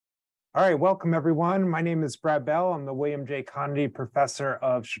All right, welcome everyone. My name is Brad Bell. I'm the William J. Condy Professor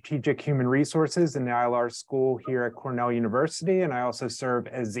of Strategic Human Resources in the ILR School here at Cornell University, and I also serve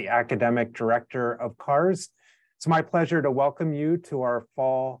as the Academic Director of CAHRS. It's my pleasure to welcome you to our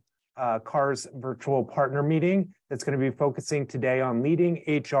fall CAHRS Virtual Partner Meeting that's going to be focusing today on leading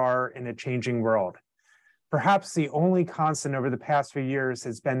HR in a changing world. Perhaps the only constant over the past few years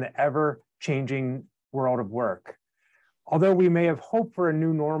has been the ever-changing world of work. Although we may have hoped for a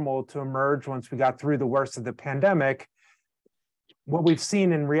new normal to emerge once we got through the worst of the pandemic, what we've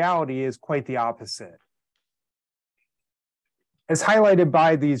seen in reality is quite the opposite. As highlighted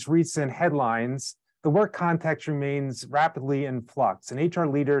by these recent headlines, the work context remains rapidly in flux, and HR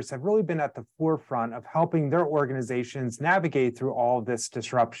leaders have really been at the forefront of helping their organizations navigate through all of this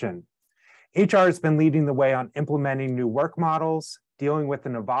disruption. HR has been leading the way on implementing new work models, dealing with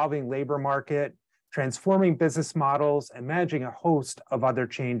an evolving labor market, transforming business models, and managing a host of other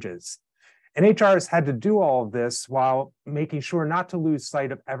changes. And HR has had to do all of this while making sure not to lose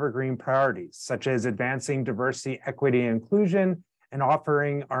sight of evergreen priorities, such as advancing diversity, equity, and inclusion, and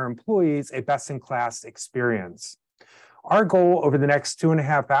offering our employees a best-in-class experience. Our goal over the next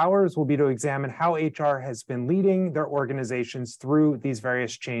 2.5 hours will be to examine how HR has been leading their organizations through these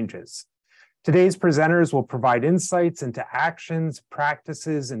various changes. Today's presenters will provide insights into actions,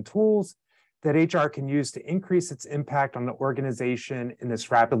 practices, and tools that HR can use to increase its impact on the organization in this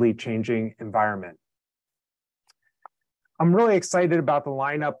rapidly changing environment. I'm really excited about the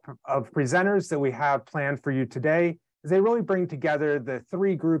lineup of presenters that we have planned for you today, as they really bring together the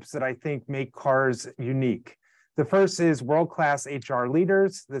three groups that I think make CAHRS unique. The first is world-class HR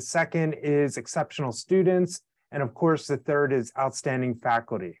leaders, the second is exceptional students, and of course, the third is outstanding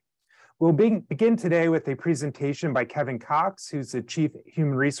faculty. We'll begin today with a presentation by Kevin Cox, who's the Chief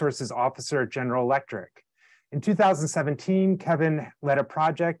Human Resources Officer at General Electric. In 2017, Kevin led a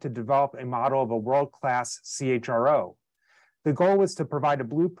project to develop a model of a world-class CHRO. The goal was to provide a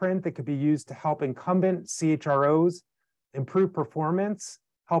blueprint that could be used to help incumbent CHROs improve performance,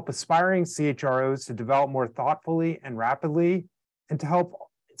 help aspiring CHROs to develop more thoughtfully and rapidly, and to help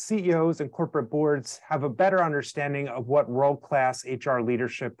CEOs and corporate boards have a better understanding of what world-class HR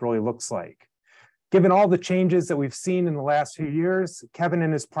leadership really looks like. Given all the changes that we've seen in the last few years, Kevin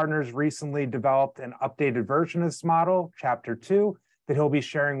and his partners recently developed an updated version of this model, Chapter 2, that he'll be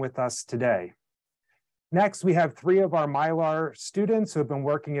sharing with us today. Next, we have 3 of our Mylar students who have been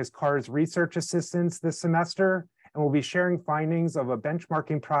working as CAHRS research assistants this semester, and will be sharing findings of a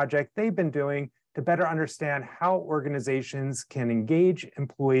benchmarking project they've been doing to better understand how organizations can engage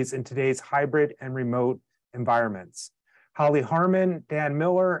employees in today's hybrid and remote environments. Holly Harmon, Dan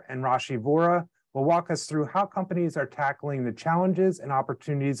Miller, and Rashi Vora will walk us through how companies are tackling the challenges and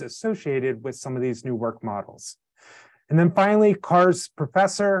opportunities associated with some of these new work models. And then finally, CAHRS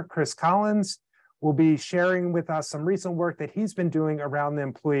professor Chris Collins will be sharing with us some recent work that he's been doing around the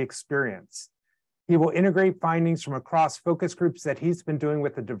employee experience. He will integrate findings from across focus groups that he's been doing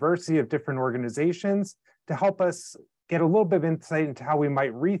with a diversity of different organizations to help us get a little bit of insight into how we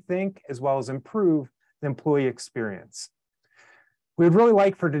might rethink as well as improve the employee experience. We'd really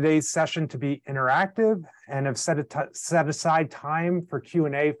like for today's session to be interactive and have set aside time for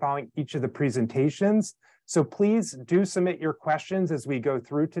Q&A following each of the presentations. So please do submit your questions as we go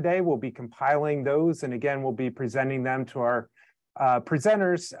through today. We'll be compiling those, and again, we'll be presenting them to our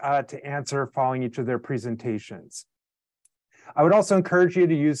presenters to answer following each of their presentations. I would also encourage you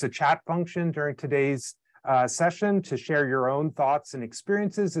to use the chat function during today's session to share your own thoughts and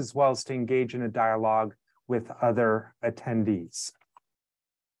experiences, as well as to engage in a dialogue with other attendees.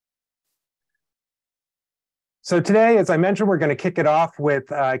 So today, as I mentioned, we're going to kick it off with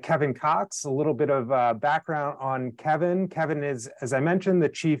Kevin Cox. A little bit of background on Kevin. Kevin is, as I mentioned, the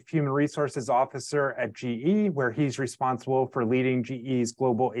Chief Human Resources Officer at GE, where he's responsible for leading GE's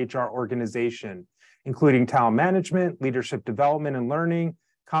global HR organization, including talent management, leadership development and learning,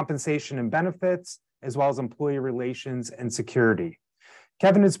 compensation and benefits, as well as employee relations and security.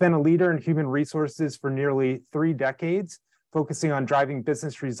 Kevin has been a leader in human resources for nearly 3 decades, focusing on driving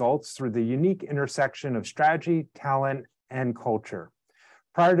business results through the unique intersection of strategy, talent, and culture.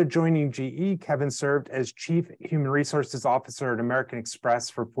 Prior to joining GE, Kevin served as Chief Human Resources Officer at American Express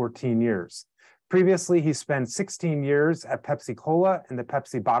for 14 years. Previously, he spent 16 years at Pepsi-Cola and the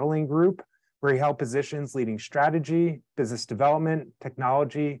Pepsi Bottling Group, where he held positions leading strategy, business development,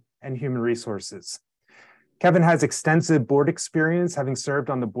 technology, and human resources. Kevin has extensive board experience, having served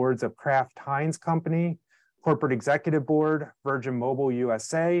on the boards of Kraft Heinz Company, Corporate Executive Board, Virgin Mobile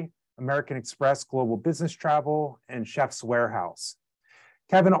USA, American Express Global Business Travel, and Chef's Warehouse.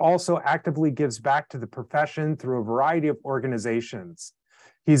 Kevin also actively gives back to the profession through a variety of organizations.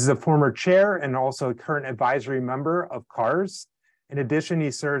 He's a former chair and also a current advisory member of CAHRS. In addition,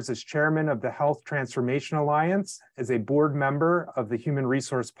 he serves as chairman of the Health Transformation Alliance, as a board member of the Human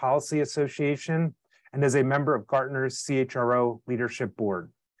Resource Policy Association, and as a member of Gartner's CHRO Leadership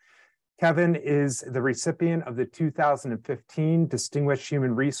Board. Kevin is the recipient of the 2015 Distinguished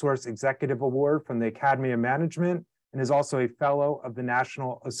Human Resource Executive Award from the Academy of Management and is also a fellow of the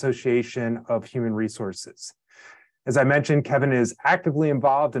National Association of Human Resources. As I mentioned, Kevin is actively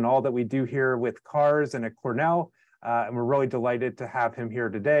involved in all that we do here with CAHRS and at Cornell, and we're really delighted to have him here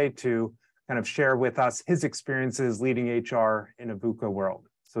today to kind of share with us his experiences leading HR in a VUCA world.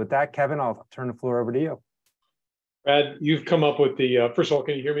 So with that, Kevin, I'll turn the floor over to you. Brad, you've come up with the, first of all,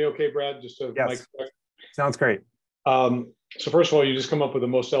 can you hear me okay, Brad? Just a yes. mic check. Sounds great. So first of all, you just come up with the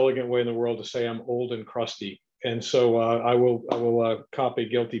most elegant way in the world to say I'm old and crusty. And so I will cop a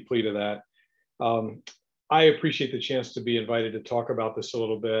guilty plea to that. I appreciate the chance to be invited to talk about this a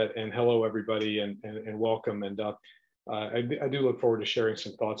little bit, and hello everybody, and welcome. And I do look forward to sharing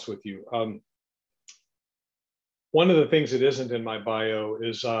some thoughts with you. One of the things that isn't in my bio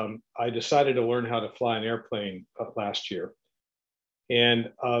is I decided to learn how to fly an airplane last year.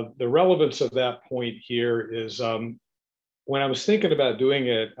 And the relevance of that point here is when I was thinking about doing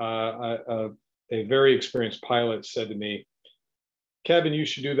it, a very experienced pilot said to me, Kevin, you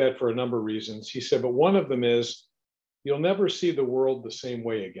should do that for a number of reasons. He said, but one of them is you'll never see the world the same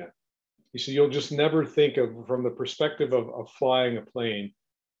way again. He said, you'll just never think of, from the perspective of flying a plane,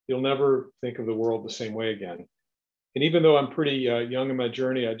 you'll never think of the world the same way again. And even though I'm pretty young in my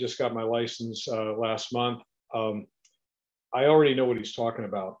journey, I just got my license last month, I already know what he's talking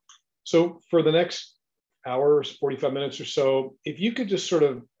about. So for the next hour, 45 minutes or so, if you could just sort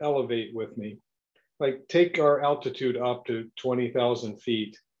of elevate with me, like take our altitude up to 20,000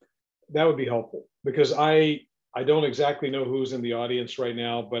 feet, that would be helpful, because I don't exactly know who's in the audience right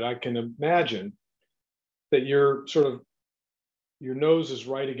now, but I can imagine that you're sort of, your nose is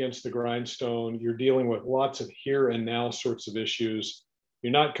right against the grindstone. You're dealing with lots of here and now sorts of issues.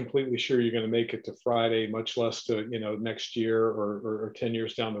 You're not completely sure you're going to make it to Friday, much less to, next year or 10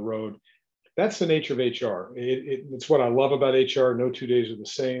 years down the road. That's the nature of HR. It's what I love about HR. No 2 days are the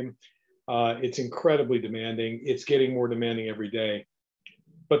same. It's incredibly demanding. It's getting more demanding every day.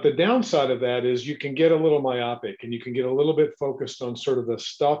 But the downside of that is you can get a little myopic, and you can get a little bit focused on sort of the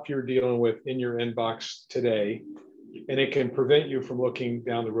stuff you're dealing with in your inbox today, and it can prevent you from looking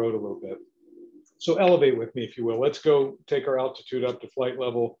down the road a little bit. So elevate with me, if you will. Let's go take our altitude up to flight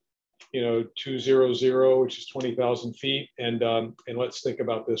level, 200, which is 20,000 feet, and let's think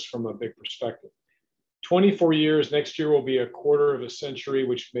about this from a big perspective. 24 years, next year will be a quarter of a century,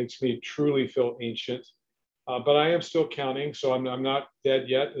 which makes me truly feel ancient. But I am still counting, so I'm not dead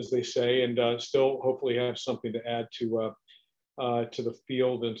yet, as they say, and still hopefully have something to add to the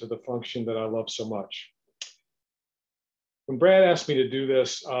field and to the function that I love so much. When Brad asked me to do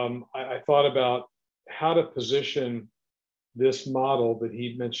this, I thought about how to position this model that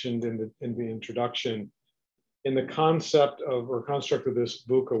he mentioned in the introduction in the concept of, or construct of, this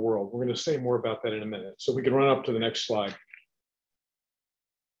VUCA world. We're going to say more about that in a minute. So we can run up to the next slide.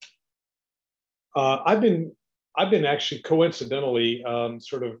 I've been actually coincidentally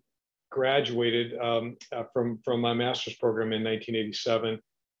sort of graduated from my master's program in 1987.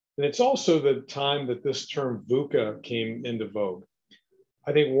 And it's also the time that this term VUCA came into vogue.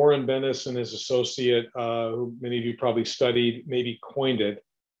 I think Warren Bennis and his associate, who many of you probably studied, maybe coined it.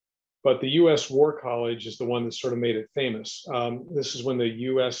 But the US War College is the one that sort of made it famous. This is when the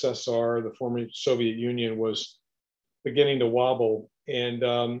USSR, the former Soviet Union, was beginning to wobble. And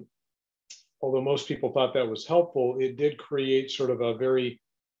although most people thought that was helpful, it did create sort of a very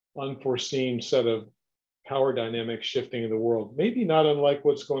unforeseen set of power dynamics shifting in the world. Maybe not unlike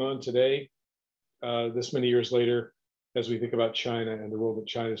what's going on today, this many years later, as we think about China and the role that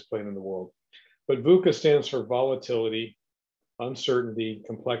China is playing in the world. But VUCA stands for volatility, uncertainty,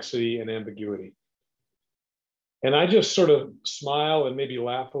 complexity, and ambiguity. And I just sort of smile and maybe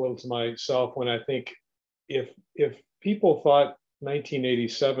laugh a little to myself when I think if people thought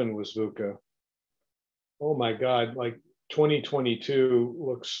 1987 was VUCA, oh my God, like 2022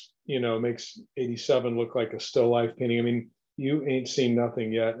 looks, makes 87 look like a still life painting. I mean, you ain't seen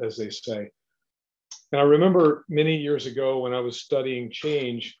nothing yet, as they say. And I remember many years ago when I was studying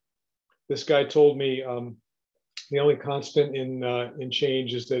change, this guy told me, the only constant in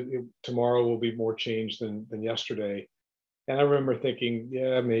change is that tomorrow will be more change than yesterday. And I remember thinking,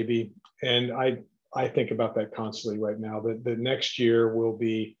 yeah, maybe. And I think about that constantly right now, that the next year will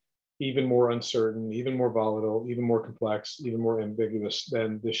be even more uncertain, even more volatile, even more complex, even more ambiguous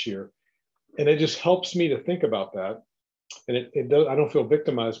than this year. And it just helps me to think about that. And it does, I don't feel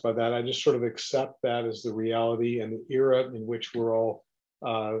victimized by that. I just sort of accept that as the reality and the era in which we're all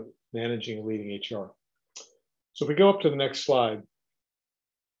managing and leading HR. So if we go up to the next slide,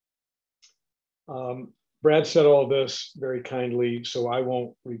 Brad said all this very kindly, so I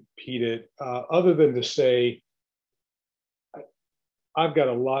won't repeat it, other than to say, I've got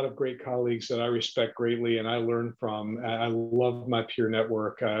a lot of great colleagues that I respect greatly and I learn from. I love my peer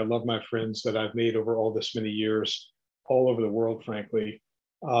network. I love my friends that I've made over all this many years, all over the world, frankly.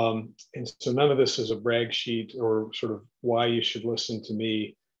 And so none of this is a brag sheet or sort of why you should listen to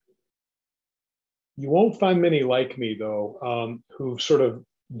me. You won't find many like me, though, who've sort of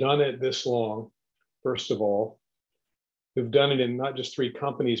done it this long, first of all, who've done it in not just 3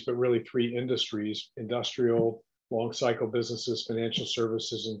 companies, but really 3 industries: industrial, long cycle businesses, financial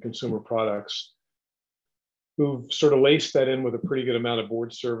services, and consumer products, who've sort of laced that in with a pretty good amount of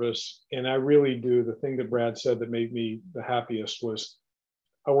board service. And I really do, the thing that Brad said that made me the happiest was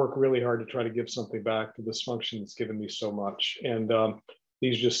I work really hard to try to give something back to this function that's given me so much. And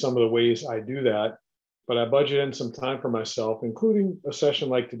these are just some of the ways I do that. But I budget in some time for myself, including a session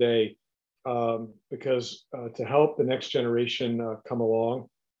like today, because to help the next generation come along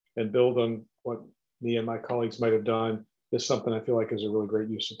and build on what me and my colleagues might have done is something I feel like is a really great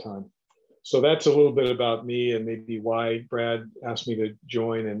use of time. So that's a little bit about me and maybe why Brad asked me to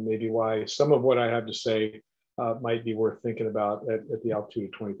join and maybe why some of what I have to say might be worth thinking about at the altitude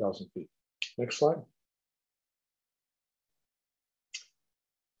of 20,000 feet. Next slide.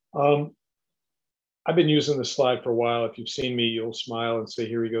 I've been using this slide for a while. If you've seen me, you'll smile and say,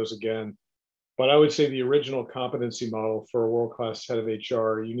 here he goes again. But I would say the original competency model for a world-class head of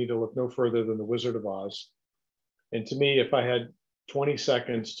HR, you need to look no further than the Wizard of Oz. And to me, if I had 20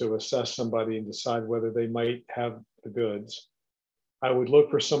 seconds to assess somebody and decide whether they might have the goods, I would look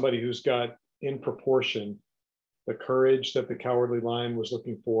for somebody who's got, in proportion, the courage that the Cowardly Lion was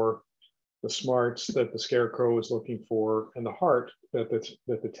looking for, the smarts that the Scarecrow was looking for, and the heart that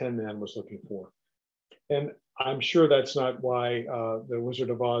the Tin Man was looking for. And I'm sure that's not why the Wizard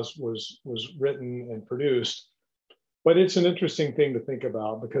of Oz was written and produced, but it's an interesting thing to think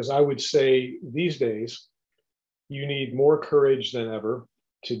about, because I would say these days, you need more courage than ever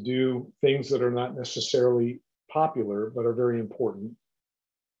to do things that are not necessarily popular, but are very important.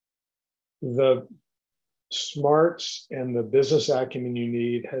 The smarts and the business acumen you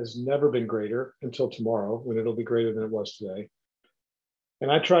need has never been greater until tomorrow, when it'll be greater than it was today. And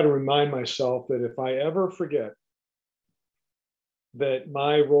I try to remind myself that if I ever forget that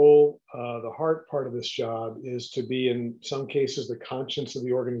my role, the heart part of this job, is to be, in some cases, the conscience of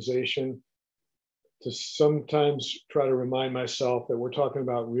the organization, to sometimes try to remind myself that we're talking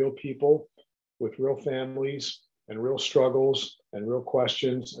about real people with real families and real struggles and real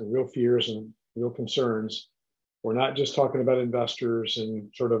questions and real fears and real concerns. We're not just talking about investors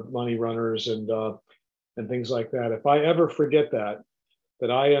and sort of money runners and things like that. If I ever forget that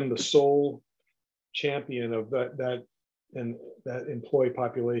I am the sole champion of that employee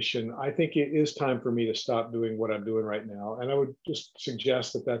population, I think it is time for me to stop doing what I'm doing right now. And I would just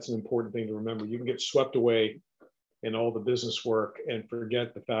suggest that that's an important thing to remember. You can get swept away in all the business work and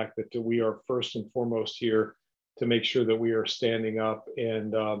forget the fact that we are first and foremost here to make sure that we are standing up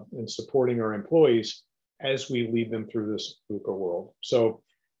and supporting our employees as we lead them through this VUCA world. So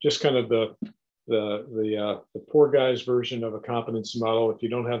just kind of the poor guy's version of a competency model. If you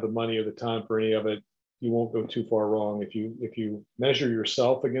don't have the money or the time for any of it, you won't go too far wrong. If you measure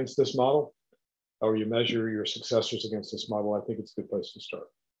yourself against this model, or you measure your successors against this model, I think it's a good place to start.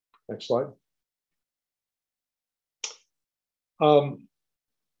 Next slide.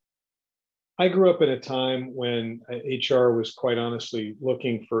 I grew up in a time when HR was quite honestly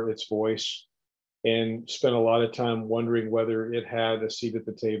looking for its voice, and spent a lot of time wondering whether it had a seat at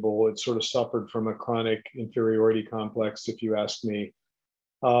the table. It sort of suffered from a chronic inferiority complex, if you ask me.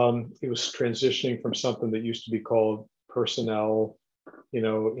 It was transitioning from something that used to be called personnel,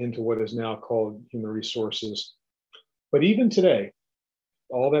 into what is now called human resources. But even today,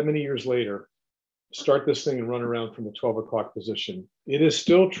 all that many years later, start this thing and run around from the 12 o'clock position. It is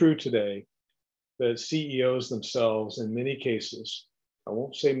still true today that CEOs themselves, in many cases, I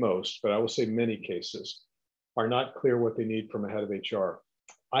won't say most, but I will say many cases, are not clear what they need from a head of HR.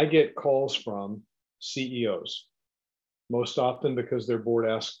 I get calls from CEOs, most often because their board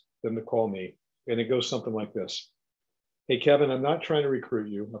asks them to call me. And it goes something like this. Hey, Kevin, I'm not trying to recruit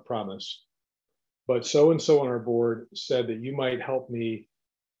you, I promise. But so-and-so on our board said that you might help me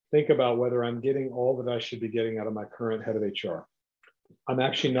think about whether I'm getting all that I should be getting out of my current head of HR. I'm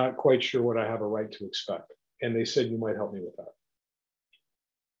actually not quite sure what I have a right to expect. And they said you might help me with that.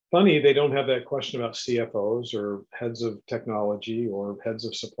 Funny, they don't have that question about CFOs or heads of technology or heads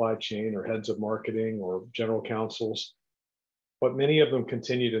of supply chain or heads of marketing or general counsels, but many of them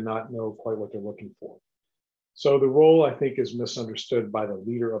continue to not know quite what they're looking for. So the role, I think, is misunderstood by the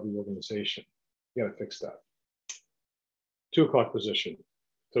leader of the organization. You got to fix that. 2 o'clock position.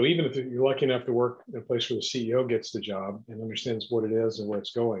 So even if you're lucky enough to work in a place where the CEO gets the job and understands what it is and where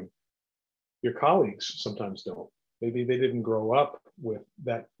it's going, your colleagues sometimes don't. Maybe they didn't grow up with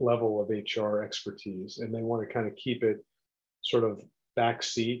that level of HR expertise, and they want to kind of keep it sort of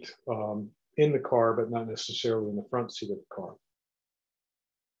backseat in the car, but not necessarily in the front seat of the car.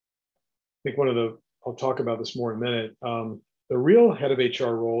 I think I'll talk about this more in a minute. The real head of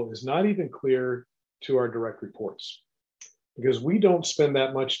HR role is not even clear to our direct reports, because we don't spend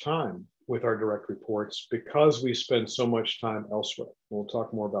that much time with our direct reports because we spend so much time elsewhere. We'll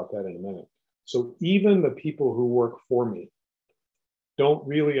talk more about that in a minute. So even the people who work for me don't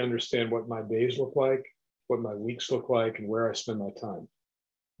really understand what my days look like, what my weeks look like, and where I spend my time.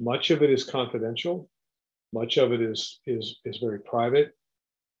 Much of it is confidential. Much of it is very private.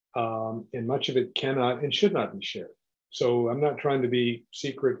 And much of it cannot and should not be shared. So I'm not trying to be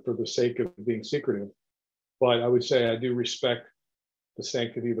secret for the sake of being secretive, but I would say I do respect the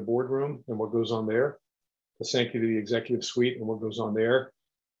sanctity of the boardroom and what goes on there, the sanctity of the executive suite and what goes on there.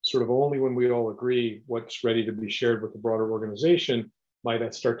 Sort of only when we all agree what's ready to be shared with the broader organization might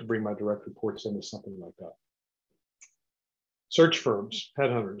that start to bring my direct reports into something like that. Search firms,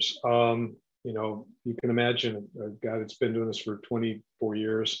 headhunters. You can imagine a guy that's been doing this for 24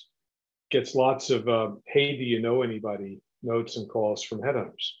 years gets lots of, hey, do you know anybody notes and calls from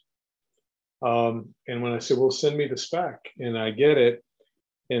headhunters. And when I say, well, send me the spec, and I get it.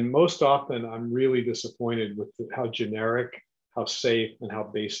 And most often I'm really disappointed with how generic, how safe, and how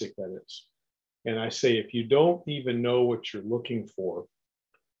basic that is. And I say, if you don't even know what you're looking for,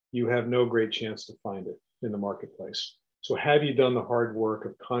 you have no great chance to find it in the marketplace. So have you done the hard work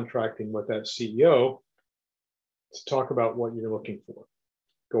of contracting with that CEO to talk about what you're looking for?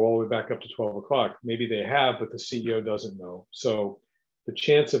 Go all the way back up to 12 o'clock. Maybe they have, but the CEO doesn't know. So the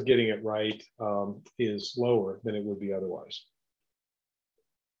chance of getting it right is lower than it would be otherwise.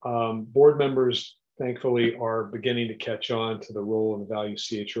 Board members, thankfully, are beginning to catch on to the role and the value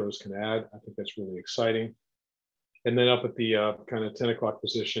CHROs can add. I think that's really exciting. And then up at the kind of 10 o'clock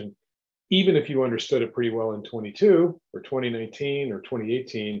position, even if you understood it pretty well in 22 or 2019 or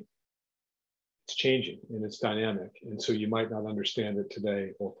 2018, it's changing and it's dynamic. And so you might not understand it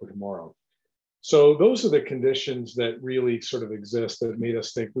today or for tomorrow. So those are the conditions that really sort of exist that made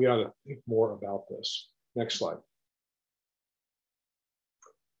us think we ought to think more about this. Next slide.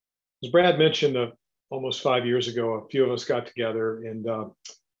 As Brad mentioned, almost 5 years ago, a few of us got together and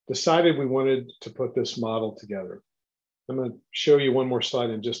decided we wanted to put this model together. I'm going to show you one more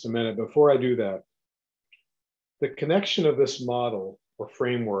slide in just a minute. Before I do that, the connection of this model or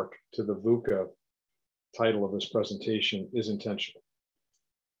framework to the VUCA title of this presentation is intentional.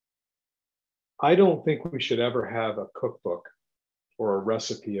 I don't think we should ever have a cookbook or a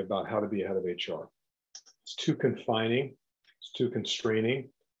recipe about how to be a head of HR. It's too confining, it's too constraining,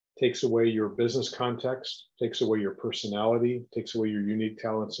 takes away your business context, takes away your personality, takes away your unique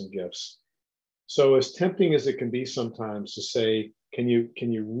talents and gifts. So as tempting as it can be sometimes to say, can you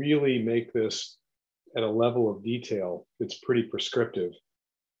really make this at a level of detail that's pretty prescriptive?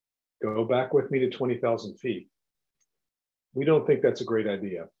 Go back with me to 20,000 feet. We don't think that's a great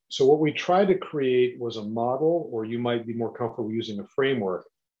idea. So what we tried to create was a model, or you might be more comfortable using a framework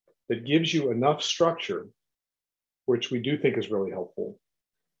that gives you enough structure, which we do think is really helpful,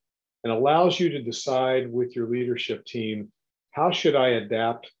 and allows you to decide with your leadership team, how should I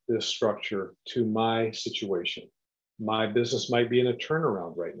adapt this structure to my situation? My business might be in a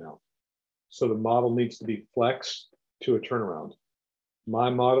turnaround right now. So the model needs to be flexed to a turnaround.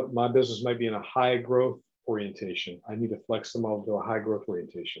 My business might be in a high growth orientation. I need to flex the model to a high growth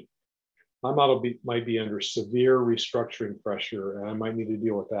orientation. My model might be under severe restructuring pressure, and I might need to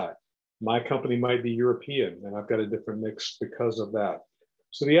deal with that. My company might be European, and I've got a different mix because of that.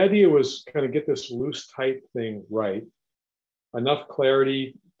 So the idea was kind of get this loose, tight thing right, enough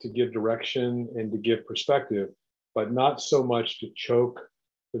clarity to give direction and to give perspective, but not so much to choke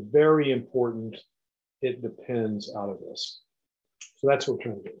the very important "it depends" out of this. So that's what we're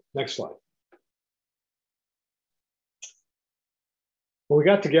trying to do. Next slide. When we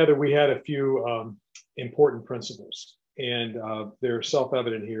got together, we had a few important principles, and they're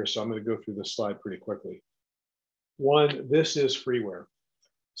self-evident here, so I'm going to go through this slide pretty quickly. One, this is freeware.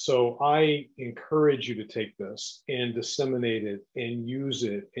 So I encourage you to take this and disseminate it and use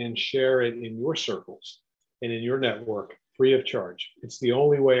it and share it in your circles and in your network free of charge. It's the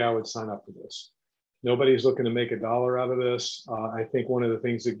only way I would sign up for this. Nobody's looking to make a dollar out of this. I think one of the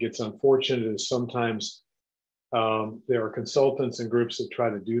things that gets unfortunate is sometimes there are consultants and groups that try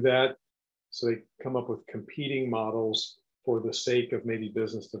to do that. So they come up with competing models for the sake of maybe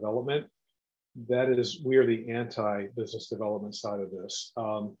business development. We are the anti-business development side of this.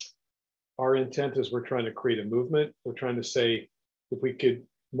 Our intent is we're trying to create a movement. We're trying to say, if we could,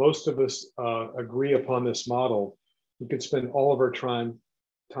 most of us agree upon this model, we could spend all of our time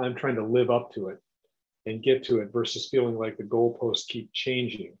trying to live up to it and get to it versus feeling like the goalposts keep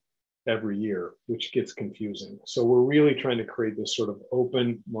changing every year, which gets confusing. So we're really trying to create this sort of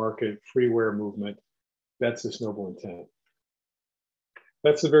open market freeware movement. That's this noble intent.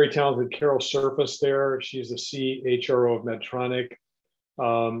 That's the very talented Carol Surface there. She's the CHRO of Medtronic.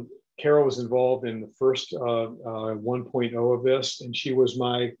 Carol was involved in the first 1.0 of this, and she was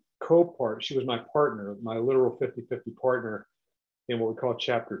my she was my partner, my literal 50-50 partner in what we call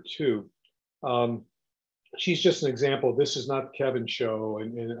Chapter 2. She's just an example. This is not Kevin's show,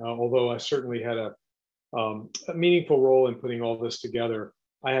 and although I certainly had a meaningful role in putting all this together,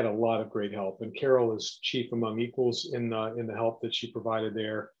 I had a lot of great help. And Carol is chief among equals in the help that she provided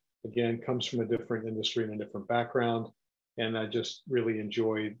there. Again, comes from a different industry and a different background, and I just really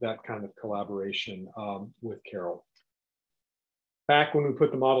enjoyed that kind of collaboration with Carol. Back when we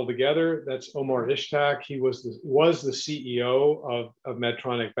put the model together, that's Omar Ishtak. He was the CEO of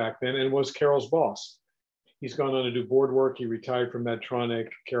Medtronic back then and was Carol's boss. He's gone on to do board work. He retired from Medtronic.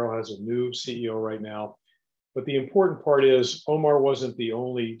 Carol has a new CEO right now. But the important part is Omar wasn't the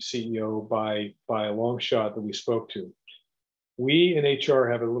only CEO by a long shot that we spoke to. We in HR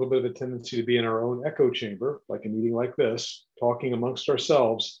have a little bit of a tendency to be in our own echo chamber, like a meeting like this, talking amongst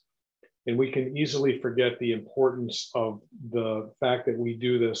ourselves. And we can easily forget the importance of the fact that we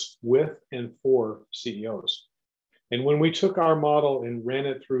do this with and for CEOs. And when we took our model and ran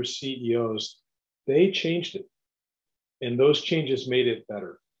it through CEOs, they changed it. And those changes made it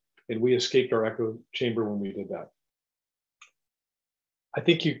better. And we escaped our echo chamber when we did that. I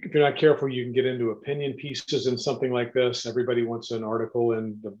think if you're not careful, you can get into opinion pieces in something like this. Everybody wants an article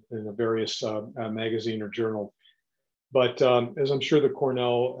in a various magazine or journal. But as I'm sure the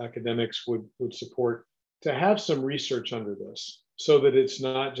Cornell academics would support, to have some research under this so that it's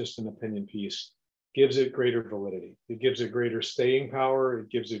not just an opinion piece gives it greater validity. It gives it greater staying power. It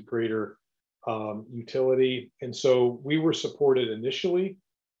gives it greater utility. And so we were supported initially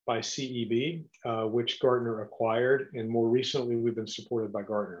by CEB, which Gartner acquired. And more recently, we've been supported by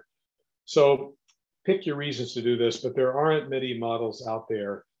Gartner. So pick your reasons to do this, but there aren't many models out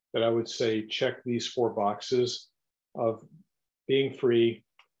there that I would say check these 4 boxes of being free,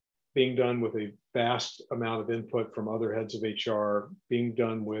 being done with a vast amount of input from other heads of HR, being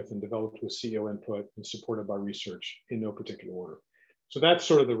done with and developed with CEO input and supported by research in no particular order. So that's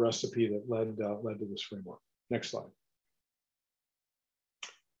sort of the recipe that led to this framework. Next slide.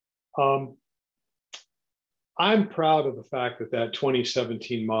 I'm proud of the fact that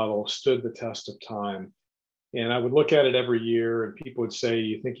 2017 model stood the test of time. And I would look at it every year and people would say,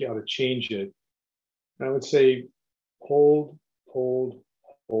 you think you ought to change it? And I would say, hold,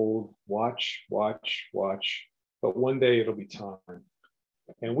 watch. But one day it'll be time.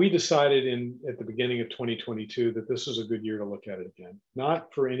 And we decided at the beginning of 2022 that this was a good year to look at it again.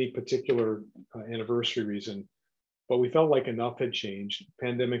 Not for any particular anniversary reason, but we felt like enough had changed.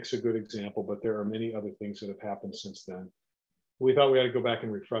 Pandemic's a good example, but there are many other things that have happened since then. We thought we had to go back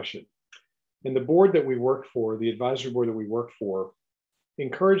and refresh it. And the board that we worked for, the advisory board that we worked for,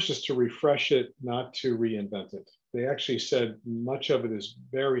 encouraged us to refresh it, not to reinvent it. They actually said much of it is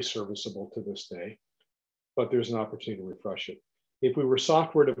very serviceable to this day, but there's an opportunity to refresh it. If we were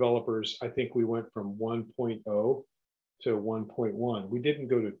software developers, I think we went from 1.0 to 1.1. We didn't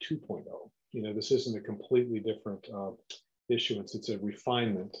go to 2.0. You know, this isn't a completely different issuance. It's a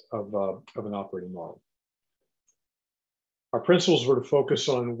refinement of an operating model. Our principles were to focus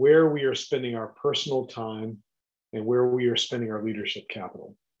on where we are spending our personal time and where we are spending our leadership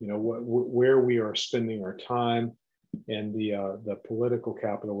capital. You know, where we are spending our time and the political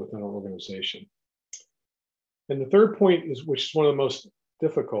capital within our organization. And the third point is, which is one of the most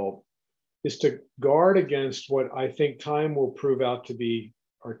difficult, is to guard against what I think time will prove out to be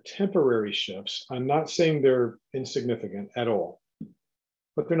are temporary shifts. I'm not saying they're insignificant at all,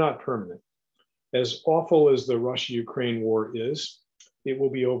 but they're not permanent. As awful as the Russia-Ukraine war is, it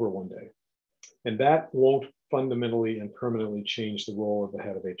will be over one day. And that won't fundamentally and permanently change the role of the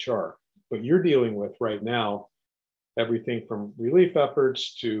head of HR. But you're dealing with right now everything from relief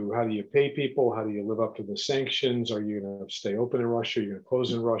efforts to how do you pay people? How do you live up to the sanctions? Are you going to stay open in Russia? Are you going to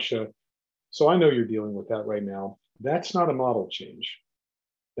close in Russia? So I know you're dealing with that right now. That's not a model change.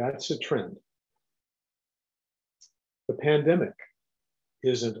 That's a trend. The pandemic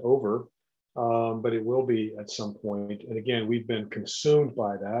isn't over, but it will be at some point. And again, we've been consumed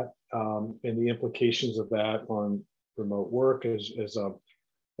by that and the implications of that on remote work, as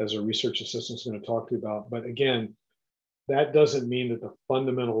a research assistant is going to talk to you about. But again, that doesn't mean that the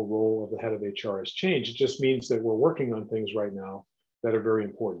fundamental role of the head of HR has changed. It just means that we're working on things right now that are very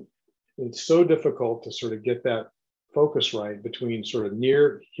important. It's so difficult to sort of get that focus right between sort of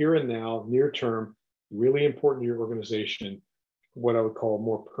here and now, near term, really important to your organization, what I would call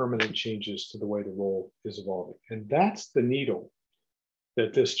more permanent changes to the way the role is evolving. And that's the needle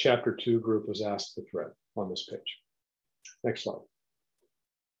that this chapter 2 group was asked to thread on this page. Next slide.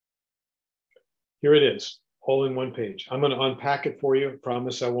 Here it is, all in one page. I'm going to unpack it for you. I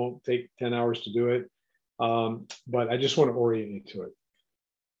promise I won't take 10 hours to do it, but I just want to orient you to it.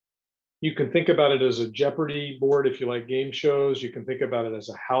 You can think about it as a Jeopardy board if you like game shows. You can think about it as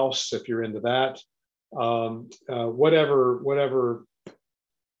a house if you're into that. Whatever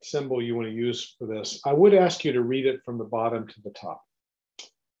symbol you want to use for this, I would ask you to read it from the bottom to the top.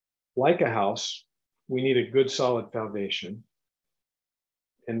 Like a house, we need a good solid foundation.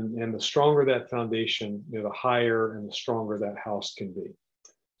 And the stronger that foundation, the higher and the stronger that house can be.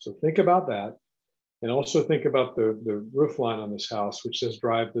 So think about that. And also think about the roof line on this house, which says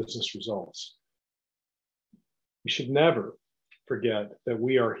drive business results. We should never forget that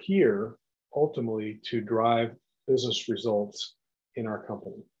we are here ultimately to drive business results in our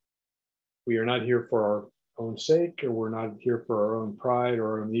company. We are not here for our own sake, or we're not here for our own pride or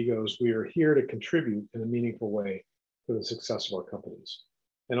our own egos. We are here to contribute in a meaningful way to the success of our companies.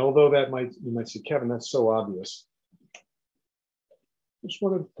 And although you might say, Kevin, that's so obvious, I just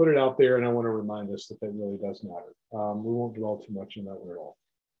want to put it out there, and I want to remind us that really does matter. We won't dwell too much on that one at all.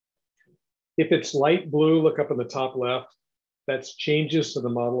 If it's light blue, look up in the top left. That's changes to the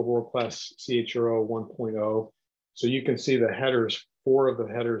model of world-class CHRO 1.0. So you can see the headers, 4 of the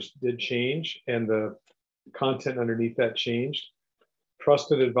headers did change, and the content underneath that changed.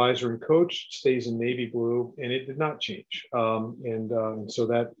 Trusted advisor and coach stays in navy blue, and it did not change. And so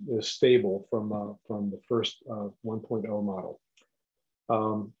that is stable from the first 1.0 model.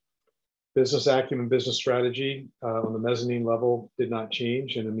 Business acumen, business strategy on the mezzanine level did not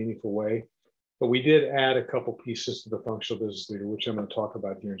change in a meaningful way, but we did add a couple pieces to the functional business leader, which I'm going to talk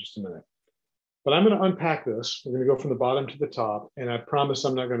about here in just a minute. But I'm going to unpack this. We're going to go from the bottom to the top, and I promise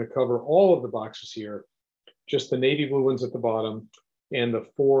I'm not going to cover all of the boxes here, just the navy blue ones at the bottom and the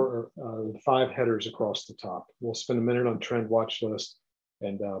 5 headers across the top. We'll spend a minute on trend watch list,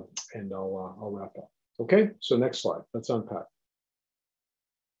 and I'll wrap up. Okay, so next slide. Let's unpack.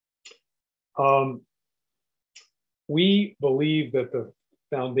 We believe that the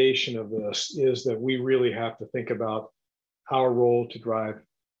foundation of this is that we really have to think about our role to drive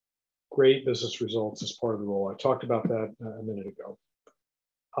great business results as part of the role. I talked about that a minute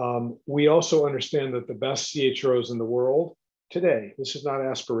ago. We also understand that the best CHROs in the world today, this is not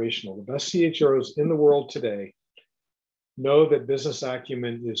aspirational, the best CHROs in the world today know that business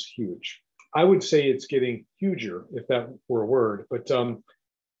acumen is huge. I would say it's getting huger, if that were a word, but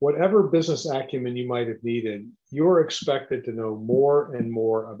whatever business acumen you might have needed, you're expected to know more and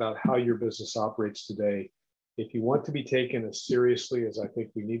more about how your business operates today if you want to be taken as seriously as I think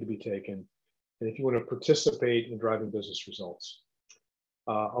we need to be taken, and if you want to participate in driving business results.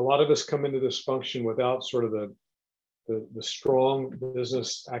 A lot of us come into this function without sort of the strong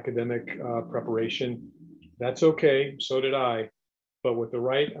business academic preparation. That's okay, so did I. But with the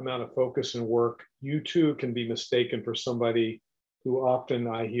right amount of focus and work, you too can be mistaken for somebody who often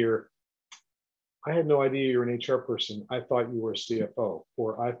I hear, I had no idea you're an HR person. I thought you were a CFO,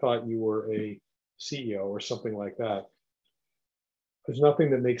 or I thought you were a CEO or something like that. There's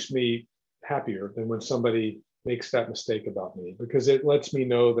nothing that makes me happier than when somebody makes that mistake about me, because it lets me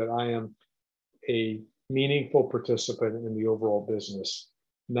know that I am a meaningful participant in the overall business,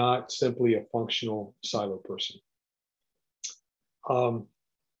 not simply a functional silo person.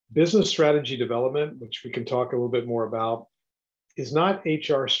 Business strategy development, which we can talk a little bit more about, is not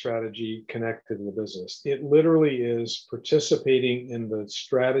HR strategy connected to the business. It literally is participating in the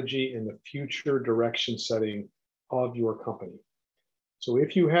strategy and the future direction setting of your company. So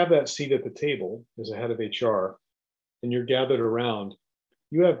if you have that seat at the table as a head of HR and you're gathered around,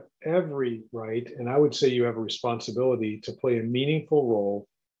 you have every right, and I would say you have a responsibility to play a meaningful role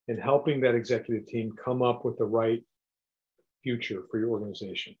in helping that executive team come up with the right future for your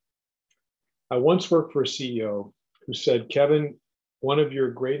organization. I once worked for a CEO who said, Kevin, one of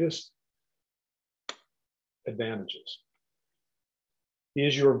your greatest advantages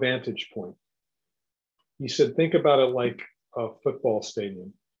is your vantage point. He said, think about it like a football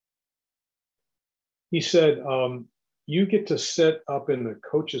stadium. He said, you get to sit up in the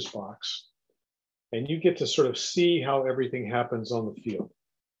coach's box and you get to sort of see how everything happens on the field.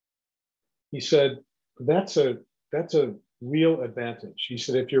 He said, that's a real advantage. He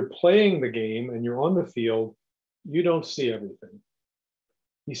said, if you're playing the game and you're on the field, you don't see everything.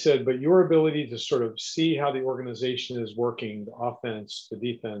 He said, but your ability to sort of see how the organization is working, the offense, the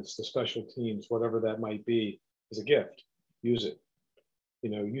defense, the special teams, whatever that might be, is a gift. Use it.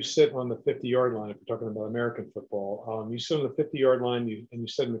 You know, you sit on the 50-yard line, if you're talking about American football, you sit on the 50-yard line and you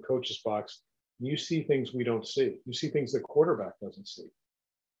sit in the coach's box, and you see things we don't see. You see things the quarterback doesn't see.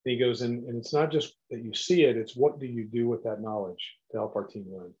 And he goes, and it's not just that you see it, it's what do you do with that knowledge to help our team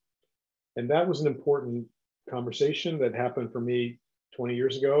learn? And that was an important conversation that happened for me 20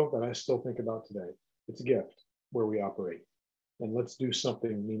 years ago that I still think about today. It's a gift where we operate, and let's do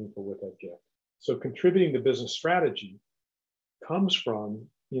something meaningful with that gift. So contributing to business strategy comes from,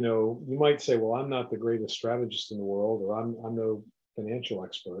 you know, you might say, well, I'm not the greatest strategist in the world, or I'm no financial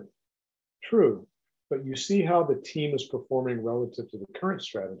expert. True, but you see how the team is performing relative to the current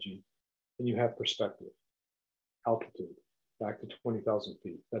strategy, and you have perspective, altitude, back to 20,000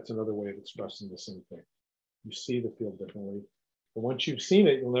 feet. That's another way of expressing the same thing. You see the field differently. And once you've seen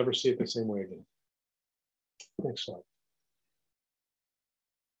it, you'll never see it the same way again. Next slide.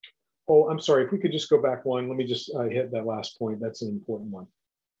 Oh, I'm sorry, if we could just go back one, let me just hit that last point. That's an important one.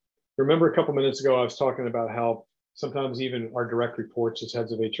 Remember a couple minutes ago, I was talking about how sometimes even our direct reports as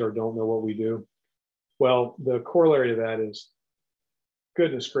heads of HR don't know what we do. Well, the corollary to that is,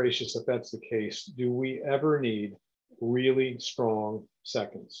 goodness gracious, if that's the case, do we ever need really strong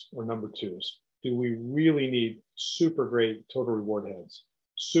seconds or number twos? Do we really need super great total reward heads,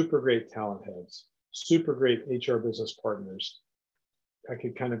 super great talent heads, super great HR business partners? I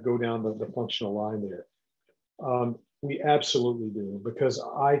could kind of go down the functional line there. We absolutely do, because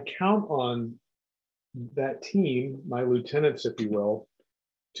I count on that team, my lieutenants, if you will,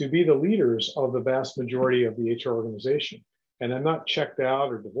 to be the leaders of the vast majority of the HR organization. And I'm not checked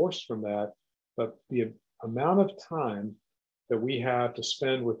out or divorced from that, but the amount of time that we have to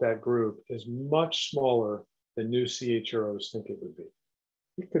spend with that group is much smaller than new CHROs think it would be.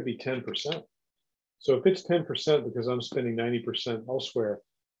 It could be 10%. So if it's 10% because I'm spending 90% elsewhere,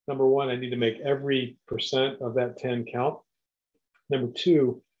 number one, I need to make every percent of that 10 count. Number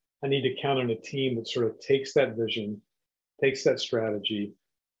two, I need to count on a team that sort of takes that vision, takes that strategy,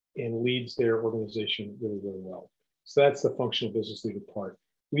 and leads their organization really, really well. So that's the functional business leader part.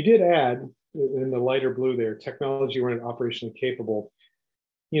 We did add in the lighter blue there, technology oriented, operationally capable.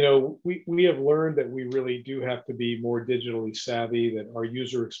 You know, we have learned that we really do have to be more digitally savvy, that our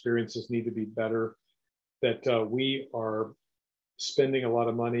user experiences need to be better, that we are spending a lot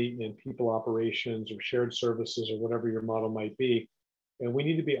of money in people operations or shared services or whatever your model might be. And we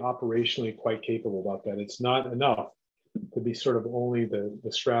need to be operationally quite capable about that. It's not enough to be sort of only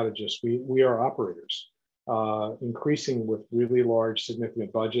the strategist. We are operators, increasing with really large,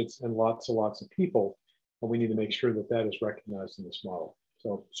 significant budgets and lots of people. And we need to make sure that that is recognized in this model.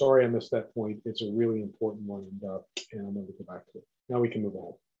 So sorry I missed that point. It's a really important one, and I'm going to go back to it. Now we can move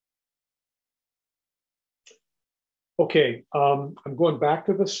on. Okay, I'm going back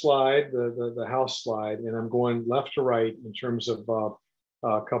to the slide, the house slide, and I'm going left to right in terms of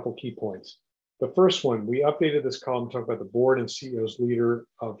a couple key points. The first one, we updated this column to talk about the board and CEO's leader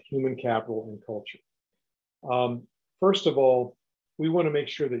of human capital and culture. First of all, we want to make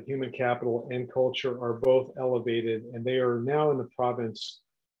sure that human capital and culture are both elevated, and they are now in the province.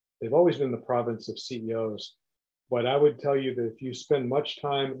 They've always been the province of CEOs. But I would tell you that if you spend much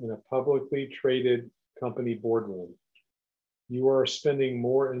time in a publicly traded company boardroom, you are spending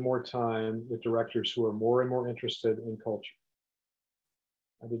more and more time with directors who are more and more interested in culture.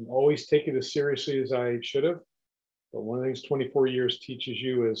 I didn't always take it as seriously as I should have, but one of the things 24 years teaches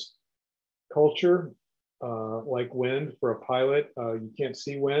you is culture, like wind for a pilot. You can't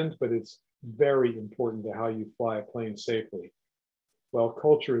see wind, but it's very important to how you fly a plane safely. Well,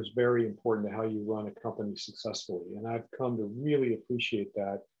 culture is very important to how you run a company successfully. And I've come to really appreciate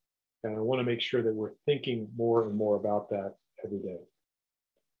that. And I want to make sure that we're thinking more and more about that every day.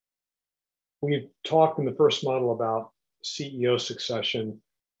 We've talked in the first model about CEO succession.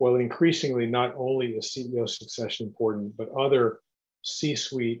 Well, increasingly, not only is CEO succession important, but other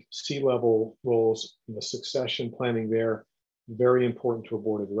C-suite, C-level roles in the succession planning there, very important to a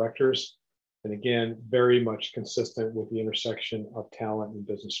board of directors. And again, very much consistent with the intersection of talent and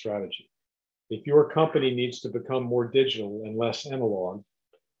business strategy. If your company needs to become more digital and less analog,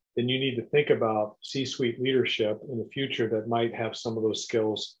 then you need to think about C-suite leadership in the future that might have some of those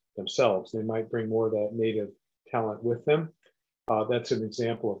skills themselves. They might bring more of that native talent with them. That's an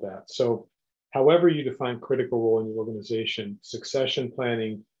example of that. So however you define critical role in your organization, succession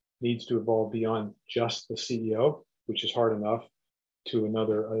planning needs to evolve beyond just the CEO, which is hard enough, to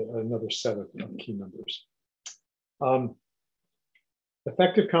another set of key members.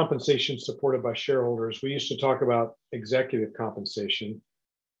 Effective compensation supported by shareholders. We used to talk about executive compensation.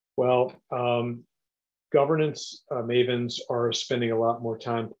 Well, governance mavens are spending a lot more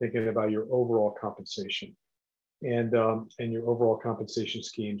time thinking about your overall compensation and your overall compensation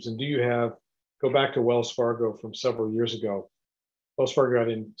schemes. And go back to Wells Fargo from several years ago. Wells Fargo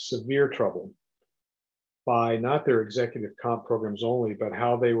got in severe trouble by not their executive comp programs only, but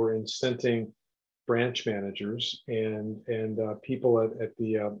how they were incenting branch managers and people at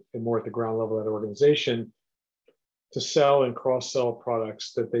the more at the ground level of that organization to sell and cross-sell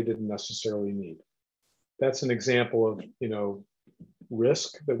products that they didn't necessarily need. That's an example of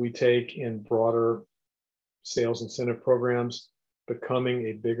risk that we take in broader sales incentive programs becoming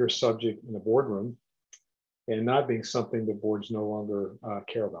a bigger subject in the boardroom and not being something that boards no longer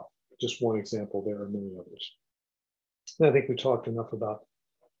care about. Just one example, there are many others. And I think we talked enough about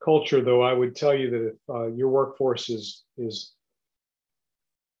culture, though I would tell you that if your workforce is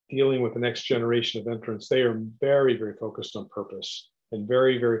dealing with the next generation of entrants, they are very, very focused on purpose and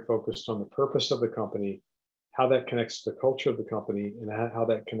very, very focused on the purpose of the company, how that connects to the culture of the company, and how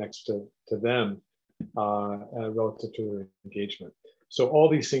that connects to them relative to their engagement. So all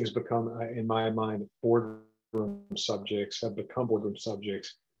these things become, in my mind, boardroom subjects, have become boardroom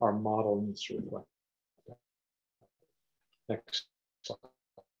subjects. Our model needs to reflect that. Next slide.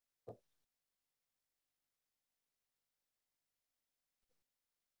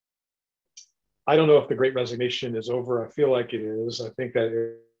 I don't know if the Great Resignation is over. I feel like it is. I think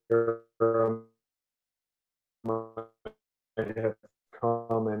that might have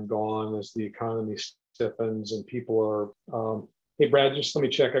come and gone as the economy stiffens and people are. Hey, Brad, just let me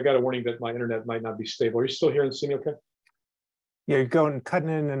check. I got a warning that my internet might not be stable. Are you still here and see me okay? Yeah, you're cutting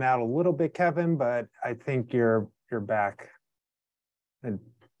in and out a little bit, Kevin, but I think you're back. And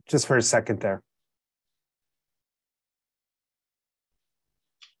just for a second there.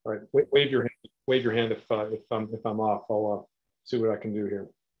 All right, wave your hand if I'm off. I'll see what I can do here.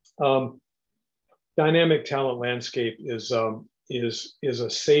 Dynamic talent landscape is a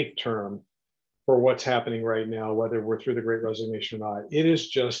safe term for what's happening right now, whether we're through the Great Resignation or not. It is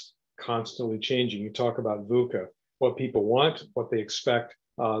just constantly changing. You talk about VUCA, what people want, what they expect.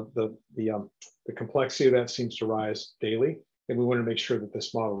 The complexity of that seems to rise daily, and we want to make sure that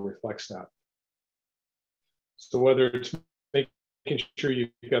this model reflects that. So whether it's making sure you've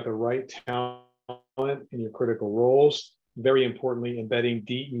got the right talent in your critical roles, very importantly, embedding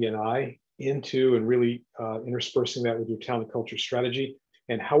DE&I into and really interspersing that with your talent culture strategy.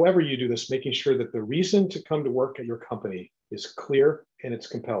 And however you do this, making sure that the reason to come to work at your company is clear and it's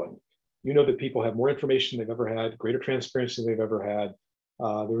compelling. You know that people have more information they've ever had, greater transparency they've ever had.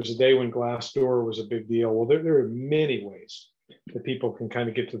 There was a day when Glassdoor was a big deal. Well, there are many ways that people can kind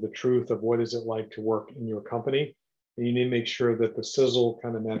of get to the truth of what is it like to work in your company. And you need to make sure that the sizzle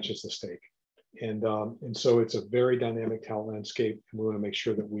kind of matches the steak. And so it's a very dynamic talent landscape, and we want to make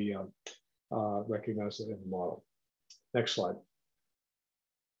sure that we recognize it in the model. Next slide.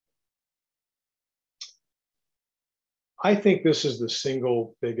 I think this is the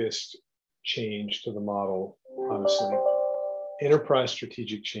single biggest change to the model, honestly. Enterprise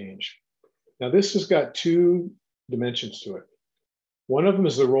strategic change. Now, this has got two dimensions to it. One of them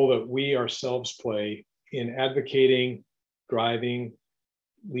is the role that we ourselves play in advocating, driving,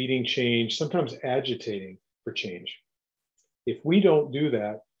 leading change, sometimes agitating for change. If we don't do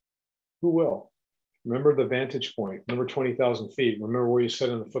that, who will? Remember the vantage point, remember 20,000 feet, remember where you sit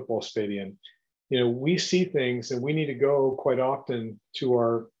in the football stadium. We see things and we need to go quite often to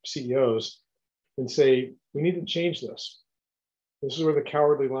our CEOs and say, we need to change this. This is where the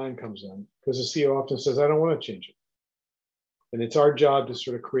cowardly line comes in, because the CEO often says, I don't want to change it. And it's our job to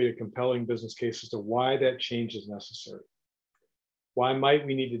sort of create a compelling business case as to why that change is necessary. Why might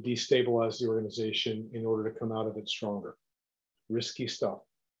we need to destabilize the organization in order to come out of it stronger? Risky stuff.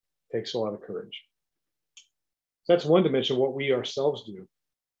 Takes a lot of courage. That's one dimension of what we ourselves do.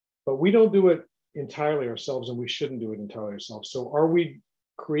 But we don't do it entirely ourselves, and we shouldn't do it entirely ourselves. So are we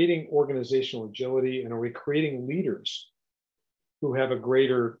creating organizational agility, and are we creating leaders who have a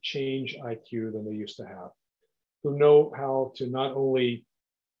greater change IQ than they used to have, who know how to not only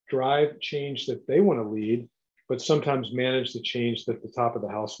drive change that they want to lead, but sometimes manage the change that the top of the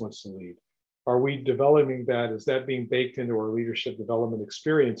house wants to lead? Are we developing that? Is that being baked into our leadership development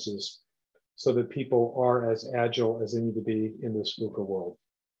experiences so that people are as agile as they need to be in this VUCA world?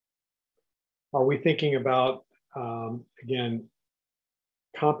 Are we thinking about, again,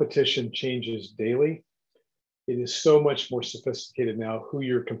 competition changes daily. It is so much more sophisticated now who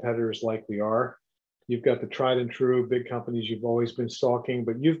your competitors likely are. You've got the tried and true big companies you've always been stalking,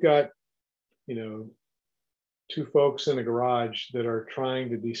 but you've got, two folks in a garage that are trying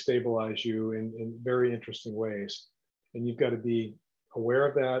to destabilize you in very interesting ways. And you've got to be aware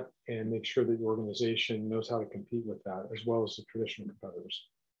of that and make sure that your organization knows how to compete with that, as well as the traditional competitors.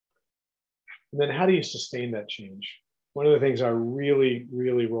 And then how do you sustain that change? One of the things I really,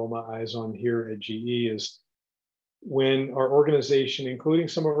 really roll my eyes on here at GE is when our organization, including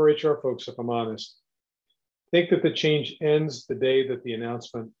some of our HR folks, if I'm honest, think that the change ends the day that the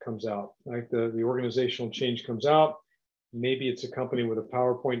announcement comes out. Like the organizational change comes out. Maybe it's a company with a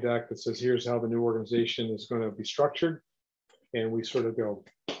PowerPoint deck that says, here's how the new organization is going to be structured. And we sort of go,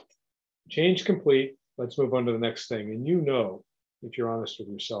 change complete. Let's move on to the next thing. And if you're honest with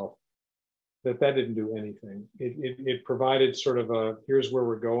yourself, that didn't do anything. It provided sort of a, here's where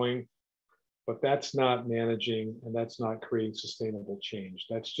we're going, but that's not managing and that's not creating sustainable change.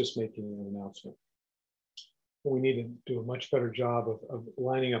 That's just making an announcement. We need to do a much better job of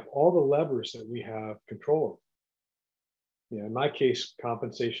lining up all the levers that we have control of. In my case,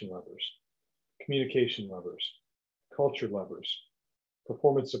 compensation levers, communication levers, culture levers,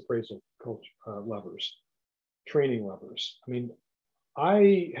 performance appraisal levers, training levers. I mean,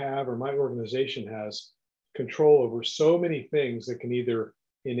 I have, or my organization has, control over so many things that can either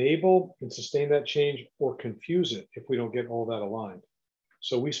enable and sustain that change or confuse it if we don't get all that aligned.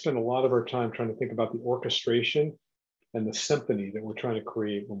 So we spend a lot of our time trying to think about the orchestration and the symphony that we're trying to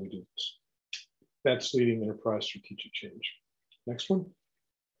create when we do this. That's leading enterprise strategic change. Next one.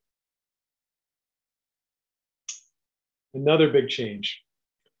 Another big change.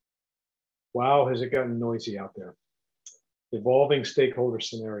 Wow, has it gotten noisy out there? Evolving stakeholder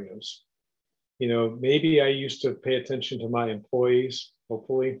scenarios. Maybe I used to pay attention to my employees,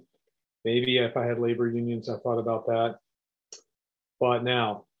 hopefully. Maybe if I had labor unions, I thought about that. But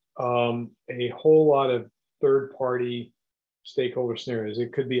now, a whole lot of third-party stakeholder scenarios.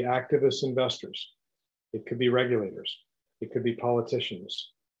 It could be activist investors. It could be regulators. It could be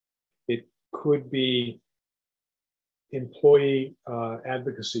politicians. It could be employee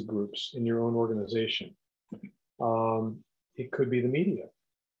advocacy groups in your own organization. It could be the media.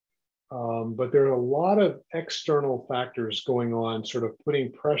 But there are a lot of external factors going on, sort of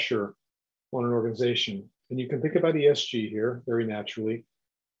putting pressure on an organization. And you can think about ESG here very naturally.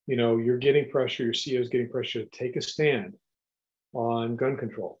 You're getting pressure, your CEO is getting pressure to take a stand on gun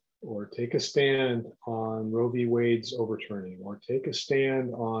control, or take a stand on Roe v. Wade's overturning, or take a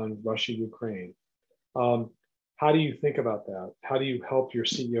stand on Russia, Ukraine. How do you think about that? How do you help your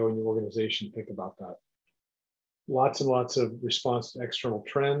CEO and your organization think about that? Lots and lots of response to external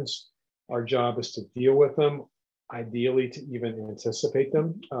trends. Our job is to deal with them, ideally to even anticipate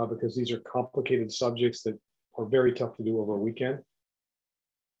them, because these are complicated subjects that are very tough to do over a weekend.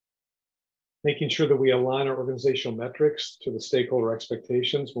 Making sure that we align our organizational metrics to the stakeholder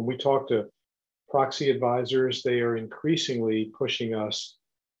expectations. When we talk to proxy advisors, they are increasingly pushing us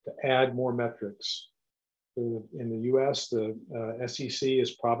to add more metrics. In the US, the SEC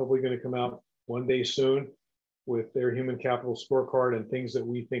is probably going to come out one day soon with their human capital scorecard and things that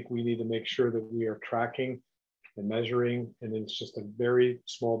we think we need to make sure that we are tracking and measuring. And it's just a very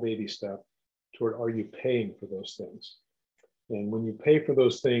small baby step toward, are you paying for those things? And when you pay for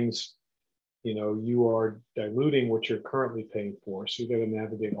those things, you are diluting what you're currently paying for. So you got to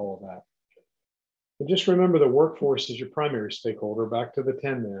navigate all of that. And just remember, the workforce is your primary stakeholder, back to the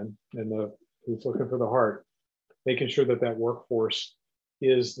 10 man and who's looking for the heart, making sure that that workforce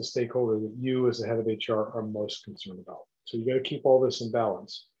is the stakeholder that you as the head of HR are most concerned about. So you got to keep all this in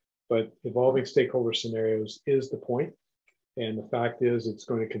balance. But evolving stakeholder scenarios is the point. And the fact is, it's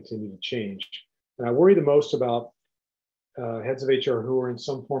going to continue to change. And I worry the most about heads of HR who are in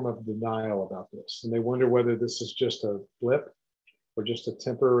some form of denial about this. And they wonder whether this is just a blip or just a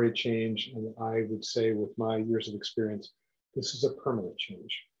temporary change. And I would say, with my years of experience, this is a permanent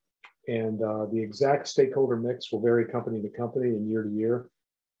change. And the exact stakeholder mix will vary company to company and year to year.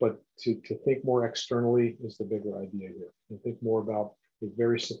 But to think more externally is the bigger idea here. And think more about a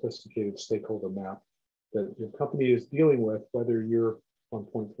very sophisticated stakeholder map that your company is dealing with, whether you're on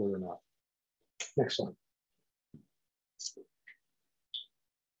point for it or not. Next slide.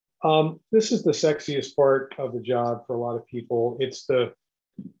 This is the sexiest part of the job for a lot of people. It's the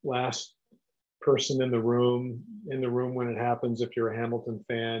last person in the room when it happens. If you're a Hamilton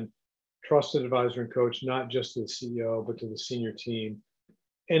fan, trusted advisor and coach, not just to the CEO, but to the senior team.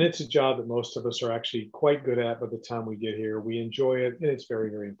 And it's a job that most of us are actually quite good at by the time we get here. We enjoy it, and it's very,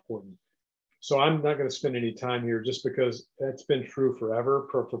 very important. So I'm not going to spend any time here just because that's been true forever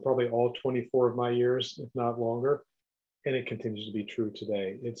for probably all 24 of my years, if not longer. And it continues to be true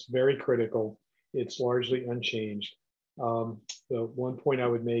today. It's very critical. It's largely unchanged. The one point I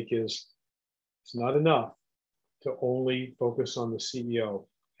would make is it's not enough to only focus on the CEO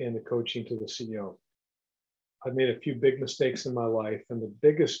and the coaching to the CEO. I've made a few big mistakes in my life, and the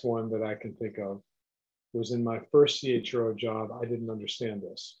biggest one that I can think of was in my first CHRO job. I didn't understand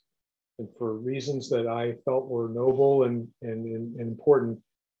this. And for reasons that I felt were noble and important,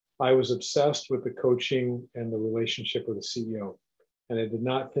 I was obsessed with the coaching and the relationship with the CEO. And I did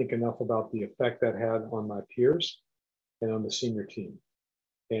not think enough about the effect that had on my peers and on the senior team.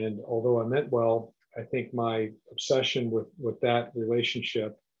 And although I meant well, I think my obsession with that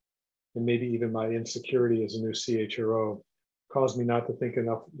relationship and maybe even my insecurity as a new CHRO caused me not to think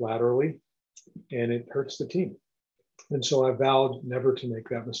enough laterally, and it hurts the team. And so I vowed never to make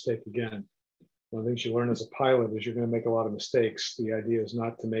that mistake again. One of the things you learn as a pilot is you're going to make a lot of mistakes. The idea is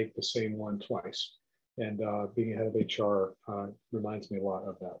not to make the same one twice. And being a head of HR reminds me a lot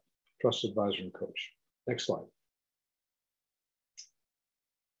of that. Trusted advisor and coach. Next slide.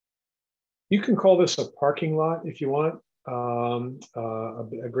 You can call this a parking lot if you want,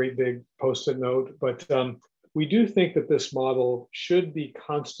 a great big post-it note, but we do think that this model should be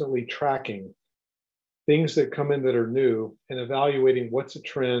constantly tracking things that come in that are new and evaluating what's a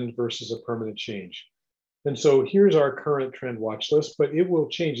trend versus a permanent change. And so here's our current trend watch list, but it will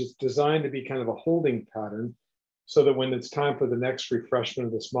change. It's designed to be kind of a holding pattern so that when it's time for the next refreshment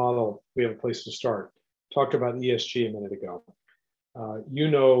of this model, we have a place to start. Talked about ESG a minute ago.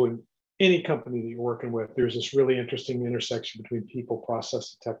 In any company that you're working with, there's this really interesting intersection between people,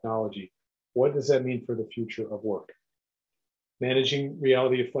 process, and technology. What does that mean for the future of work? Managing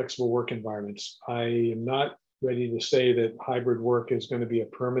reality of flexible work environments. I am not ready to say that hybrid work is going to be a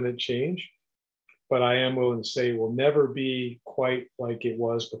permanent change, but I am willing to say it will never be quite like it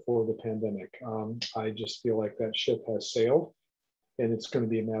was before the pandemic. I just feel like that ship has sailed and it's going to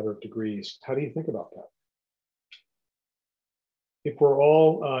be a matter of degrees. How do you think about that? If we're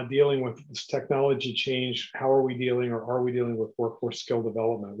all dealing with this technology change, how are we dealing with workforce skill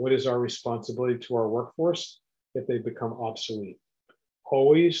development? What is our responsibility to our workforce if they become obsolete?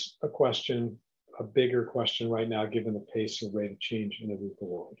 Always a question, a bigger question right now, given the pace and rate of change in the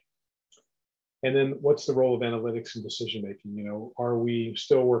world. And then what's the role of analytics in decision making? Are we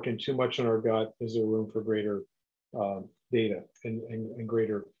still working too much on our gut? Is there room for greater data and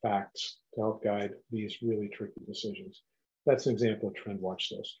greater facts to help guide these really tricky decisions? That's an example of trend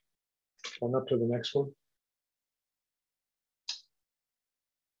watch list. On up to the next one.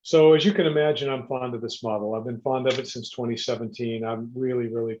 So as you can imagine, I'm fond of this model. I've been fond of it since 2017. I'm really,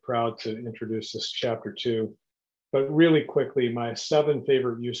 really proud to introduce this chapter 2. But really quickly, my 7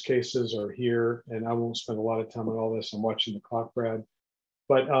 favorite use cases are here, and I won't spend a lot of time on all this. I'm watching the clock, Brad.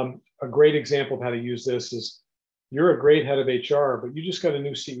 But a great example of how to use this is you're a great head of HR, but you just got a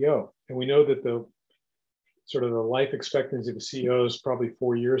new CEO. And we know that the life expectancy of a CEO is probably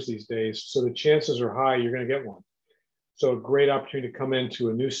 4 years these days. So the chances are high you're going to get one. So a great opportunity to come into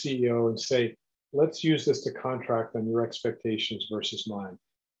a new CEO and say, let's use this to contract on your expectations versus mine.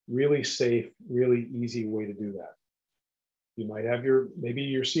 Really safe, really easy way to do that. You might have maybe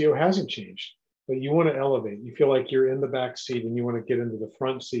your CEO hasn't changed, but you want to elevate. You feel like you're in the back seat and you want to get into the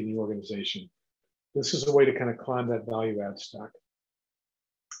front seat in the organization. This is a way to kind of climb that value add stack.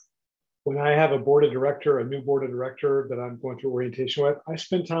 When I have a new board of director that I'm going through orientation with, I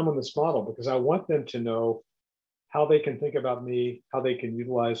spend time on this model because I want them to know how they can think about me, how they can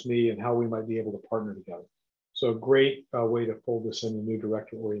utilize me, and how we might be able to partner together. So a great way to fold this in a new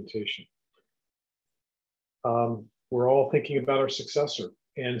director orientation. We're all thinking about our successor.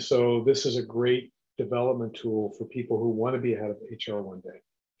 And so this is a great development tool for people who want to be ahead of HR one day.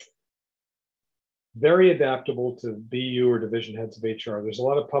 Very adaptable to BU or division heads of HR. There's a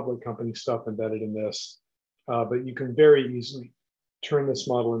lot of public company stuff embedded in this, but you can very easily turn this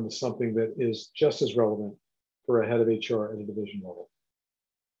model into something that is just as relevant for a head of HR at a division level.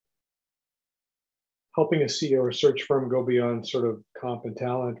 Helping a CEO or search firm go beyond sort of comp and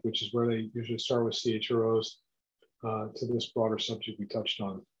talent, which is where they usually start with CHROs, to this broader subject we touched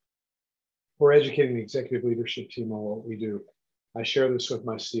on. We're educating the executive leadership team on what we do. I share this with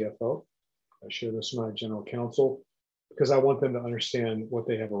my CFO. I share this with my general counsel because I want them to understand what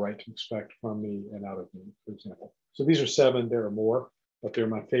they have a right to expect from me and out of me, for example. So these are 7, there are more, but they're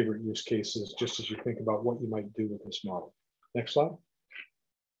my favorite use cases just as you think about what you might do with this model. Next slide.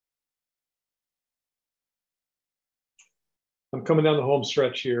 I'm coming down the home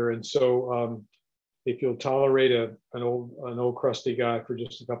stretch here, and so if you'll tolerate an old crusty guy for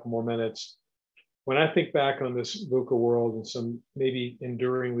just a couple more minutes, When I think back on this VUCA world and some maybe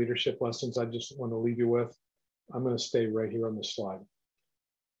enduring leadership lessons I just want to leave you with, I'm going to stay right here on this slide.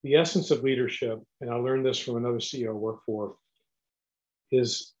 The essence of leadership, and I learned this from another CEO I work for,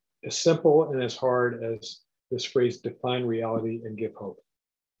 is as simple and as hard as this phrase, define reality and give hope.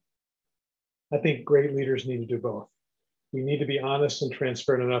 I think great leaders need to do both. We need to be honest and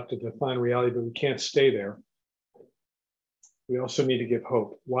transparent enough to define reality, but we can't stay there. We also need to give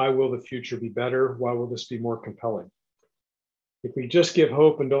hope. Why will the future be better? Why will this be more compelling? If we just give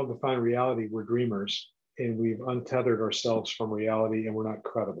hope and don't define reality, we're dreamers, and we've untethered ourselves from reality, and we're not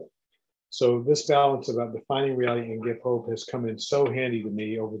credible. So this balance about defining reality and give hope has come in so handy to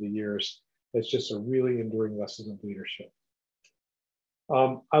me over the years. It's just a really enduring lesson of leadership.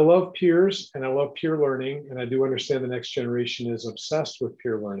 I love peers and I love peer learning, and I do understand the next generation is obsessed with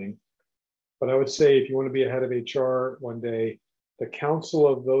peer learning. But I would say if you want to be a head of HR one day, the counsel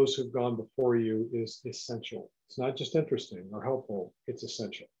of those who've gone before you is essential. It's not just interesting or helpful, it's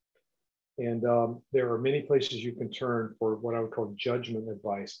essential. And there are many places you can turn for what I would call judgment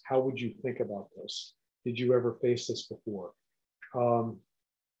advice. How would you think about this? Did you ever face this before? I'm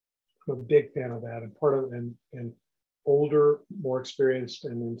a big fan of that. And part of and older, more experienced,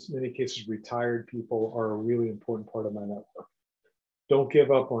 and in many cases retired people are a really important part of my network. Don't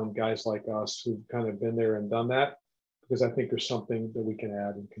give up on guys like us who've kind of been there and done that, because I think there's something that we can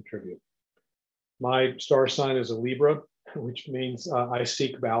add and contribute. My star sign is a Libra, which means I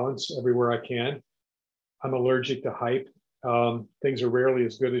seek balance everywhere I can. I'm allergic to hype. Things are rarely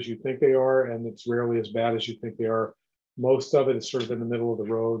as good as you think they are, and it's rarely as bad as you think they are. Most of it is sort of in the middle of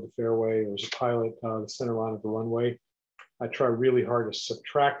the road, the fairway. There's a pilot, the center line of the runway. I try really hard to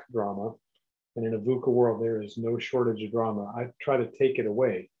subtract drama. And in a VUCA world, there is no shortage of drama. I try to take it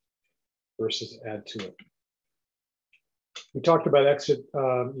away versus add to it. We talked about exit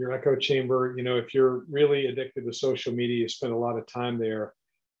your echo chamber. You know, if you're really addicted to social media, you spend a lot of time there.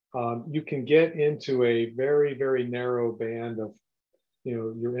 You can get into a very, very narrow band of, you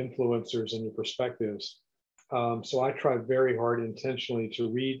know, your influencers and your perspectives. So I try very hard intentionally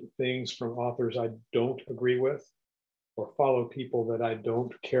to read things from authors I don't agree with, or follow people that I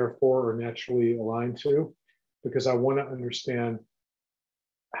don't care for or naturally align to, because I want to understand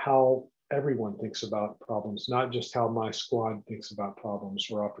how everyone thinks about problems, not just how my squad thinks about problems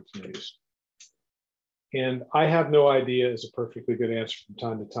or opportunities. And I have no idea is a perfectly good answer from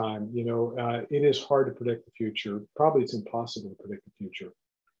time to time. You know, it is hard to predict the future. Probably it's impossible to predict the future,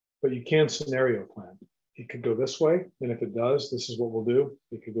 but you can scenario plan. It could go this way, and if it does, this is what we'll do.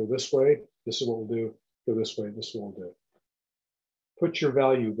 It could go this way, this is what we'll do. Go this way, this is what we'll do. Put your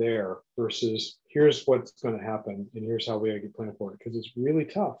value there versus here's what's going to happen and here's how we gotta get planned for it, because it's really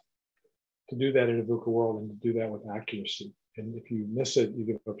tough to do that in a VUCA world and to do that with accuracy. And if you miss it, you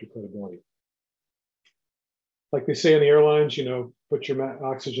give up your credibility. Like they say in the airlines, you know, put your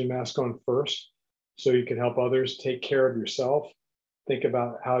oxygen mask on first so you can help others. Take care of yourself. Think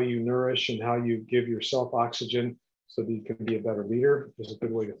about how you nourish and how you give yourself oxygen so that you can be a better leader. Is a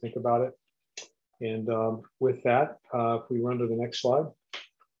good way to think about it. And with that, if we run to the next slide.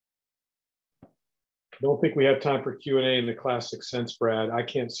 I don't think we have time for Q&A in the classic sense, Brad. I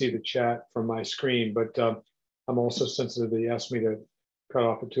can't see the chat from my screen, but I'm also sensitive that you asked me to cut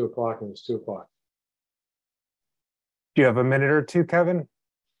off at 2 o'clock, and it's 2 o'clock. Do you have a minute or two, Kevin?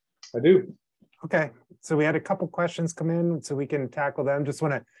 I do. Okay, so we had a couple questions come in, so we can tackle them. Just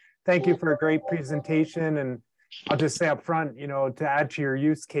want to thank you for a great presentation, and I'll just say up front, you know, to add to your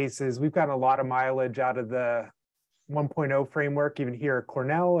use cases, we've gotten a lot of mileage out of the 1.0 framework, even here at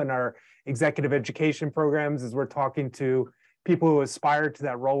Cornell and our executive education programs, as we're talking to people who aspire to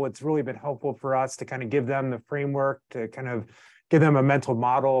that role. It's really been helpful for us to kind of give them the framework, to kind of give them a mental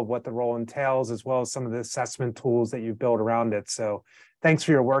model of what the role entails, as well as some of the assessment tools that you've built around it. So thanks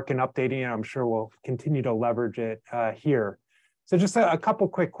for your work in updating it. I'm sure we'll continue to leverage it here. So just a couple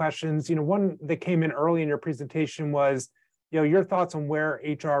quick questions. You know, one that came in early in your presentation was, you know, your thoughts on where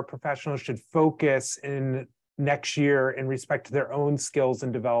HR professionals should focus in next year in respect to their own skills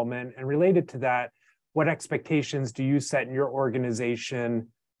and development. And related to that, what expectations do you set in your organization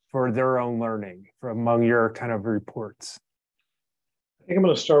for their own learning from among your kind of reports? I think I'm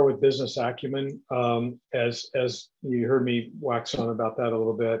going to start with business acumen, as you heard me wax on about that a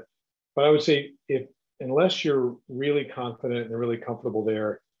little bit. But I would say unless you're really confident and really comfortable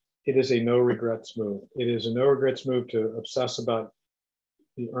there, it is a no regrets move. It is a no regrets move to obsess about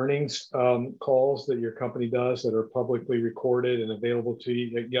the earnings calls that your company does that are publicly recorded and available to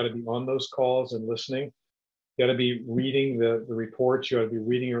you. You got to be on those calls and listening. You got to be reading the reports. You got to be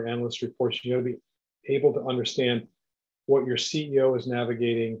reading your analyst reports. You got to be able to understand what your CEO is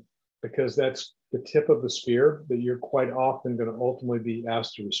navigating, because that's the tip of the spear that you're quite often going to ultimately be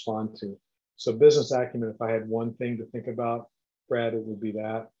asked to respond to. So business acumen, if I had one thing to think about, Brad, it would be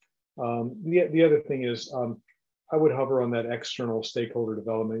that. The other thing is I would hover on that external stakeholder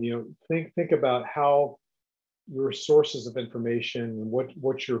development. Think about how your sources of information and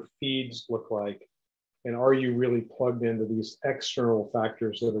what your feeds look like, and are you really plugged into these external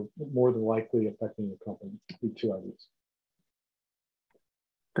factors that are more than likely affecting the company? The two ideas.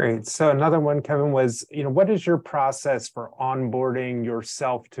 Great. So another one, Kevin, was, what is your process for onboarding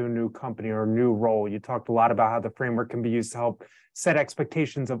yourself to a new company or a new role? You talked a lot about how the framework can be used to help set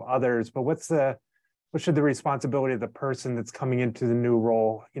expectations of others, but what should the responsibility of the person that's coming into the new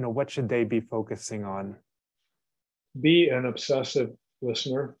role, what should they be focusing on? Be an obsessive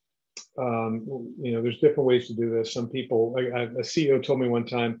listener. There's different ways to do this. Some people, a CEO told me one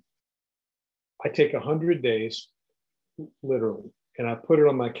time, I take 100 days, literally, and I put it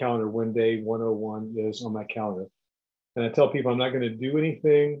on my calendar when day 101 is on my calendar. And I tell people I'm not going to do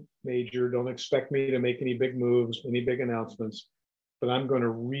anything major. Don't expect me to make any big moves, any big announcements, but I'm going to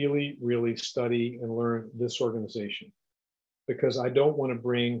really, really study and learn this organization, because I don't want to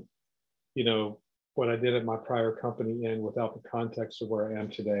bring, what I did at my prior company in without the context of where I am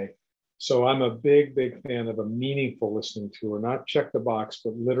today. So I'm a big, big fan of a meaningful listening tour, not check the box,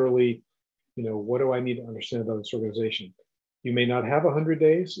 but literally, what do I need to understand about this organization? You may not have 100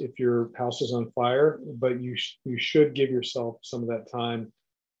 days if your house is on fire, but you should give yourself some of that time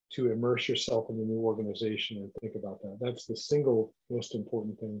to immerse yourself in the new organization and think about that. That's the single most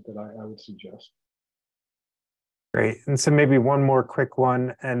important thing that I would suggest. Great. And so maybe one more quick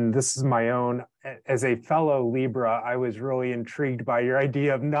one, and this is my own. As a fellow Libra, I was really intrigued by your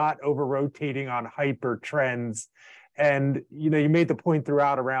idea of not over-rotating on hyper trends. And, you made the point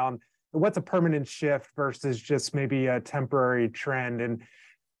throughout around what's a permanent shift versus just maybe a temporary trend. And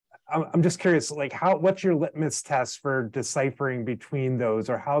I'm just curious, what's your litmus test for deciphering between those,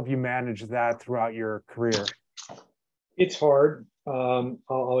 or how have you managed that throughout your career? It's hard.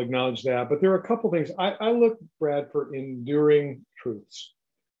 I'll acknowledge that, but there are a couple things. I look, Brad, for enduring truths,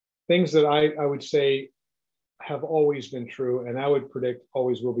 things that I would say have always been true, and I would predict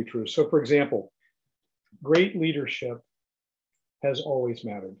always will be true. So, for example, great leadership has always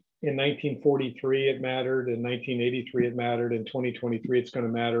mattered. In 1943, it mattered. In 1983, it mattered. In 2023, it's going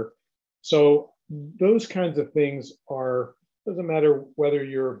to matter. So those kinds of things doesn't matter whether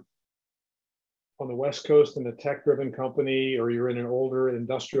you're on the West Coast in a tech-driven company, or you're in an older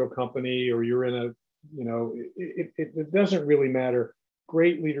industrial company, or you're in it doesn't really matter.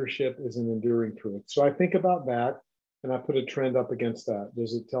 Great leadership is an enduring truth. So I think about that, and I put a trend up against that.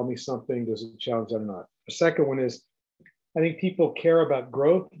 Does it tell me something? Does it challenge that or not? The second one is, I think people care about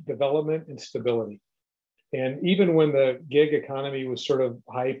growth, development, and stability. And even when the gig economy was sort of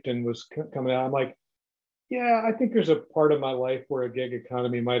hyped and was coming out, I'm like, yeah, I think there's a part of my life where a gig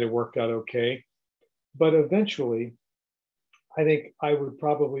economy might have worked out okay. But eventually, I think I would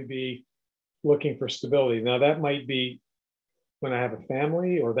probably be looking for stability. Now, that might be when I have a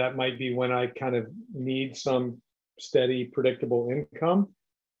family, or that might be when I kind of need some steady, predictable income.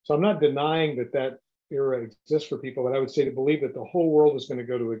 So I'm not denying that era exists for people, but I would say to believe that the whole world is going to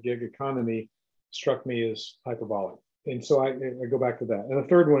go to a gig economy struck me as hyperbolic. And so I go back to that. And the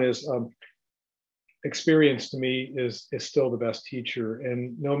third one is experience, to me, is still the best teacher.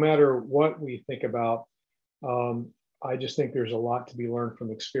 And no matter what we think about, I just think there's a lot to be learned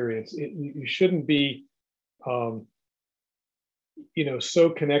from experience. You shouldn't be, so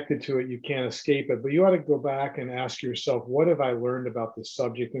connected to it you can't escape it, but you ought to go back and ask yourself, what have I learned about this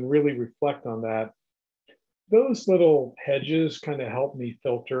subject, and really reflect on that. Those little hedges kind of help me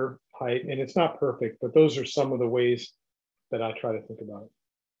filter height, and it's not perfect, but those are some of the ways that I try to think about it.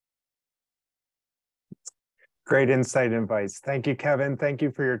 Great insight and advice. Thank you, Kevin. Thank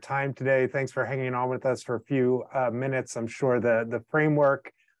you for your time today. Thanks for hanging on with us for a few minutes. I'm sure the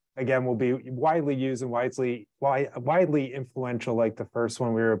framework, again, will be widely used and widely influential like the first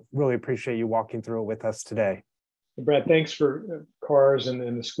one. We really appreciate you walking through it with us today. Brad, thanks for CAHRS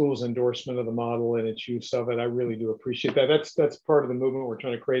and the school's endorsement of the model and its use of it. I really do appreciate that. That's part of the movement we're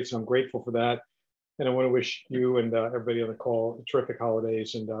trying to create, so I'm grateful for that. And I want to wish you and everybody on the call terrific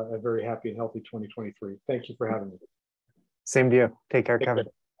holidays and a very happy and healthy 2023. Thank you for having me. Same to you. Take care, Kevin.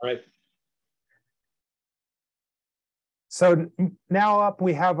 All right. So now up,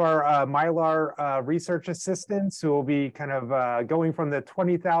 we have our Mylar research assistants who will be kind of going from the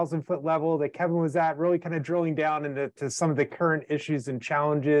 20,000-foot level that Kevin was at, really kind of drilling down into some of the current issues and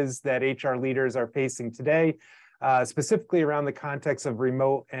challenges that HR leaders are facing today, specifically around the context of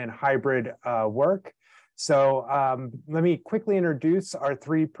remote and hybrid work. So let me quickly introduce our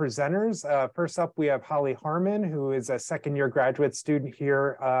three presenters. First up, we have Holly Harmon, who is a second-year graduate student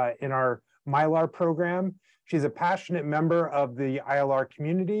here in our Mylar program. She's a passionate member of the ILR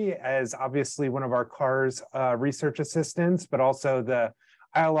community as obviously one of our CAHRS research assistants, but also the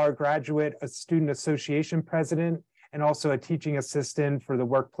ILR Graduate Student Association president, and also a teaching assistant for the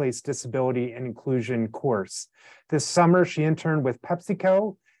Workplace Disability and Inclusion course. This summer, she interned with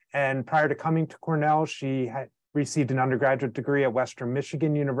PepsiCo, and prior to coming to Cornell, she had received an undergraduate degree at Western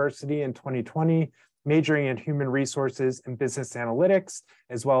Michigan University in 2020, majoring in human resources and business analytics,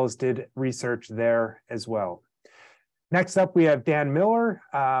 as well as did research there as well. Next up, we have Dan Miller,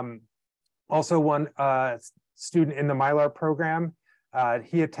 also one student in the Mylar program.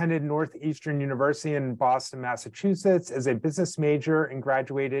 He attended Northeastern University in Boston, Massachusetts as a business major and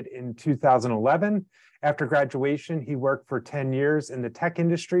graduated in 2011. After graduation, he worked for 10 years in the tech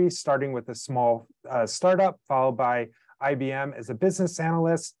industry, starting with a small startup, followed by IBM as a business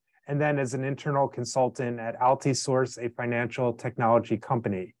analyst, and then as an internal consultant at Altisource, a financial technology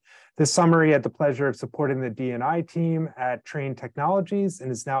company. This summer, he had the pleasure of supporting the D&I team at Train Technologies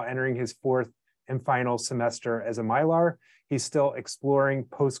and is now entering his fourth and final semester as a Mylar. He's still exploring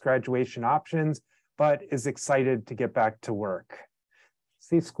post-graduation options, but is excited to get back to work.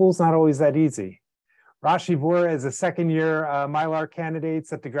 See, school's not always that easy. Rashi Vora is a second-year Mylar candidate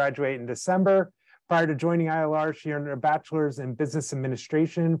set to graduate in December. Prior to joining ILR, she earned a bachelor's in business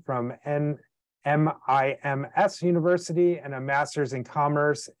administration from MIMS University and a master's in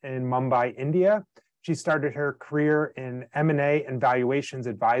commerce in Mumbai, India. She started her career in M&A and valuations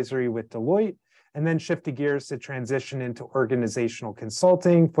advisory with Deloitte, and then shifted gears to transition into organizational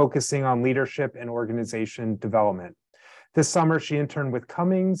consulting, focusing on leadership and organization development. This summer, she interned with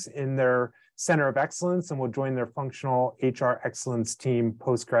Cummings in their Center of Excellence and will join their functional HR excellence team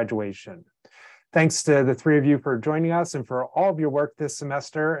post-graduation. Thanks to the three of you for joining us and for all of your work this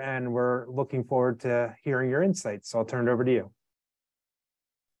semester, and we're looking forward to hearing your insights. So I'll turn it over to you.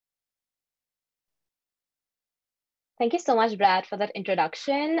 Thank you so much, Brad, for that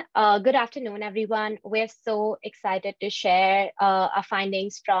introduction. Good afternoon, everyone. We're so excited to share our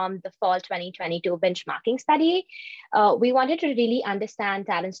findings from the fall 2022 benchmarking study. We wanted to really understand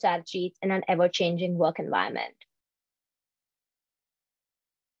talent strategies in an ever-changing work environment.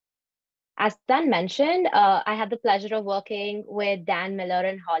 As Dan mentioned, I had the pleasure of working with Dan Miller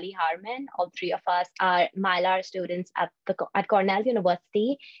and Holly Harmon. All three of us are Mylar students at Cornell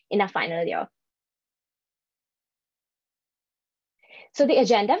University in our final year. So the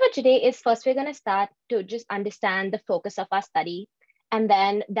agenda for today is first, we're going to start to just understand the focus of our study and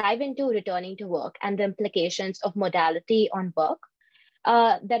then dive into returning to work and the implications of modality on work.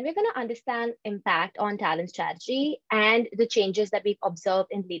 Then we're going to understand impact on talent strategy and the changes that we've observed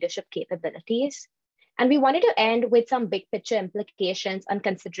in leadership capabilities. And we wanted to end with some big picture implications and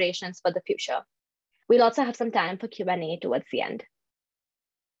considerations for the future. We'll also have some time for Q&A towards the end.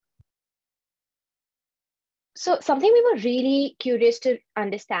 So something we were really curious to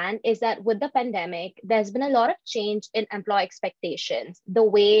understand is that with the pandemic, there's been a lot of change in employee expectations, the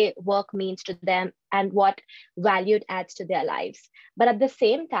way work means to them and what value it adds to their lives. But at the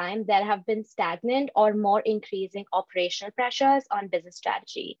same time, there have been stagnant or more increasing operational pressures on business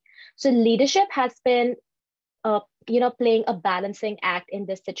strategy. So leadership has been playing a balancing act in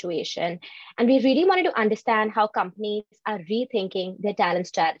this situation. And we really wanted to understand how companies are rethinking their talent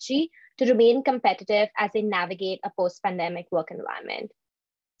strategy to remain competitive as they navigate a post-pandemic work environment.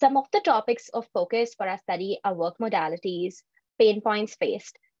 Some of the topics of focus for our study are work modalities, pain points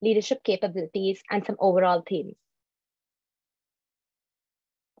faced, leadership capabilities, and some overall themes.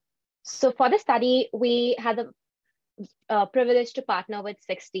 So for the study, we had the privilege to partner with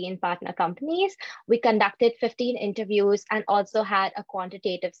 16 partner companies. We conducted 15 interviews and also had a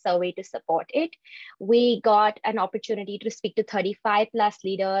quantitative survey to support it. We got an opportunity to speak to 35 plus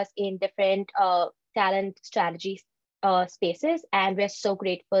leaders in different talent strategy spaces. And we're so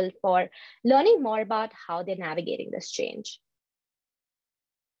grateful for learning more about how they're navigating this change.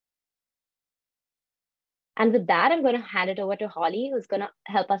 And with that, I'm going to hand it over to Holly, who's going to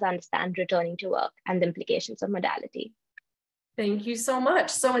help us understand returning to work and the implications of modality. Thank you so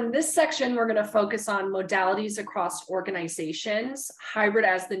much. So in this section, we're going to focus on modalities across organizations, hybrid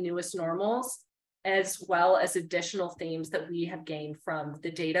as the newest normals, as well as additional themes that we have gained from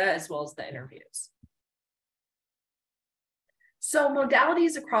the data as well as the interviews. So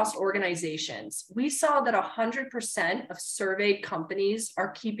modalities across organizations, we saw that 100% of surveyed companies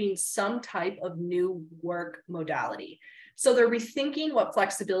are keeping some type of new work modality. So they're rethinking what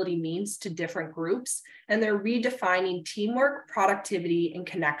flexibility means to different groups, and they're redefining teamwork, productivity, and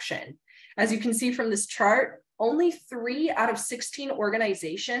connection. As you can see from this chart, only 3 out of 16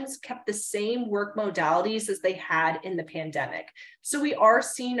 organizations kept the same work modalities as they had in the pandemic. So we are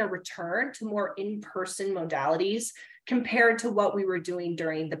seeing a return to more in-person modalities compared to what we were doing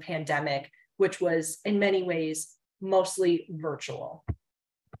during the pandemic, which was in many ways mostly virtual.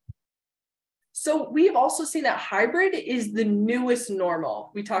 So we've also seen that hybrid is the newest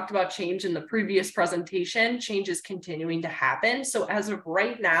normal. We talked about change in the previous presentation. Change is continuing to happen. So as of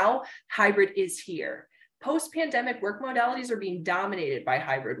right now, hybrid is here. Post-pandemic work modalities are being dominated by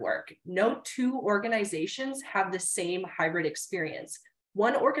hybrid work. No 2 organizations have the same hybrid experience.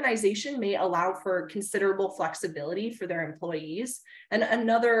 One organization may allow for considerable flexibility for their employees, and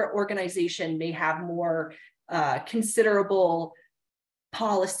another organization may have more considerable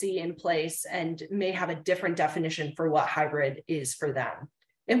policy in place and may have a different definition for what hybrid is for them.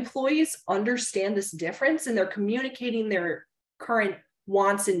 Employees understand this difference, and they're communicating their current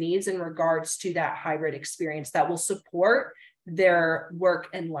wants and needs in regards to that hybrid experience that will support their work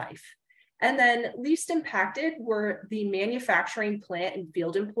and life. And then least impacted were the manufacturing, plant, and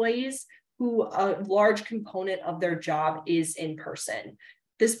field employees, who a large component of their job is in person.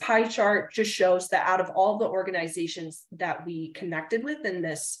 This pie chart just shows that out of all the organizations that we connected with in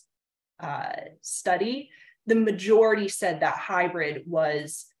this study, the majority said that hybrid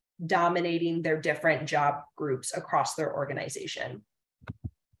was dominating their different job groups across their organization.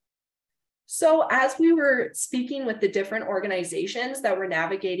 So as we were speaking with the different organizations that were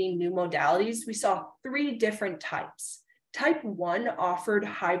navigating new modalities, we saw 3 different types. Type 1 offered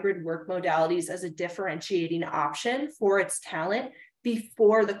hybrid work modalities as a differentiating option for its talent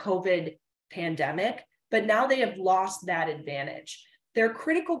before the COVID pandemic, but now they have lost that advantage. Their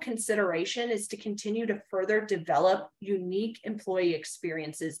critical consideration is to continue to further develop unique employee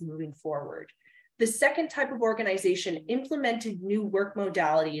experiences moving forward. The second type of organization implemented new work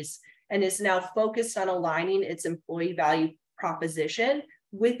modalities and is now focused on aligning its employee value proposition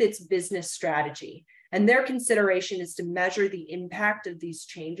with its business strategy. And their consideration is to measure the impact of these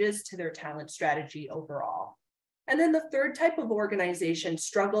changes to their talent strategy overall. And then the third type of organization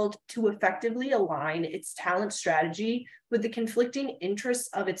struggled to effectively align its talent strategy with the conflicting interests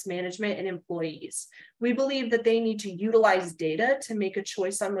of its management and employees. We believe that they need to utilize data to make a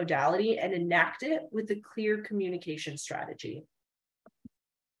choice on modality and enact it with a clear communication strategy.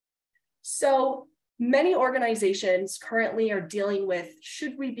 So many organizations currently are dealing with,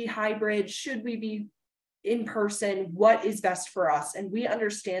 should we be hybrid? Should we be in person? What is best for us? And we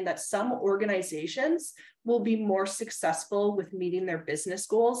understand that some organizations will be more successful with meeting their business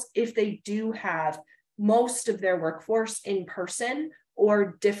goals if they do have most of their workforce in person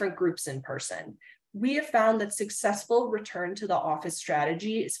or different groups in person. We have found that successful return to the office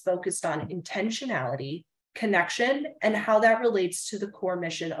strategy is focused on intentionality, connection, and how that relates to the core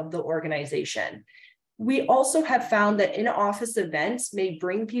mission of the organization. We also have found that in-office events may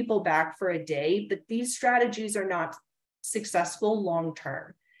bring people back for a day, but these strategies are not successful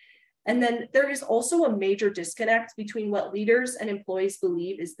long-term. And then there is also a major disconnect between what leaders and employees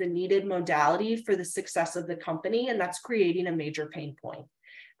believe is the needed modality for the success of the company, and that's creating a major pain point.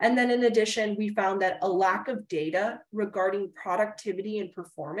 And then in addition, we found that a lack of data regarding productivity and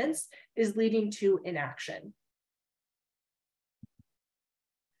performance is leading to inaction.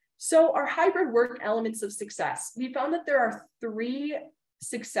 So our hybrid work elements of success, we found that there are 3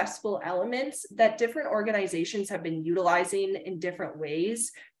 successful elements that different organizations have been utilizing in different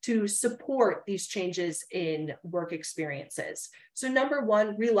ways to support these changes in work experiences. So number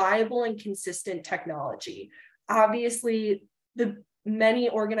 1, reliable and consistent technology. Obviously, the many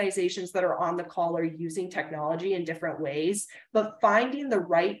organizations that are on the call are using technology in different ways, but finding the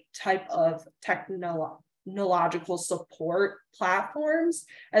right type of technological support platforms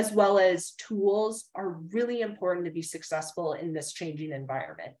as well as tools are really important to be successful in this changing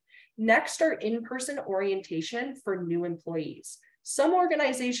environment. Next are in-person orientation for new employees. Some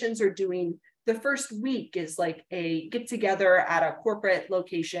organizations are doing the first week is like a get together at a corporate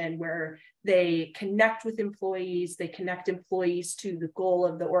location where they connect with employees, they connect employees to the goal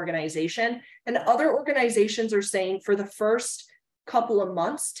of the organization. And other organizations are saying for the first couple of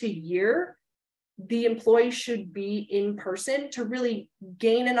months to year, the employee should be in person to really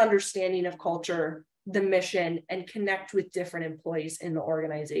gain an understanding of culture, the mission, and connect with different employees in the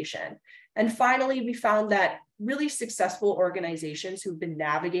organization. And finally, we found that really successful organizations who've been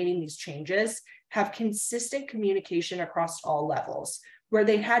navigating these changes have consistent communication across all levels. Where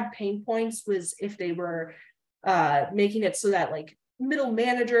they had pain points was if they were making it so that like middle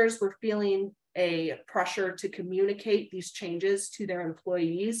managers were feeling a pressure to communicate these changes to their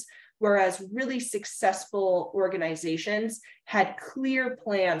employees, whereas really successful organizations had clear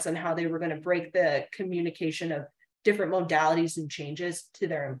plans on how they were going to break the communication of different modalities and changes to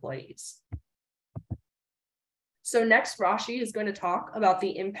their employees. So next, Rashi is going to talk about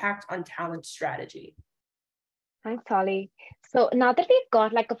the impact on talent strategy. Thanks, Holly. So now that we've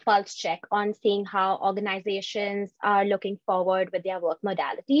got like a pulse check on seeing how organizations are looking forward with their work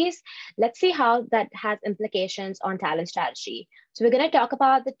modalities, let's see how that has implications on talent strategy. So we're going to talk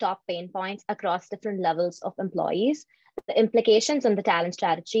about the top pain points across different levels of employees, the implications on the talent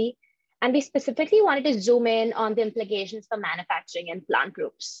strategy, and we specifically wanted to zoom in on the implications for manufacturing and plant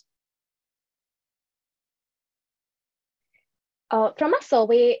groups. From a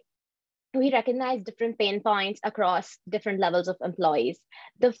survey, we recognize different pain points across different levels of employees.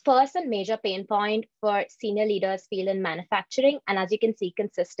 The first and major pain point for senior leaders feel in manufacturing, and as you can see,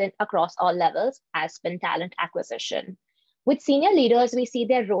 consistent across all levels, has been talent acquisition. With senior leaders, we see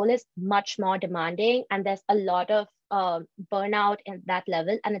their role is much more demanding, and there's a lot of burnout in that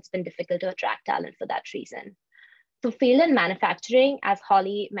level, and it's been difficult to attract talent for that reason. So field in manufacturing, as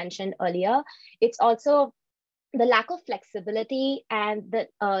Holly mentioned earlier, it's also the lack of flexibility, and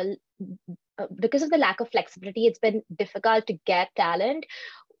the because of the lack of flexibility, it's been difficult to get talent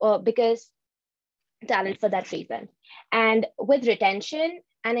because talent for that reason. And with retention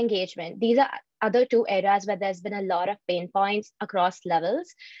and engagement, these are other two areas where there's been a lot of pain points across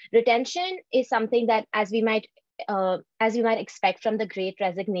levels. Retention is something that, as we might expect from the Great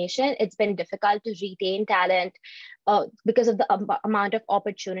Resignation, it's been difficult to retain talent because of the amount of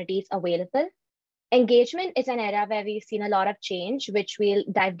opportunities available. Engagement is an area where we've seen a lot of change, which we'll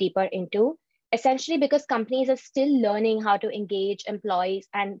dive deeper into, essentially because companies are still learning how to engage employees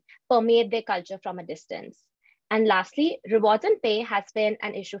and permeate their culture from a distance. And lastly, rewards and pay has been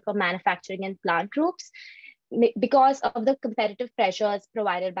an issue for manufacturing and plant groups because of the competitive pressures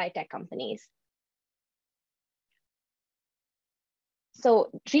provided by tech companies.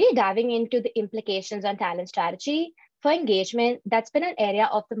 So really diving into the implications on talent strategy, for engagement, that's been an area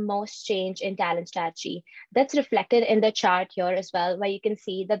of the most change in talent strategy. That's reflected in the chart here as well, where you can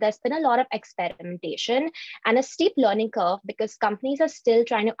see that there's been a lot of experimentation and a steep learning curve because companies are still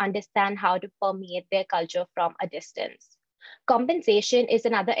trying to understand how to permeate their culture from a distance. Compensation is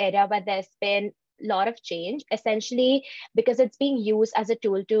another area where there's been a lot of change, essentially because it's being used as a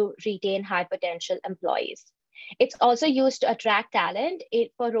tool to retain high potential employees. It's also used to attract talent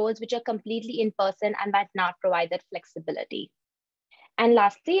for roles which are completely in person and might not provide that flexibility. And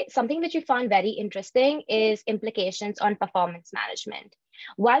lastly, something which we found very interesting is implications on performance management.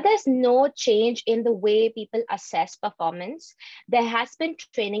 While there's no change in the way people assess performance, there has been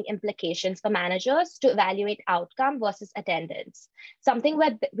training implications for managers to evaluate outcome versus attendance. Something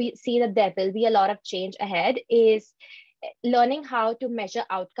where we see that there will be a lot of change ahead is learning how to measure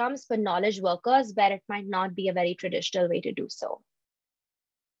outcomes for knowledge workers where it might not be a very traditional way to do so.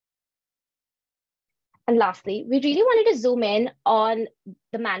 And lastly, we really wanted to zoom in on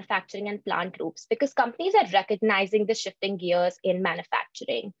the manufacturing and plant groups because companies are recognizing the shifting gears in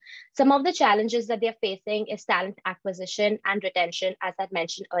manufacturing. Some of the challenges that they're facing is talent acquisition and retention, as I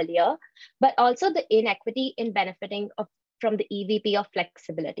mentioned earlier, but also the inequity in benefiting from the EVP of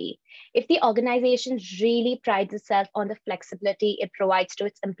flexibility. If the organization really prides itself on the flexibility it provides to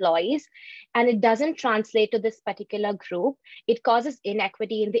its employees, and it doesn't translate to this particular group, it causes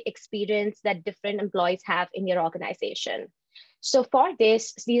inequity in the experience that different employees have in your organization. So for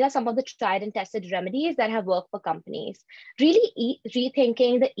this, these are some of the tried and tested remedies that have worked for companies. Really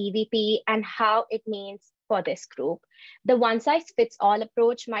rethinking the EVP and how it means for this group. The one-size-fits-all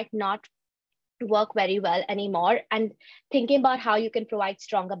approach might not work very well anymore, and thinking about how you can provide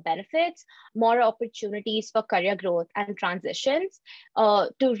stronger benefits, more opportunities for career growth and transitions to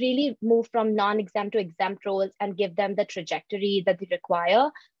really move from non-exempt to exempt roles and give them the trajectory that they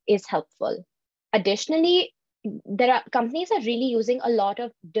require is helpful. Additionally, companies are really using a lot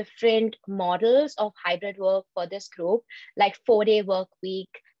of different models of hybrid work for this group, like 4-day work week,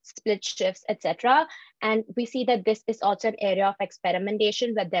 split shifts, etc. And we see that this is also an area of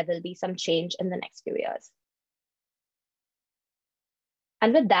experimentation where there will be some change in the next few years.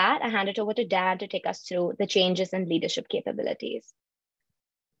 And with that, I hand it over to Dan to take us through the changes in leadership capabilities.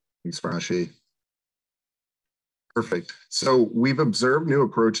 Thanks, Rashi. Perfect. So we've observed new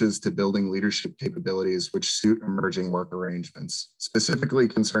approaches to building leadership capabilities which suit emerging work arrangements, specifically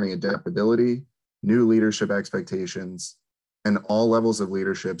concerning adaptability, new leadership expectations, and all levels of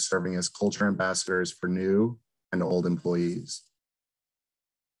leadership serving as culture ambassadors for new and old employees.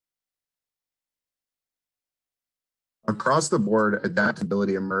 Across the board,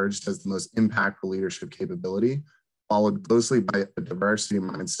 adaptability emerged as the most impactful leadership capability, followed closely by a diversity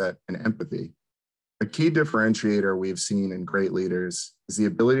mindset and empathy. A key differentiator we've seen in great leaders is the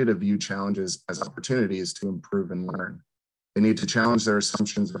ability to view challenges as opportunities to improve and learn. They need to challenge their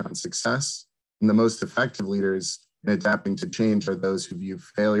assumptions around success, and the most effective leaders in adapting to change are those who view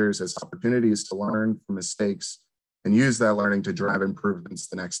failures as opportunities to learn from mistakes and use that learning to drive improvements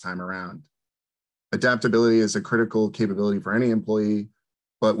the next time around. Adaptability is a critical capability for any employee,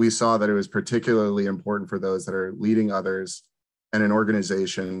 but we saw that it was particularly important for those that are leading others and an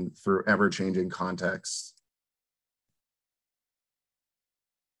organization through ever-changing contexts.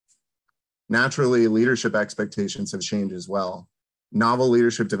 Naturally, leadership expectations have changed as well. Novel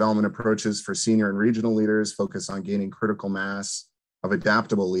leadership development approaches for senior and regional leaders focus on gaining critical mass of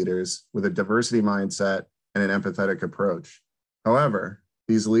adaptable leaders with a diversity mindset and an empathetic approach. However,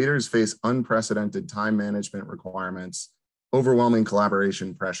 these leaders face unprecedented time management requirements, overwhelming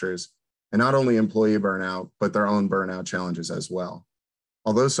collaboration pressures, and not only employee burnout, but their own burnout challenges as well.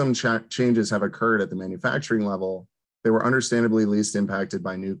 Although some changes have occurred at the manufacturing level, they were understandably least impacted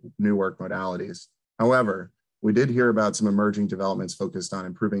by new work modalities. However, we did hear about some emerging developments focused on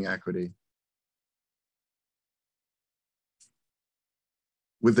improving equity.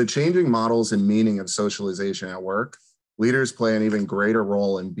 With the changing models and meaning of socialization at work, leaders play an even greater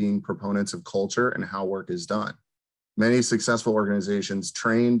role in being proponents of culture and how work is done. Many successful organizations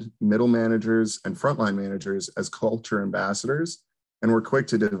trained middle managers and frontline managers as culture ambassadors and were quick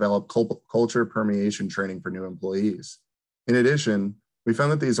to develop culture permeation training for new employees. In addition, we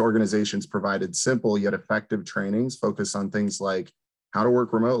found that these organizations provided simple yet effective trainings focused on things like how to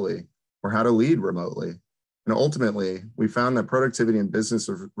work remotely or how to lead remotely. And ultimately, we found that productivity and business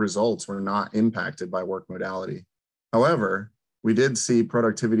results were not impacted by work modality. However, we did see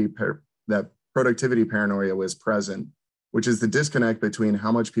that productivity paranoia was present, which is the disconnect between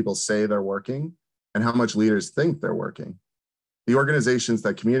how much people say they're working and how much leaders think they're working. The organizations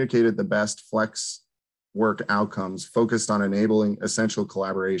that communicated the best flex work outcomes focused on enabling essential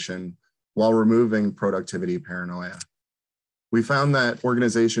collaboration while removing productivity paranoia. We found that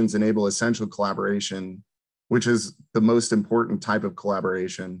organizations enable essential collaboration, which is the most important type of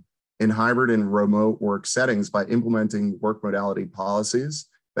collaboration, in hybrid and remote work settings by implementing work modality policies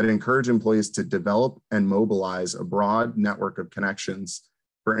that encourage employees to develop and mobilize a broad network of connections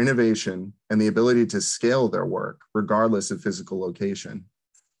for innovation and the ability to scale their work regardless of physical location.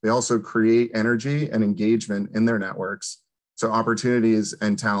 They also create energy and engagement in their networks so opportunities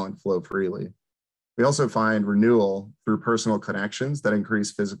and talent flow freely. We also find renewal through personal connections that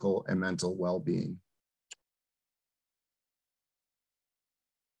increase physical and mental well-being.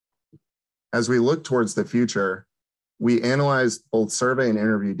 As we look towards the future, we analyzed both survey and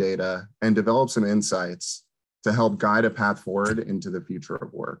interview data and developed some insights to help guide a path forward into the future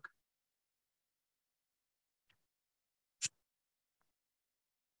of work.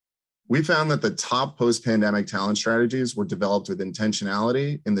 We found that the top post-pandemic talent strategies were developed with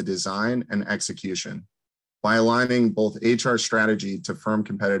intentionality in the design and execution by aligning both HR strategy to firm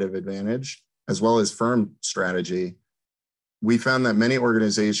competitive advantage, as well as firm strategy. We found that many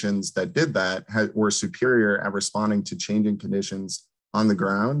organizations that did that were superior at responding to changing conditions on the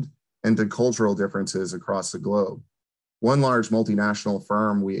ground and to cultural differences across the globe. One large multinational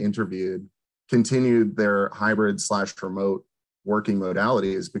firm we interviewed continued their hybrid/remote working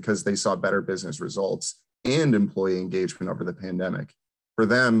modalities because they saw better business results and employee engagement over the pandemic. For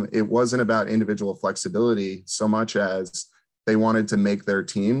them, it wasn't about individual flexibility so much as they wanted to make their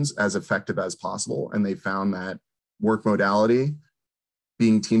teams as effective as possible, and they found that work modality,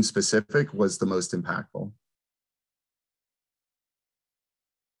 being team specific, was the most impactful.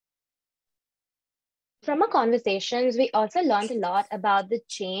 From our conversations, we also learned a lot about the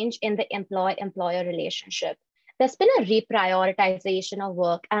change in the employee-employer relationship. There's been a reprioritization of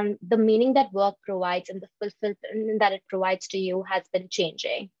work, and the meaning that work provides and the fulfillment that it provides to you has been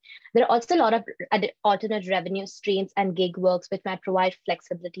changing. There are also a lot of alternate revenue streams and gig works which might provide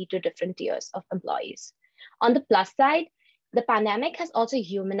flexibility to different tiers of employees. On the plus side, the pandemic has also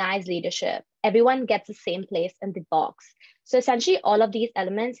humanized leadership. Everyone gets the same place in the box. So essentially, all of these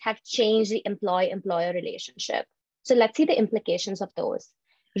elements have changed the employee-employer relationship. So let's see the implications of those.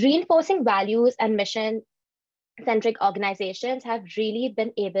 Reinforcing values and mission-centric organizations have really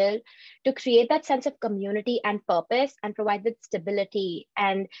been able to create that sense of community and purpose and provide that stability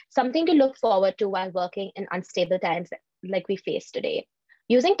and something to look forward to while working in unstable times like we face today.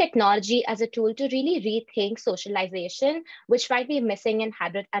 Using technology as a tool to really rethink socialization, which might be missing in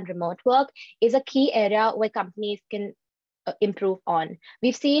hybrid and remote work, is a key area where companies can improve on.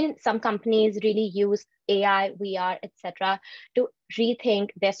 We've seen some companies really use AI, VR, etc., to rethink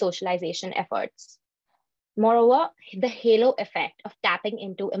their socialization efforts. Moreover, the halo effect of tapping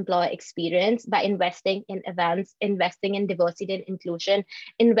into employer experience by investing in events, investing in diversity and inclusion,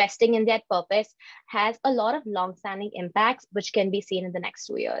 investing in their purpose has a lot of long-standing impacts, which can be seen in the next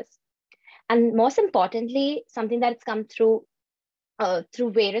 2 years. And most importantly, something that's come through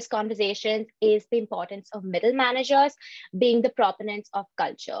various conversations is the importance of middle managers being the proponents of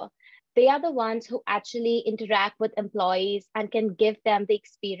culture. They are the ones who actually interact with employees and can give them the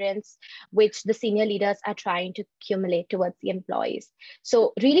experience which the senior leaders are trying to accumulate towards the employees.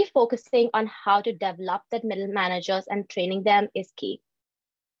 So really focusing on how to develop that middle managers and training them is key.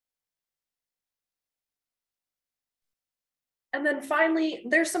 And then finally,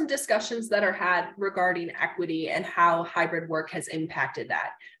 there's some discussions that are had regarding equity and how hybrid work has impacted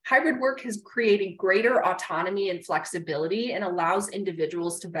that. Hybrid work has created greater autonomy and flexibility and allows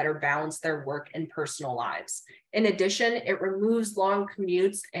individuals to better balance their work and personal lives. In addition, it removes long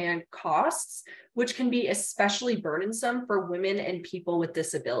commutes and costs, which can be especially burdensome for women and people with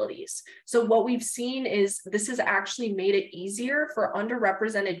disabilities. So what we've seen is this has actually made it easier for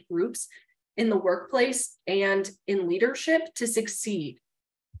underrepresented groups in the workplace and in leadership to succeed.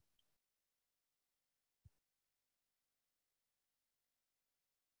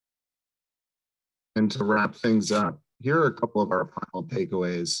 And to wrap things up, here are a couple of our final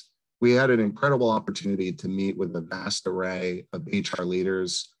takeaways. We had an incredible opportunity to meet with a vast array of HR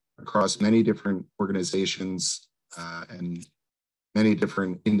leaders across many different organizations and many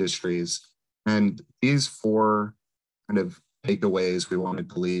different industries. And these 4 kind of takeaways we wanted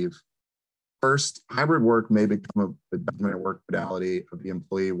to leave. First, hybrid work may become the dominant work modality of the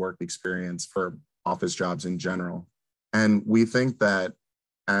employee work experience for office jobs in general. And we think that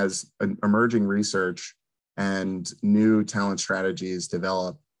as emerging research and new talent strategies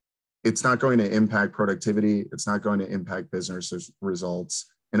develop, it's not going to impact productivity, it's not going to impact business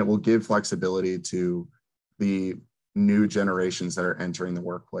results, and it will give flexibility to the new generations that are entering the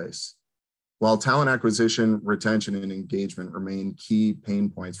workplace. While talent acquisition, retention, and engagement remain key pain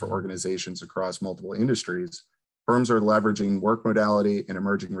points for organizations across multiple industries, firms are leveraging work modality and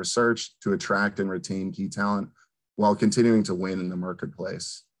emerging research to attract and retain key talent while continuing to win in the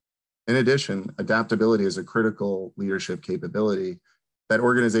marketplace. In addition, adaptability is a critical leadership capability that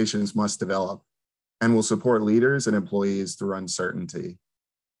organizations must develop and will support leaders and employees through uncertainty.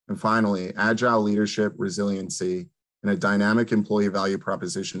 And finally, agile leadership, resiliency, and a dynamic employee value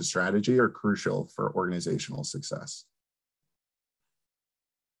proposition strategy are crucial for organizational success.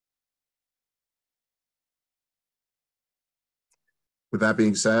 With that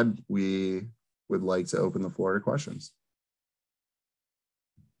being said, we would like to open the floor to questions.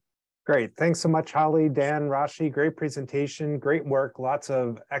 Great. Thanks so much, Holly, Dan, Rashi. Great presentation, great work. Lots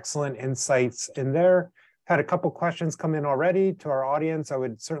of excellent insights in there. Had a couple questions come in already to our audience. I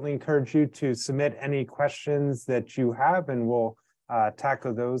would certainly encourage you to submit any questions that you have, and we'll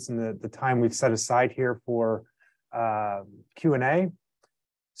tackle those in the time we've set aside here for Q&A.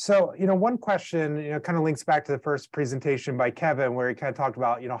 So, one question, kind of links back to the first presentation by Kevin, where he kind of talked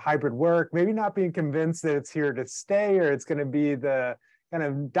about, hybrid work, maybe not being convinced that it's here to stay or it's going to be the kind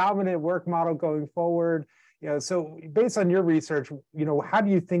of dominant work model going forward. So based on your research, how do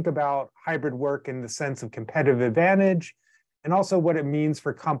you think about hybrid work in the sense of competitive advantage, and also what it means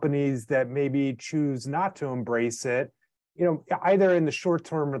for companies that maybe choose not to embrace it, either in the short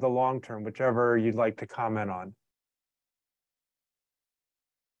term or the long term, whichever you'd like to comment on?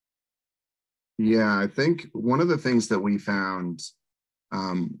 Yeah, I think one of the things that we found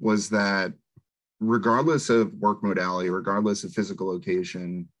was that regardless of work modality, regardless of physical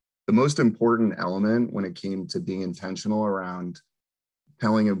location, the most important element when it came to being intentional around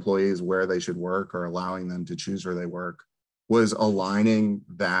telling employees where they should work or allowing them to choose where they work was aligning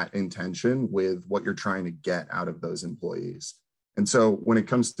that intention with what you're trying to get out of those employees. And so when it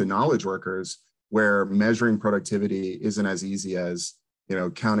comes to knowledge workers, where measuring productivity isn't as easy as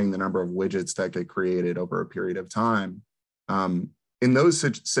counting the number of widgets that get created over a period of time, in those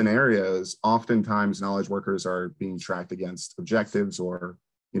scenarios, oftentimes knowledge workers are being tracked against objectives or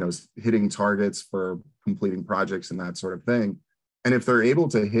hitting targets for completing projects and that sort of thing. And if they're able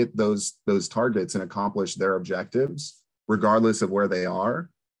to hit those targets and accomplish their objectives, regardless of where they are,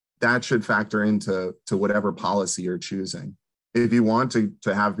 that should factor into whatever policy you're choosing. If you want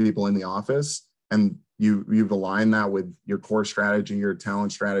to have people in the office and you've aligned that with your core strategy, your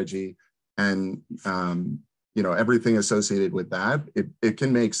talent strategy, and everything associated with that, it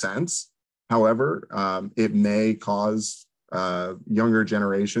can make sense. However, it may cause younger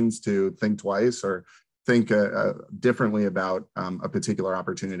generations to think twice or think differently about a particular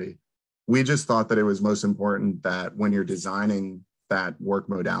opportunity. We just thought that it was most important that when you're designing that work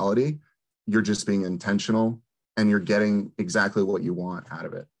modality, you're just being intentional and you're getting exactly what you want out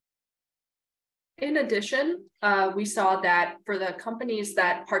of it. In addition, we saw that for the companies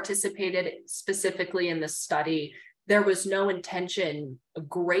that participated specifically in this study, there was no intention, a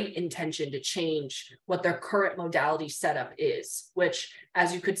great intention to change what their current modality setup is, which,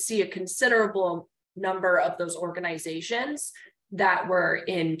 as you could see, a considerable number of those organizations that were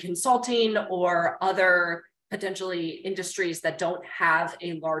in consulting or other potentially industries that don't have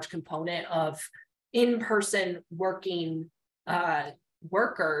a large component of in-person working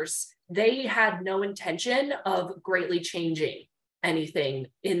workers, they had no intention of greatly changing anything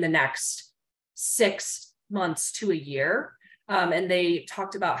in the next 6 months to a year. And they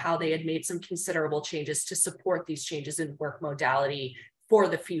talked about how they had made some considerable changes to support these changes in work modality for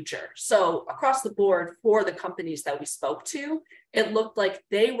the future. So across the board, for the companies that we spoke to, it looked like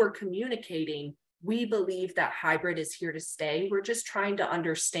they were communicating, we believe that hybrid is here to stay. We're just trying to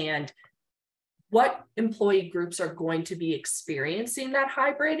understand what employee groups are going to be experiencing that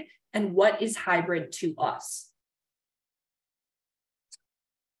hybrid and what is hybrid to us.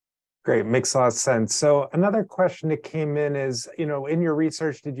 Great, makes a lot of sense. So another question that came in is, in your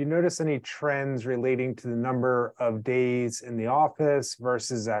research, did you notice any trends relating to the number of days in the office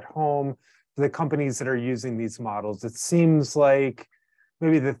versus at home for the companies that are using these models? It seems like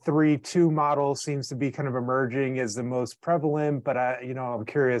maybe the 3-2 model seems to be kind of emerging as the most prevalent, but I'm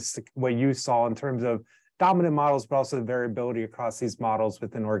curious what you saw in terms of dominant models, but also the variability across these models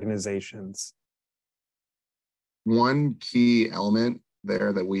within organizations. One key element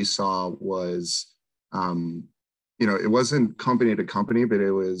there that we saw was, it wasn't company to company, but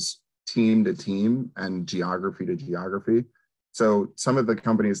it was team to team and geography to geography. So some of the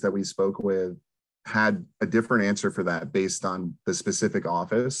companies that we spoke with had a different answer for that based on the specific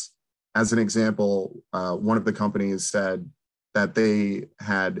office. As an example, one of the companies said that they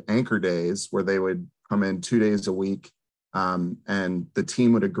had anchor days where they would come in 2 days a week, and the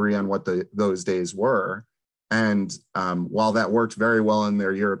team would agree on what those days were. And while that worked very well in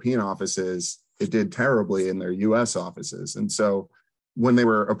their European offices, it did terribly in their US offices. And so when they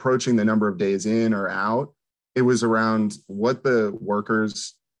were approaching the number of days in or out, it was around what the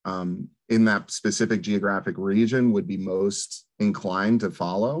workers in that specific geographic region would be most inclined to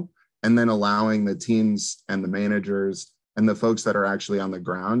follow, and then allowing the teams and the managers and the folks that are actually on the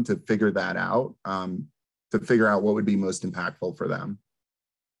ground to figure that out, to figure out what would be most impactful for them.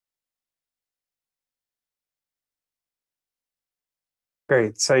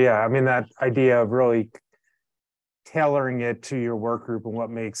 Great. So yeah, that idea of really tailoring it to your work group and what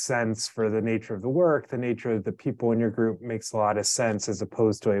makes sense for the nature of the work, the nature of the people in your group makes a lot of sense as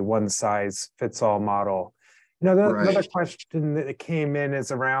opposed to a one-size-fits-all model. Another question that came in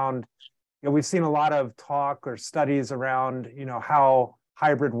is around, we've seen a lot of talk or studies around, how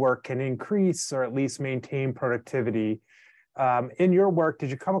hybrid work can increase or at least maintain productivity. In your work,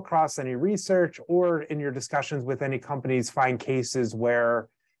 did you come across any research or in your discussions with any companies find cases where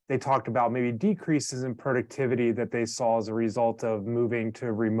they talked about maybe decreases in productivity that they saw as a result of moving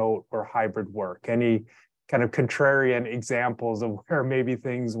to remote or hybrid work? Any kind of contrarian examples of where maybe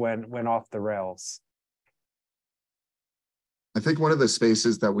things went off the rails? I think one of the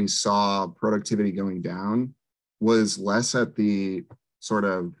spaces that we saw productivity going down was less at the sort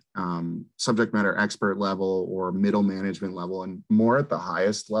of subject matter expert level or middle management level and more at the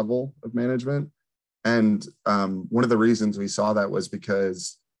highest level of management. And one of the reasons we saw that was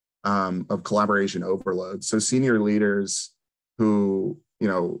because of collaboration overload. So senior leaders who,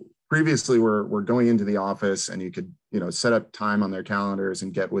 previously were going into the office and you could, set up time on their calendars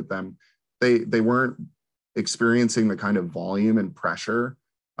and get with them. They weren't experiencing the kind of volume and pressure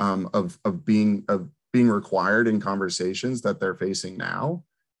of being required in conversations that they're facing now.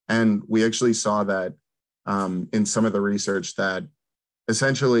 And we actually saw that in some of the research that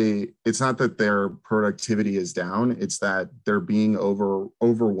essentially it's not that their productivity is down, it's that they're being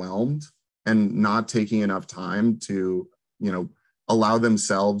overwhelmed and not taking enough time to, allow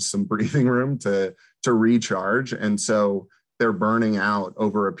themselves some breathing room to recharge. And so they're burning out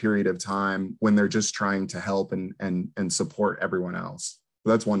over a period of time when they're just trying to help and support everyone else.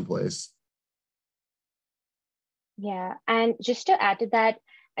 So that's one place. Yeah, and just to add to that,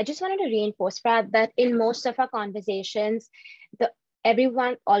 I just wanted to reinforce, Brad, that in most of our conversations,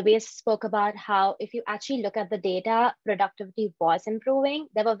 everyone always spoke about how if you actually look at the data, productivity was improving.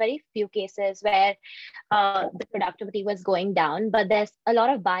 There were very few cases where the productivity was going down, but there's a lot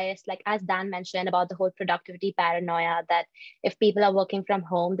of bias, like as Dan mentioned about the whole productivity paranoia, that if people are working from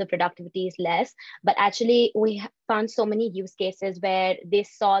home, the productivity is less. But actually, we found so many use cases where they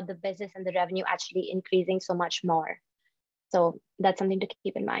saw the business and the revenue actually increasing so much more. So that's something to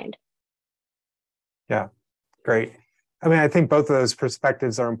keep in mind. Yeah, great. I mean, I think both of those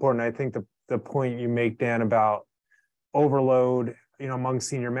perspectives are important. I think the point you make, Dan, about overload, among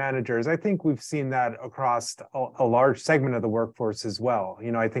senior managers, I think we've seen that across a large segment of the workforce as well.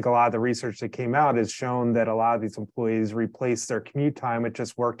 I think a lot of the research that came out has shown that a lot of these employees replace their commute time with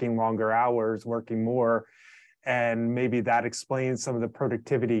just working longer hours, working more. And maybe that explains some of the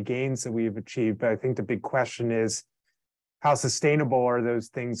productivity gains that we've achieved. But I think the big question is, how sustainable are those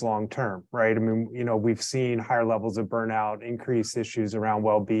things long term, right? I mean, we've seen higher levels of burnout, increased issues around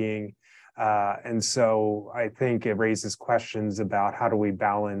well-being. And so I think it raises questions about how do we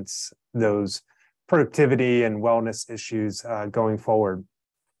balance those productivity and wellness issues going forward.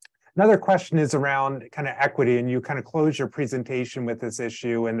 Another question is around kind of equity, and you kind of close your presentation with this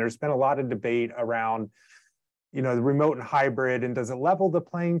issue, and there's been a lot of debate around the remote and hybrid, and does it level the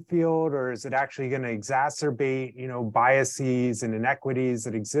playing field, or is it actually going to exacerbate, biases and inequities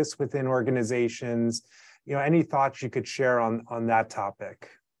that exist within organizations? Any thoughts you could share on that topic?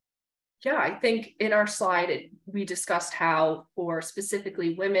 Yeah, I think in our slide, we discussed how for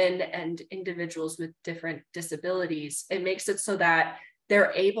specifically women and individuals with different disabilities, it makes it so that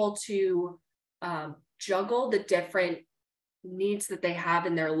they're able to juggle the different needs that they have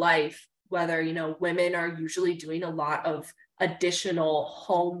in their life. Whether, women are usually doing a lot of additional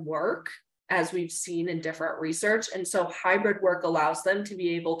home work, as we've seen in different research. And so hybrid work allows them to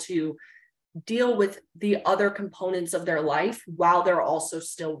be able to deal with the other components of their life while they're also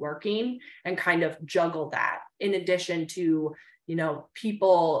still working, and kind of juggle that, in addition to,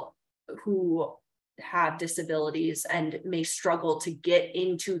 people who have disabilities and may struggle to get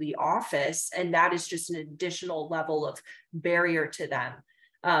into the office. And that is just an additional level of barrier to them.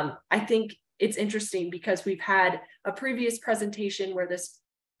 I think it's interesting because we've had a previous presentation where this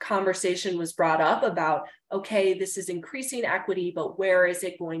conversation was brought up about, okay, this is increasing equity, but where is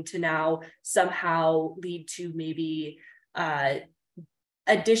it going to now somehow lead to maybe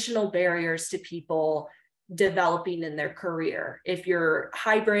additional barriers to people developing in their career? If you're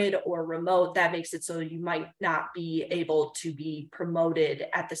hybrid or remote, that makes it so you might not be able to be promoted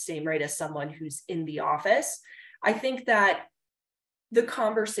at the same rate as someone who's in the office. I think that the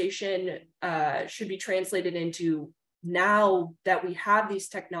conversation should be translated into, now that we have these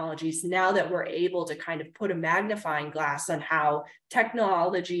technologies, now that we're able to kind of put a magnifying glass on how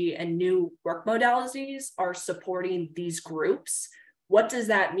technology and new work modalities are supporting these groups, what does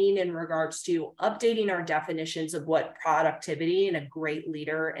that mean in regards to updating our definitions of what productivity and a great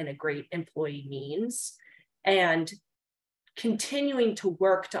leader and a great employee means, and continuing to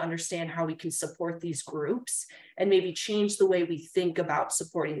work to understand how we can support these groups and maybe change the way we think about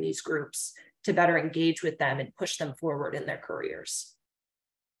supporting these groups to better engage with them and push them forward in their careers.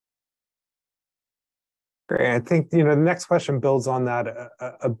 Great. I think, the next question builds on that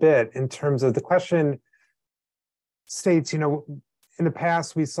a bit, in terms of the question states, in the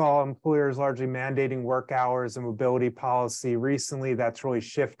past, we saw employers largely mandating work hours and mobility policy. Recently, that's really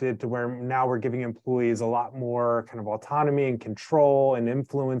shifted to where now we're giving employees a lot more kind of autonomy and control and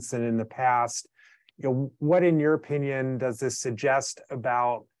influence than in the past. What, in your opinion, does this suggest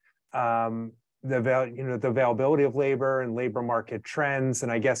about the availability of labor and labor market trends?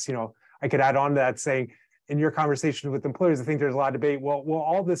 And I guess, I could add on to that saying, in your conversation with employers, I think there's a lot of debate. Well, will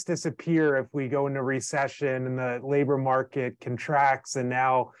all this disappear if we go into recession and the labor market contracts, and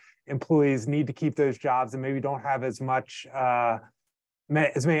now employees need to keep those jobs and maybe don't have as many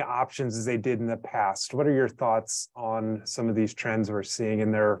options as they did in the past? What are your thoughts on some of these trends we're seeing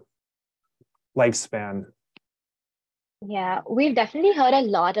in their lifespan? Yeah, we've definitely heard a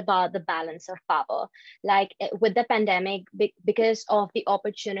lot about the balance of power, like with the pandemic, because of the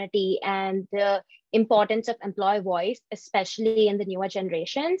opportunity and the importance of employee voice, especially in the newer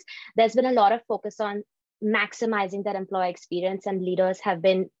generations. There's been a lot of focus on maximizing that employee experience, and leaders have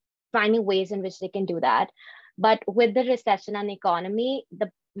been finding ways in which they can do that. But with the recession and economy,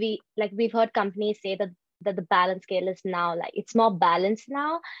 we've heard companies say that the balance scale is now, like, it's more balanced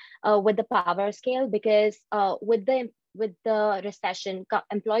now with the power scale, because with the recession,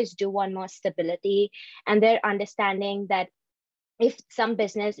 employees do want more stability, and they're understanding that if some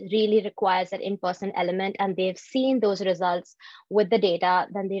business really requires that in-person element and they've seen those results with the data,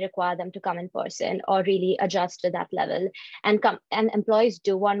 then they require them to come in person or really adjust to that level. And employees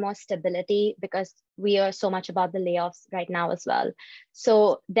do want more stability because we are so much about the layoffs right now as well.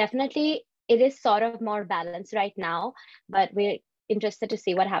 So definitely it is sort of more balanced right now, but we're interested to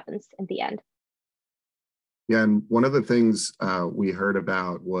see what happens in the end. Yeah, and one of the things we heard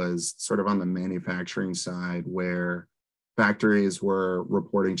about was sort of on the manufacturing side, where factories were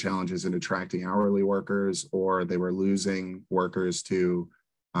reporting challenges in attracting hourly workers, or they were losing workers to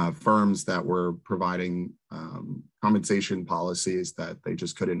firms that were providing compensation policies that they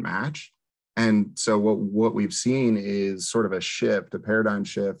just couldn't match. And so what we've seen is sort of a shift, a paradigm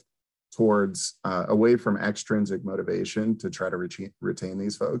shift towards away from extrinsic motivation to try to retain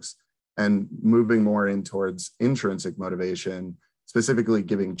these folks, and moving more in towards intrinsic motivation, specifically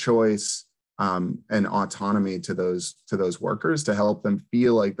giving choice and autonomy to those workers to help them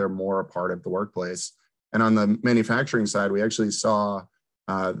feel like they're more a part of the workplace. And on the manufacturing side, we actually saw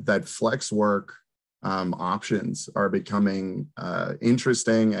that flex work options are becoming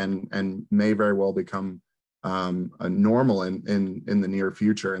interesting and may very well become a normal in the near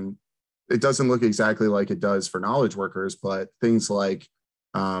future. And it doesn't look exactly like it does for knowledge workers, but things like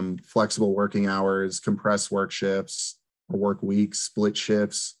flexible working hours, compressed work shifts, work weeks, split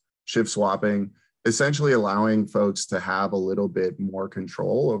shifts, shift swapping, essentially allowing folks to have a little bit more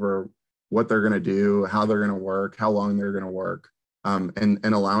control over what they're going to do, how they're going to work, how long they're going to work, and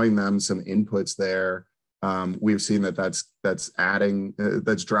allowing them some inputs there. We've seen that's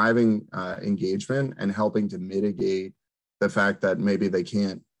driving engagement and helping to mitigate the fact that maybe they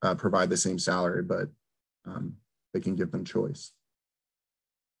can't provide the same salary, but they can give them choice.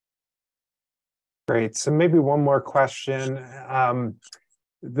 Great. So maybe one more question.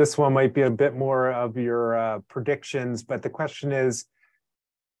 This one might be a bit more of your predictions, but the question is,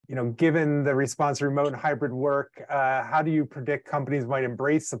 given the response to remote and hybrid work, how do you predict companies might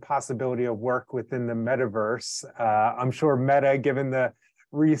embrace the possibility of work within the metaverse? I'm sure Meta, given the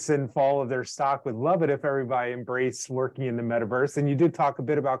recent fall of their stock, would love it if everybody embraced working in the metaverse. And you did talk a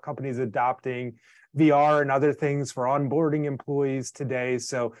bit about companies adopting VR and other things for onboarding employees today.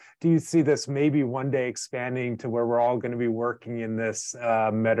 So do you see this maybe one day expanding to where we're all going to be working in this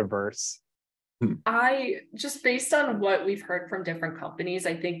metaverse? Just based on what we've heard from different companies,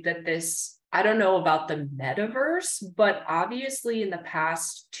 I think that I don't know about the metaverse, but obviously in the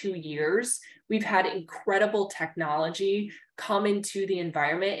past 2 years, we've had incredible technology come into the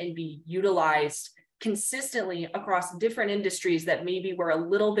environment and be utilized consistently across different industries that maybe were a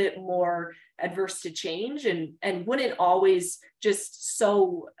little bit more adverse to change and wouldn't always just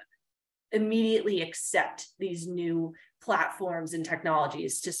so immediately accept these new platforms and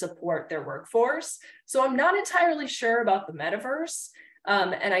technologies to support their workforce. So I'm not entirely sure about the metaverse.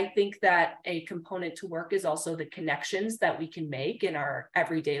 And I think that a component to work is also the connections that we can make in our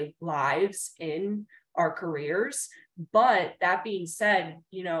everyday lives, in our careers. But that being said,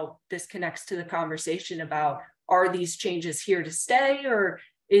 this connects to the conversation about, are these changes here to stay, or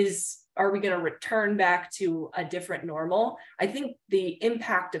are we going to return back to a different normal? I think the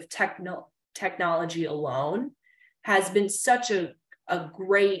impact of technology alone has been such a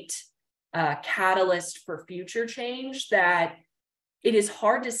great catalyst for future change that it is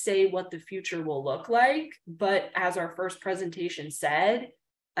hard to say what the future will look like. But as our first presentation said,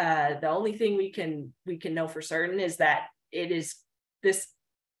 the only thing we can know for certain is that this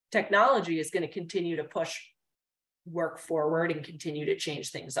technology is going to continue to push work forward and continue to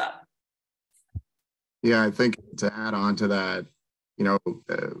change things up. Yeah, I think to add on to that,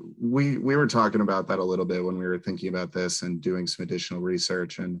 we were talking about that a little bit when we were thinking about this and doing some additional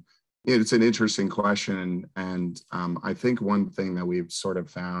research, and it's an interesting question. And I think one thing that we've sort of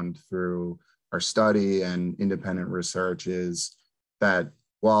found through our study and independent research is that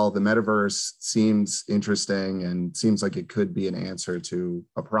while the metaverse seems interesting and seems like it could be an answer to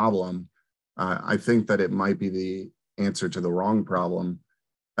a problem, I think that it might be the answer to the wrong problem,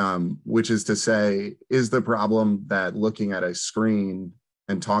 which is to say, is the problem that looking at a screen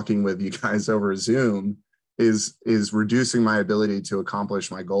and talking with you guys over Zoom is reducing my ability to accomplish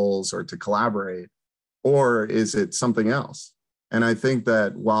my goals or to collaborate, or is it something else? And I think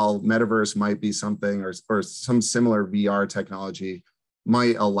that while metaverse might be something, or some similar VR technology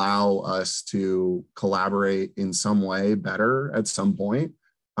might allow us to collaborate in some way better at some point,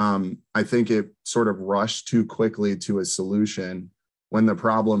 I think it sort of rushed too quickly to a solution when the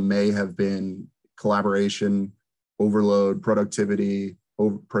problem may have been collaboration, overload, productivity,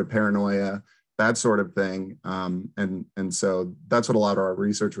 paranoia, that sort of thing. And so that's what a lot of our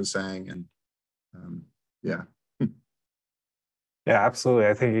research was saying. And yeah. Yeah, absolutely.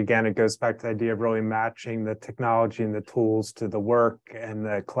 I think, again, it goes back to the idea of really matching the technology and the tools to the work and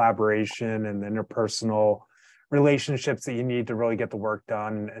the collaboration and the interpersonal relationships that you need to really get the work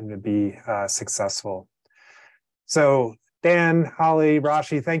done and to be successful. So Dan, Holly,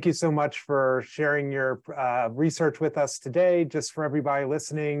 Rashi, thank you so much for sharing your research with us today. Just for everybody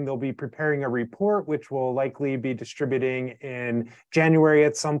listening, they'll be preparing a report, which will likely be distributing in January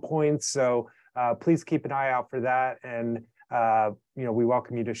at some point. So please keep an eye out for that. And we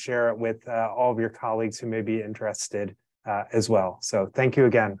welcome you to share it with all of your colleagues who may be interested as well. So thank you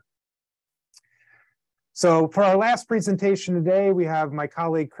again. So for our last presentation today, we have my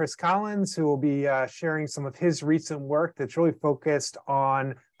colleague, Chris Collins, who will be sharing some of his recent work that's really focused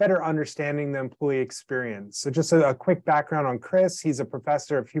on better understanding the employee experience. So just a quick background on Chris. He's a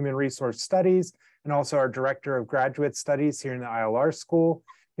professor of human resource studies and also our director of graduate studies here in the ILR school.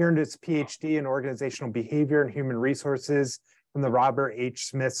 He earned his PhD in organizational behavior and human resources from the Robert H.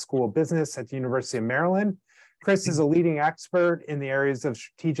 Smith School of Business at the University of Maryland. Chris is a leading expert in the areas of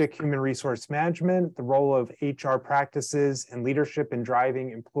strategic human resource management, the role of HR practices and leadership in driving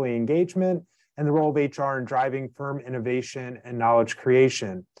employee engagement, and the role of HR in driving firm innovation and knowledge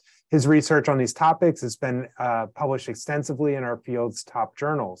creation. His research on these topics has been published extensively in our field's top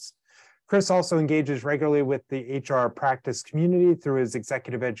journals. Chris also engages regularly with the HR practice community through his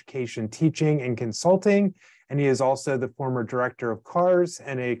executive education teaching and consulting, and he is also the former director of CAHRS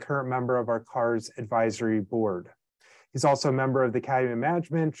and a current member of our CAHRS advisory board. He's also a member of the Academy of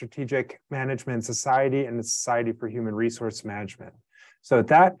Management, Strategic Management Society, and the Society for Human Resource Management. So with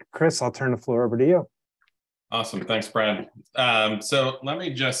that, Chris, I'll turn the floor over to you. Awesome, thanks, Brad. So let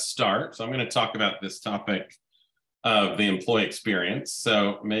me just start. So I'm going to talk about this topic of the employee experience.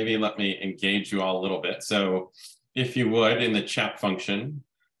 So maybe let me engage you all a little bit. So if you would, in the chat function,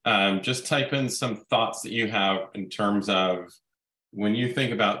 just type in some thoughts that you have in terms of when you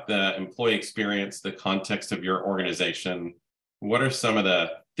think about the employee experience, the context of your organization, what are some of the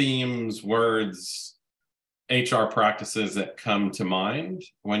themes, words, HR practices that come to mind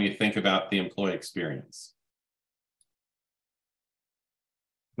when you think about the employee experience?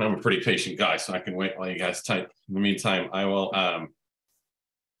 I'm a pretty patient guy, so I can wait while you guys type. In the meantime, I will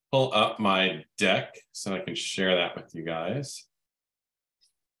pull up my deck so I can share that with you guys.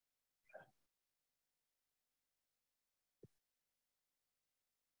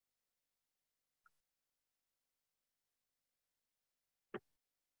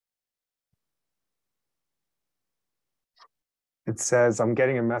 It says, I'm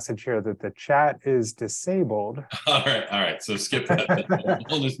getting a message here that the chat is disabled. All right. So skip that.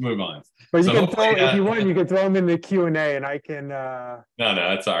 We'll just move on. But you can throw, if you want, you can throw them in the Q&A and I can... No,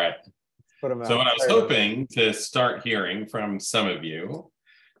 that's all right. Put them out. So what I was hoping to start hearing from some of you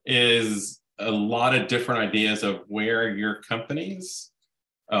is a lot of different ideas of where your companies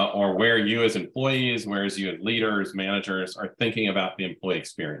or where you as employees, whereas you as leaders, managers are thinking about the employee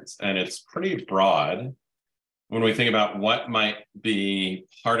experience. And it's pretty broad when we think about what might be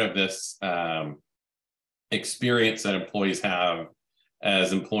part of this experience that employees have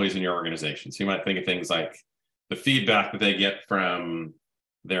as employees in your organization. So you might think of things like the feedback that they get from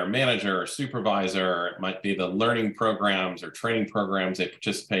their manager or supervisor. It might be the learning programs or training programs they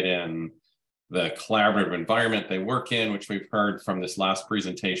participate in, the collaborative environment they work in, which we've heard from this last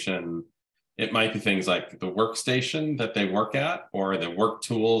presentation. It might be things like the workstation that they work at or the work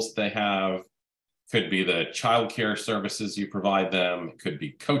tools they have. Could be the childcare services you provide them. It could be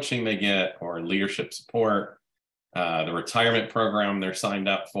coaching they get or leadership support, the retirement program they're signed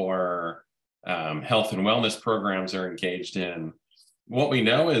up for, health and wellness programs they're engaged in. What we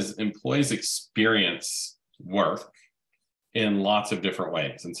know is employees experience work in lots of different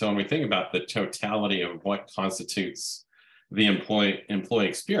ways. And so when we think about the totality of what constitutes the employee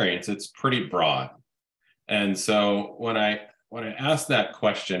experience, it's pretty broad. And so when I ask that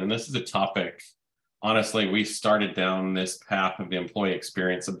question, and this is a topic, honestly, we started down this path of the employee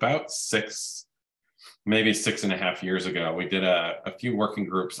experience about maybe 6.5 years ago. We did a few working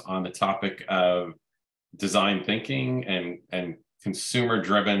groups on the topic of design thinking and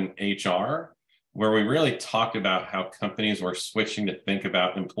consumer-driven HR, where we really talked about how companies were switching to think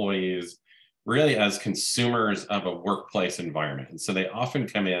about employees really as consumers of a workplace environment. And so they often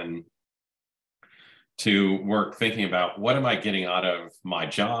come in to work thinking about, what am I getting out of my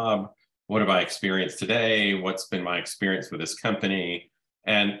job? What have I experienced today? What's been my experience with this company?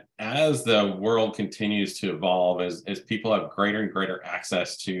 And as the world continues to evolve, as people have greater and greater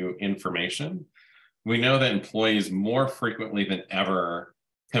access to information, we know that employees more frequently than ever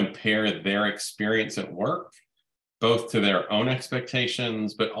compare their experience at work, both to their own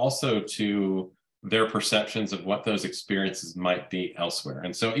expectations, but also to their perceptions of what those experiences might be elsewhere.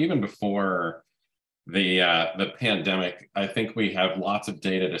 And so even before the pandemic, I think we have lots of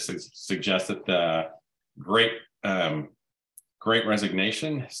data to suggest that the great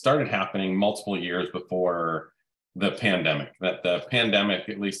resignation started happening multiple years before the pandemic, that the pandemic,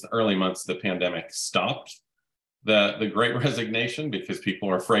 at least the early months of the pandemic, stopped the great resignation because people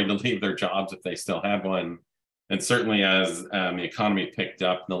are afraid to leave their jobs if they still had one. And certainly as the economy picked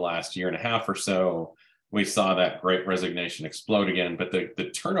up in the last year and a half or so, we saw that great resignation explode again. But the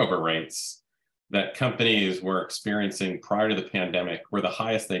turnover rates that companies were experiencing prior to the pandemic were the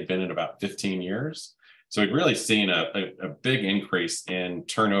highest they'd been in about 15 years. So we'd really seen a big increase in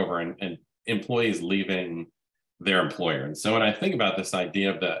turnover and employees leaving their employer. And so when I think about this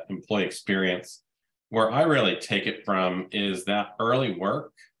idea of the employee experience, where I really take it from is that early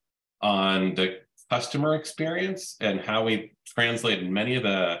work on the customer experience and how we translated many of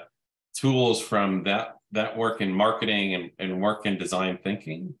the tools from that work in marketing and work in design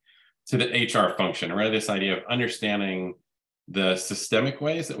thinking to the HR function, really this idea of understanding the systemic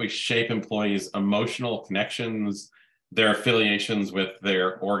ways that we shape employees' emotional connections, their affiliations with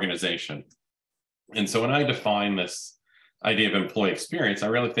their organization. And so when I define this idea of employee experience, I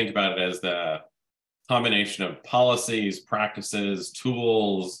really think about it as the combination of policies, practices,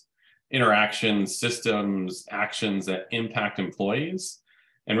 tools, interactions, systems, actions that impact employees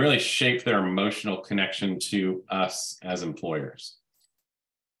and really shape their emotional connection to us as employers.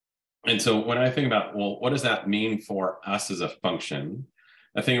 And so when I think about, well, what does that mean for us as a function?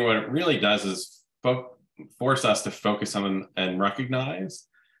 I think what it really does is force us to focus on and recognize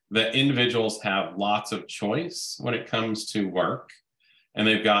that individuals have lots of choice when it comes to work, and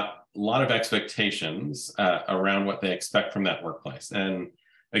they've got a lot of expectations around what they expect from that workplace. And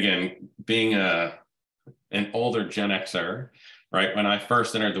again, being an older Gen Xer, right, when I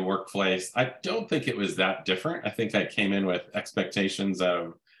first entered the workplace, I don't think it was that different. I think I came in with expectations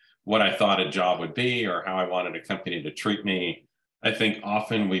of what I thought a job would be or how I wanted a company to treat me. I think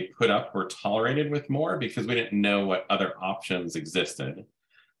often we put up or tolerated with more because we didn't know what other options existed.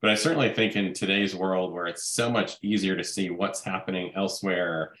 But I certainly think in today's world where it's so much easier to see what's happening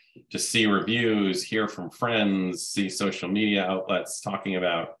elsewhere, to see reviews, hear from friends, see social media outlets talking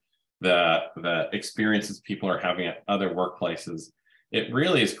about the experiences people are having at other workplaces, it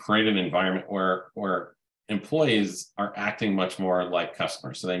really has created an environment where employees are acting much more like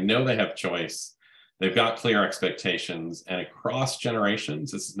customers. So they know they have choice, they've got clear expectations, and across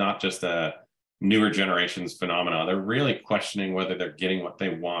generations, this is not just a newer generations phenomena. They're really questioning whether they're getting what they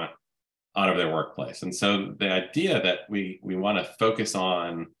want out of their workplace. And so the idea that we want to focus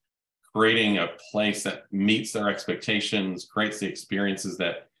on creating a place that meets their expectations, creates the experiences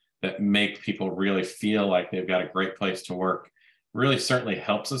that make people really feel like they've got a great place to work, really certainly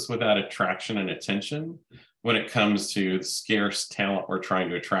helps us with that attraction and attention when it comes to the scarce talent we're trying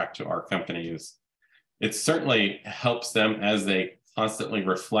to attract to our companies. It certainly helps them as they constantly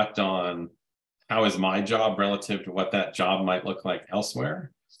reflect on how is my job relative to what that job might look like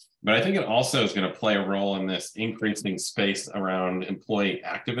elsewhere. But I think it also is going to play a role in this increasing space around employee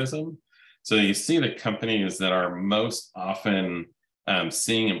activism. So you see the companies that are most often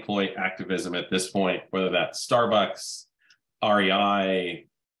seeing employee activism at this point, whether that's Starbucks, REI,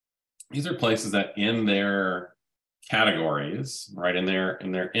 these are places that in their categories, right, in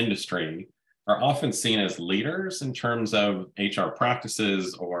their industry, are often seen as leaders in terms of HR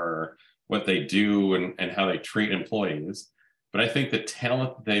practices or what they do and how they treat employees. But I think the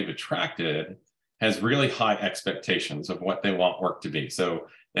talent that they've attracted has really high expectations of what they want work to be. So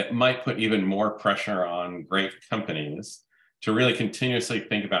it might put even more pressure on great companies to really continuously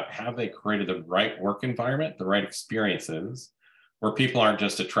think about, have they created the right work environment, the right experiences, where people aren't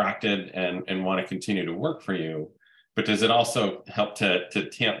just attracted and want to continue to work for you, but does it also help to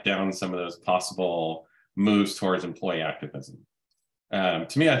tamp down some of those possible moves towards employee activism?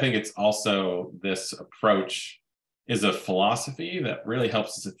 To me, I think it's also this approach is a philosophy that really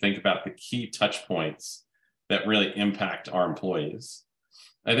helps us to think about the key touch points that really impact our employees.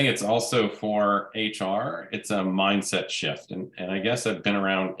 I think it's also for HR, it's a mindset shift. And I guess I've been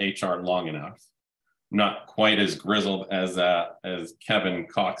around HR long enough. I'm not quite as grizzled as Kevin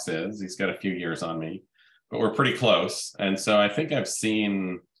Cox is. He's got a few years on me, but we're pretty close. And so I think I've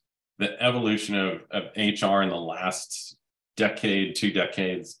seen the evolution of HR in the last decade, 2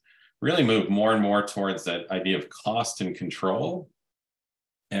 decades, really move more and more towards that idea of cost and control,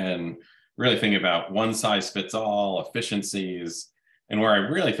 and really think about one size fits all, efficiencies. And where I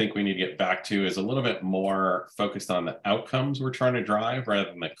really think we need to get back to is a little bit more focused on the outcomes we're trying to drive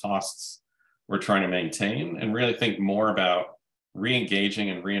rather than the costs we're trying to maintain, and really think more about re-engaging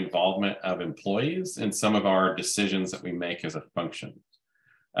and re-involvement of employees in some of our decisions that we make as a function.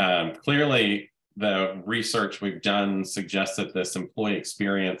 Clearly, the research we've done suggests that this employee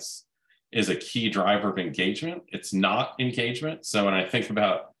experience is a key driver of engagement. It's not engagement. So when I think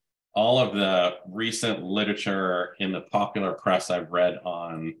about all of the recent literature in the popular press I've read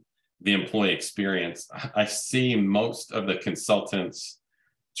on the employee experience, I see most of the consultants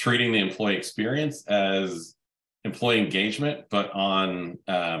treating the employee experience as employee engagement, but on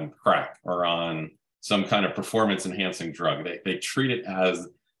crack or on some kind of performance enhancing drug. They treat it as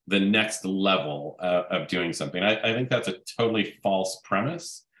the next level of doing something. I think that's a totally false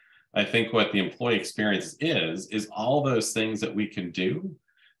premise. I think what the employee experience is all those things that we can do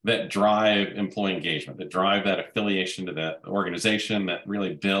that drive employee engagement, that drive that affiliation to that organization, that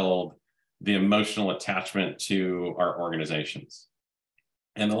really build the emotional attachment to our organizations.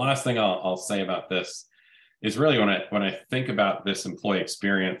 And the last thing I'll say about this is really when I think about this employee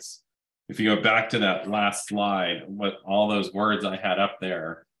experience, if you go back to that last slide, what all those words I had up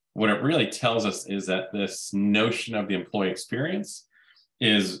there, what it really tells us is that this notion of the employee experience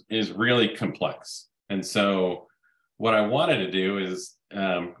is really complex. And so what I wanted to do is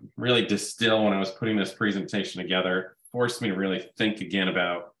really distill, when I was putting this presentation together, forced me to really think again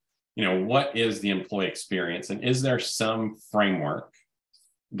about, what is the employee experience? And is there some framework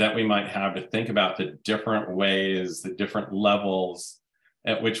that we might have to think about the different ways, the different levels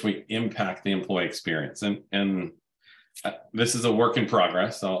at which we impact the employee experience? And this is a work in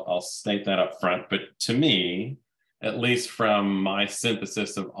progress. I'll state that up front. But to me, at least from my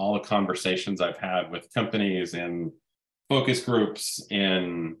synthesis of all the conversations I've had with companies in focus groups,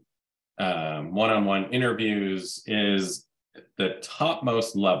 in one-on-one interviews, is the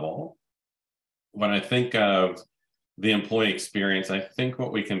topmost level. When I think of the employee experience, I think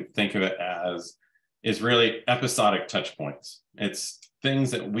what we can think of it as is really episodic touch points. It's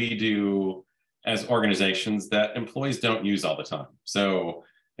things that we do as organizations that employees don't use all the time. So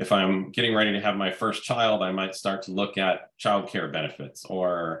if I'm getting ready to have my first child, I might start to look at childcare benefits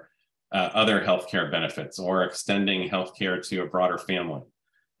or other healthcare benefits, or extending healthcare to a broader family.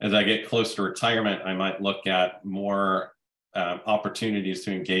 As I get close to retirement, I might look at more opportunities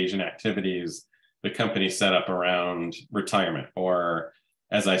to engage in activities the company set up around retirement. Or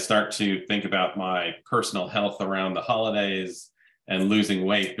as I start to think about my personal health around the holidays and losing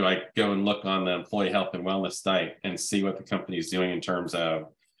weight, do I go and look on the employee health and wellness site and see what the company is doing in terms of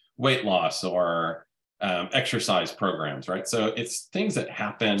weight loss or exercise programs, right? So it's things that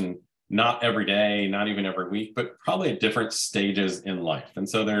happen not every day, not even every week, but probably at different stages in life. And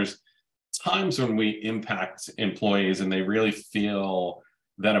so there's times when we impact employees and they really feel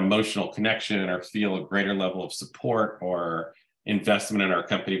that emotional connection or feel a greater level of support or investment in our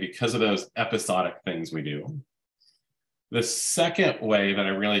company because of those episodic things we do. The second way that I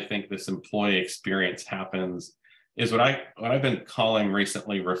really think this employee experience happens is what I've been calling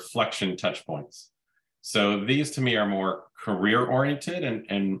recently reflection touch points. So these to me are more career oriented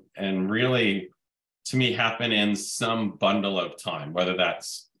and really to me happen in some bundle of time, whether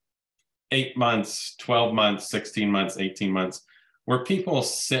that's 8 months, 12 months, 16 months, 18 months, where people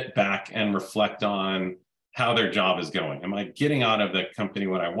sit back and reflect on how their job is going. Am I getting out of the company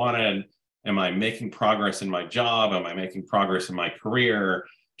what I wanted? Am I making progress in my job? Am I making progress in my career?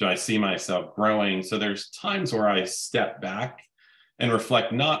 Do I see myself growing? So there's times where I step back and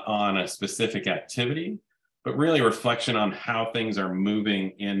reflect not on a specific activity, but really reflection on how things are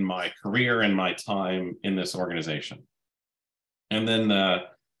moving in my career and my time in this organization. And then the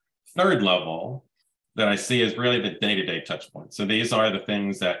third level that I see is really the day-to-day touch points. So these are the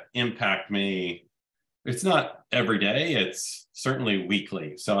things that impact me. It's not every day, it's certainly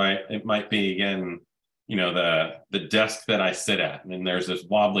weekly. So it might be, again, the desk that I sit at, and there's this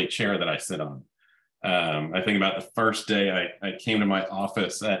wobbly chair that I sit on. I think about the first day I came to my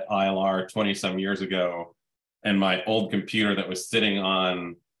office at ILR 20 some years ago, and my old computer that was sitting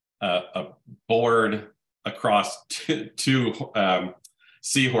on a board across two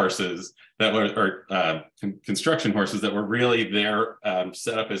seahorses that were, or construction horses that were really there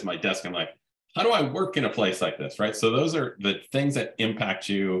set up as my desk. I'm like, how do I work in a place like this, right? So those are the things that impact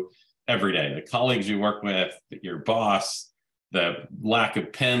you every day. The colleagues you work with, your boss, the lack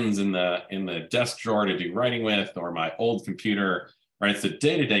of pens in the desk drawer to do writing with, or my old computer, right? It's the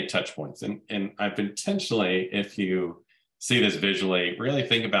day-to-day touch points. And I've intentionally, if you see this visually, really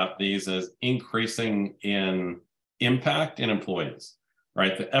think about these as increasing in impact in employees,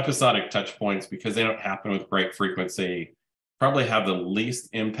 right? The episodic touch points, because they don't happen with great frequency, probably have the least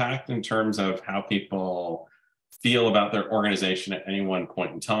impact in terms of how people feel about their organization at any one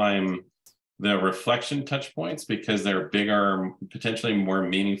point in time. the reflection touch points, because they're bigger, potentially more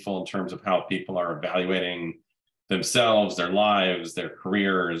meaningful in terms of how people are evaluating themselves, their lives, their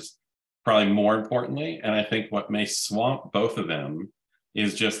careers, probably more importantly. And I think what may swamp both of them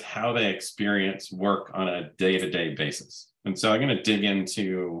is just how they experience work on a day-to-day basis. And so I'm going to dig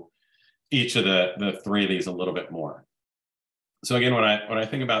into each of the three of these a little bit more. So again, when I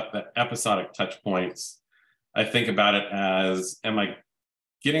think about the episodic touch points, I think about it as, am I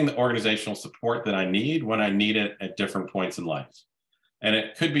getting the organizational support that I need when I need it at different points in life? And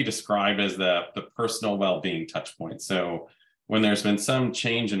it could be described as the personal well-being touch point. So when there's been some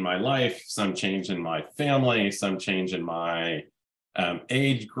change in my life, some change in my family, some change in my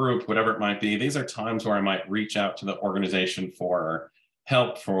age group, whatever it might be, these are times where I might reach out to the organization for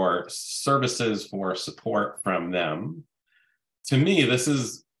help, for services, for support from them. To me, this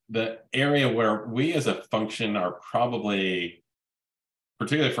is the area where we as a function are probably,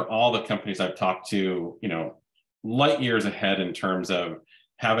 particularly for all the companies I've talked to, light years ahead in terms of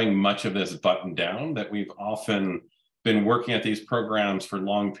having much of this buttoned down, that we've often been working at these programs for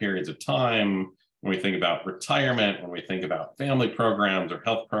long periods of time. When we think about retirement, when we think about family programs or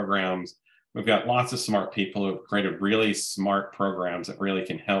health programs, we've got lots of smart people who have created really smart programs that really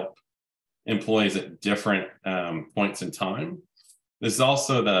can help employees at different points in time. This is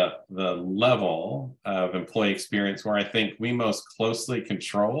also the level of employee experience where I think we most closely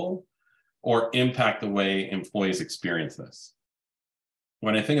control or impact the way employees experience this.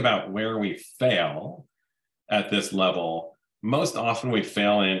 When I think about where we fail at this level, most often we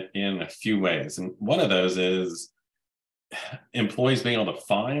fail in a few ways. And one of those is employees being able to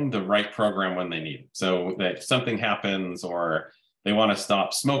find the right program when they need it. So that something happens, or they want to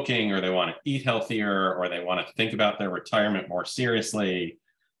stop smoking, or they want to eat healthier, or they want to think about their retirement more seriously,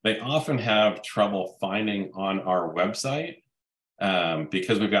 they often have trouble finding on our website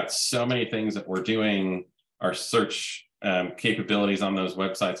because we've got so many things that we're doing. Our search capabilities on those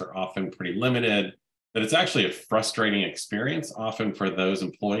websites are often pretty limited, that it's actually a frustrating experience often for those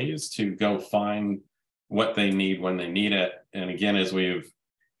employees to go find what they need when they need it. And again, as we've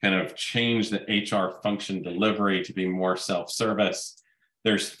kind of changed the HR function delivery to be more self-service,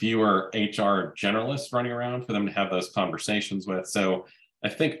 there's fewer HR generalists running around for them to have those conversations with. So I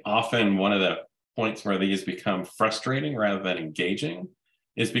think often one of the points where these become frustrating rather than engaging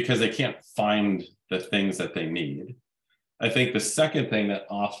is because they can't find the things that they need. I think the second thing that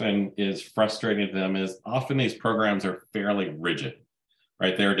often is frustrating to them is often these programs are fairly rigid,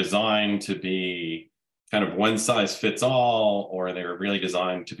 right? They're designed to be kind of one size fits all, or they're really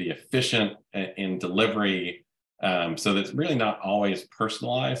designed to be efficient in delivery. So that's really not always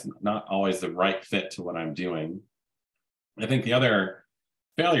personalized, not always the right fit to what I'm doing. I think the other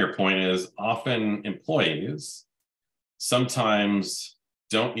failure point is often employees sometimes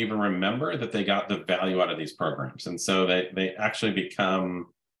don't even remember that they got the value out of these programs. And so they actually become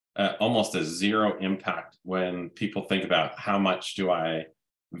almost a zero impact when people think about how much do I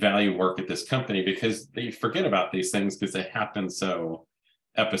value work at this company, because they forget about these things because they happen so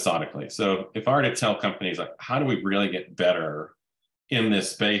episodically. So if I were to tell companies, like, how do we really get better in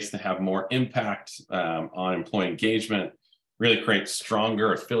this space to have more impact on employee engagement, really create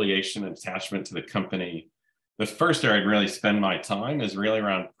stronger affiliation and attachment to the company, the first area I'd really spend my time is really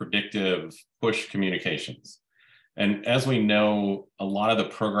around predictive push communications. And as we know, a lot of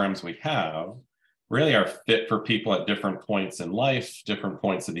the programs we have really are fit for people at different points in life, different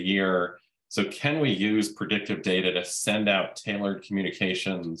points of the year. So can we use predictive data to send out tailored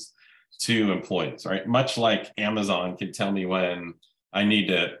communications to employees, right? Much like Amazon can tell me when I need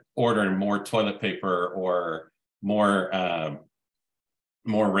to order more toilet paper or more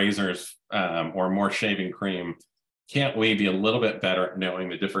razors or more shaving cream, can't we be a little bit better at knowing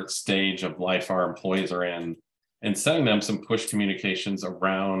the different stage of life our employees are in and sending them some push communications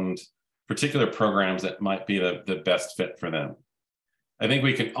around particular programs that might be the best fit for them? I think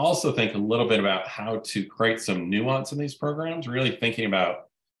we can also think a little bit about how to create some nuance in these programs, really thinking about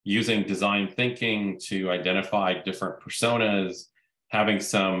using design thinking to identify different personas, having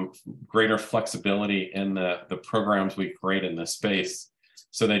some greater flexibility in the programs we create in this space,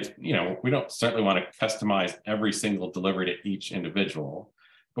 so that, we don't certainly want to customize every single delivery to each individual,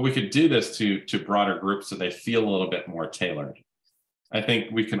 but we could do this to broader groups so they feel a little bit more tailored. I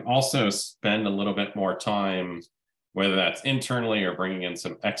think we can also spend a little bit more time, whether that's internally or bringing in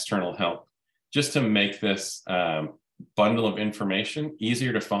some external help, just to make this bundle of information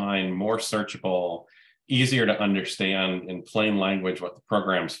easier to find, more searchable, easier to understand in plain language what the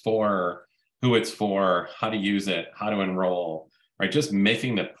program's for, who it's for, how to use it, how to enroll, right? Just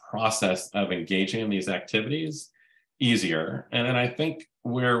making the process of engaging in these activities easier. And then I think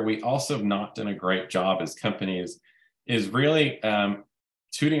where we also have not done a great job as companies is really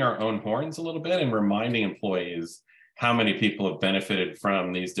tooting our own horns a little bit and reminding employees how many people have benefited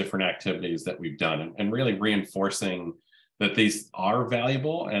from these different activities that we've done, and really reinforcing that these are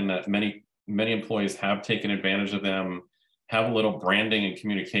valuable and that many employees have taken advantage of them, have a little branding and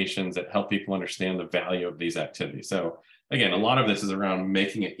communications that help people understand the value of these activities. So again, a lot of this is around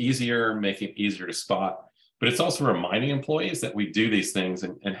making it easier to spot, but it's also reminding employees that we do these things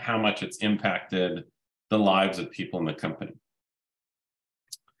and how much it's impacted the lives of people in the company.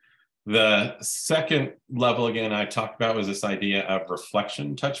 The second level, again, I talked about was this idea of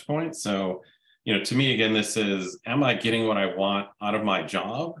reflection touch points. So, to me, again, this is, am I getting what I want out of my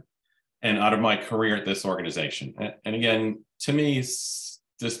job and out of my career at this organization? And again, to me, this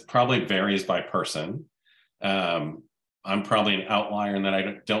probably varies by person. I'm probably an outlier in that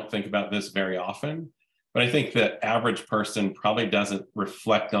I don't think about this very often, but I think the average person probably doesn't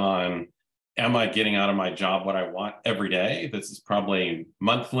reflect on, am I getting out of my job what I want every day? This is probably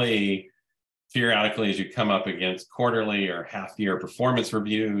monthly, periodically as you come up against quarterly or half-year performance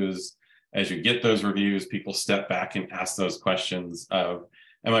reviews. As you get those reviews, people step back and ask those questions of,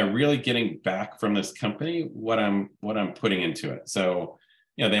 am I really getting back from this company what I'm putting into it? So,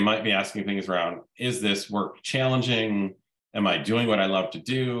 they might be asking things around, is this work challenging? Am I doing what I love to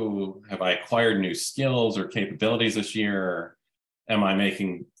do? Have I acquired new skills or capabilities this year? Am I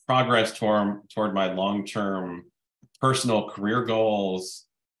making progress toward my long-term personal career goals?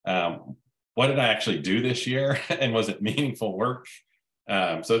 What did I actually do this year? And was it meaningful work?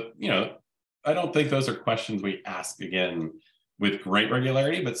 So, I don't think those are questions we ask again with great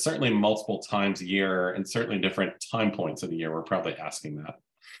regularity, but certainly multiple times a year and certainly different time points of the year, we're probably asking that.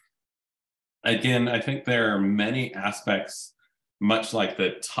 Again, I think there are many aspects, much like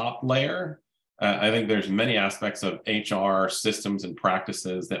the top layer. I think there's many aspects of HR systems and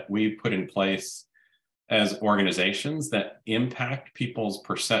practices that we put in place as organizations that impact people's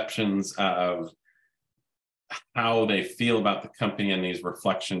perceptions of how they feel about the company and these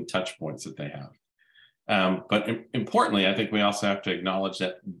reflection touch points that they have. But importantly, I think we also have to acknowledge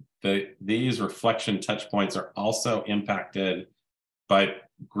that these reflection touch points are also impacted by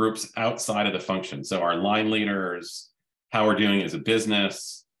groups outside of the function. So our line leaders, how we're doing as a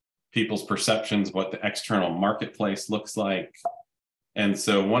business, people's perceptions, what the external marketplace looks like. And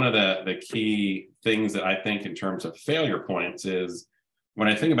so one of the key things that I think in terms of failure points is when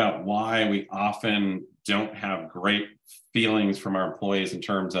I think about why we often don't have great feelings from our employees in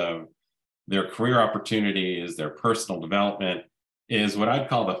terms of their career opportunities, their personal development, is what I'd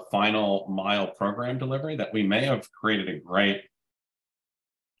call the final mile program delivery, that we may have created a great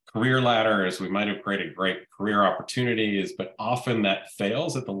career ladders, we might have created great career opportunities, but often that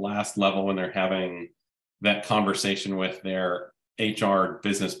fails at the last level when they're having that conversation with their HR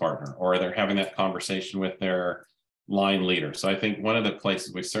business partner, or they're having that conversation with their line leader. So I think one of the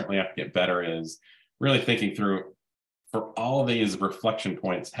places we certainly have to get better is really thinking through, for all of these reflection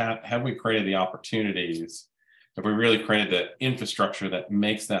points, have we created the opportunities? Have we really created the infrastructure that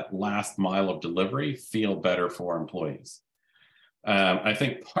makes that last mile of delivery feel better for employees? I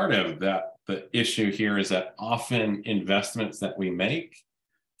think part of the issue here is that often investments that we make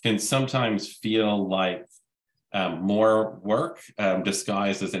can sometimes feel like more work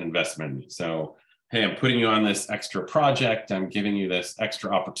disguised as an investment. So, hey, I'm putting you on this extra project. I'm giving you this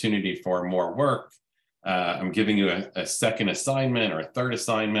extra opportunity for more work. I'm giving you a second assignment or a third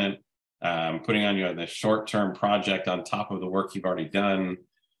assignment, putting on you this short-term project on top of the work you've already done.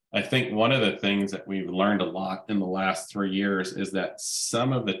 I think one of the things that we've learned a lot in the last 3 years is that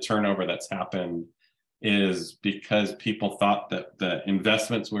some of the turnover that's happened is because people thought that the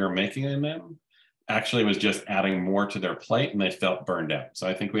investments we were making in them actually was just adding more to their plate, and they felt burned out. So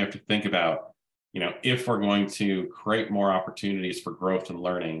I think we have to think about, if we're going to create more opportunities for growth and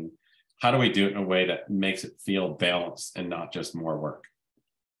learning, how do we do it in a way that makes it feel balanced and not just more work?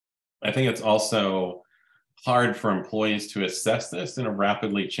 I think it's also hard for employees to assess this in a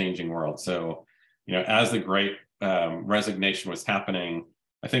rapidly changing world. So, as the great resignation was happening,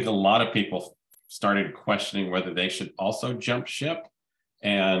 I think a lot of people started questioning whether they should also jump ship,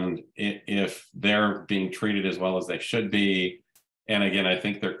 and if they're being treated as well as they should be. And again, I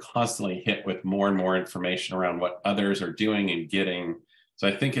think they're constantly hit with more and more information around what others are doing and getting. So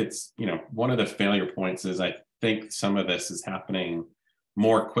I think it's, one of the failure points is I think some of this is happening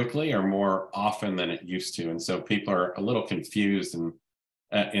more quickly or more often than it used to. And so people are a little confused and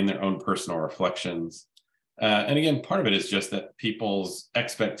in their own personal reflections. And again, part of it is just that people's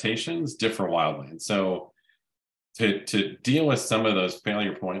expectations differ wildly. And so to deal with some of those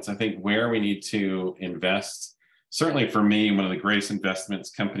failure points, I think where we need to invest certainly for me, one of the greatest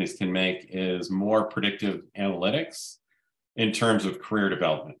investments companies can make is more predictive analytics in terms of career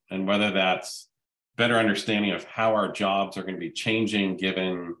development, and whether that's better understanding of how our jobs are going to be changing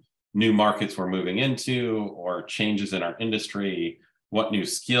given new markets we're moving into or changes in our industry. What new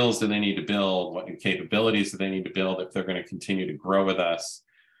skills do they need to build? What new capabilities do they need to build if they're going to continue to grow with us?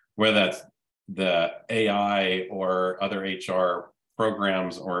 Whether that's the AI or other HR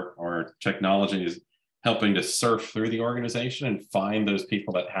programs or technologies helping to surf through the organization and find those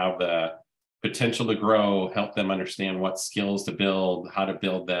people that have the potential to grow, help them understand what skills to build, how to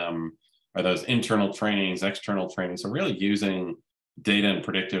build them, are those internal trainings, external trainings. So really using data and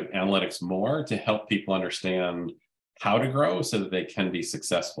predictive analytics more to help people understand how to grow so that they can be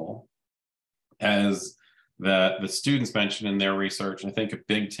successful. As the students mentioned in their research, I think a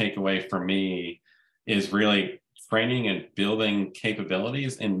big takeaway for me is really training and building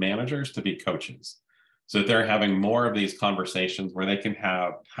capabilities in managers to be coaches. So that they're having more of these conversations where they can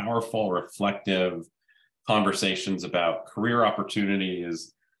have powerful, reflective conversations about career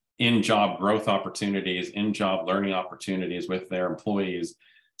opportunities, in-job growth opportunities, in-job learning opportunities with their employees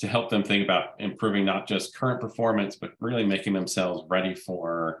to help them think about improving not just current performance, but really making themselves ready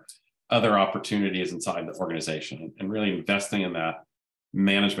for other opportunities inside the organization. And really investing in that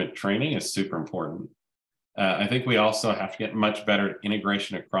management training is super important. I think we also have to get much better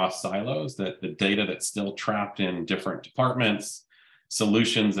integration across silos, that the data that's still trapped in different departments,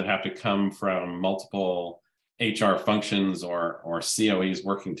 solutions that have to come from multiple HR functions or COEs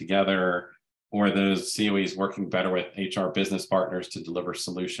working together, or those COEs working better with HR business partners to deliver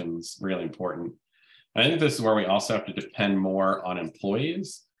solutions, really important. I think this is where we also have to depend more on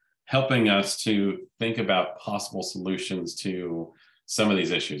employees, helping us to think about possible solutions to some of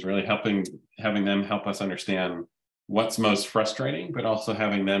these issues, really having them help us understand what's most frustrating, but also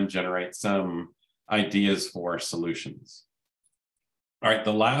having them generate some ideas for solutions. All right,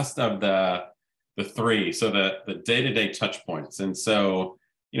 the last of the three, so the day-to-day touch points. And so,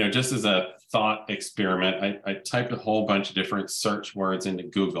 just as a thought experiment, I typed a whole bunch of different search words into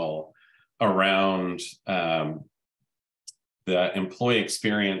Google around the employee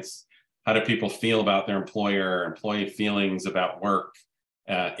experience. How do people feel about their employer, employee feelings about work,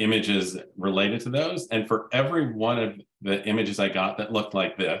 images related to those? And for every one of the images I got that looked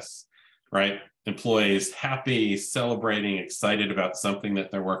like this, right? Employees happy, celebrating, excited about something that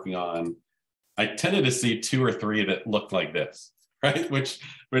they're working on. I tended to see 2 or 3 that looked like this, right? Which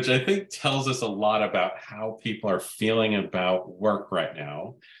I think tells us a lot about how people are feeling about work right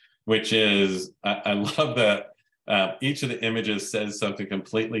now, which is, I love that each of the images says something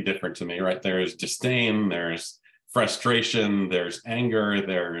completely different to me, right? There's disdain, there's frustration, there's anger,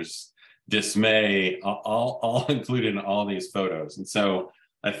 there's dismay, all included in all these photos. And so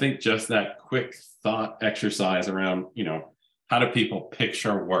I think just that quick thought exercise around, how do people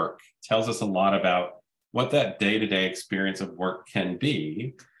picture work tells us a lot about what that day-to-day experience of work can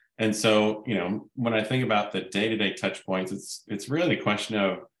be. And so, when I think about the day-to-day touch points, it's really a question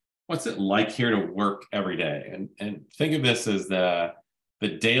of what's it like here to work every day? And think of this as the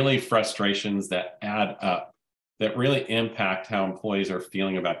daily frustrations that add up that really impact how employees are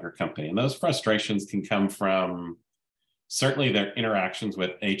feeling about your company. And those frustrations can come from certainly their interactions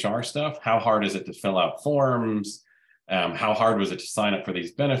with HR stuff. How hard is it to fill out forms? How hard was it to sign up for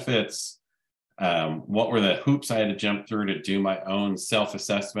these benefits? What were the hoops I had to jump through to do my own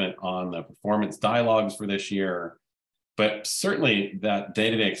self-assessment on the performance dialogues for this year? But certainly that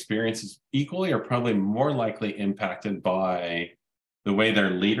day-to-day experience is equally or probably more likely impacted by the way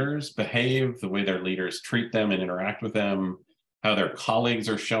their leaders behave, the way their leaders treat them and interact with them, how their colleagues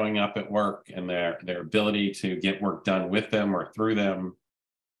are showing up at work and their ability to get work done with them or through them.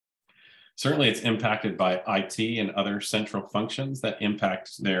 Certainly it's impacted by IT and other central functions that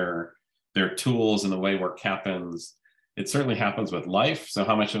impact their tools and the way work happens. It certainly happens with life. So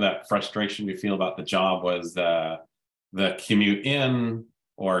how much of that frustration you feel about the job was the commute in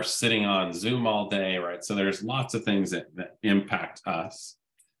or sitting on Zoom all day, right? So there's lots of things that impact us.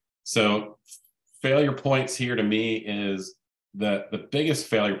 So failure points here to me is the biggest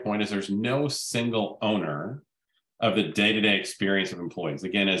failure point is there's no single owner of the day-to-day experience of employees.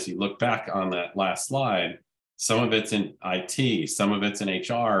 Again, as you look back on that last slide, some of it's in IT, some of it's in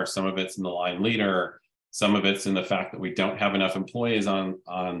HR, some of it's in the line leader, some of it's in the fact that we don't have enough employees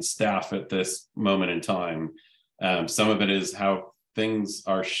on staff at this moment in time. Some of it is how things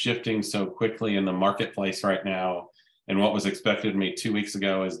are shifting so quickly in the marketplace right now. And what was expected of me 2 weeks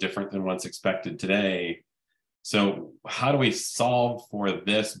ago is different than what's expected today. So how do we solve for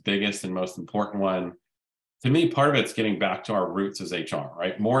this biggest and most important one? To me, part of it's getting back to our roots as HR,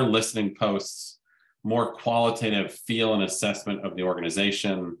 right? More listening posts, more qualitative feel and assessment of the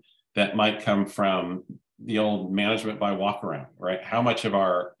organization that might come from the old management by walk around, right? How much of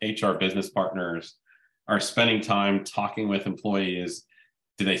our HR business partners are spending time talking with employees?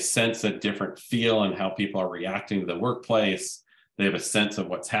 Do they sense a different feel in how people are reacting to the workplace? They have a sense of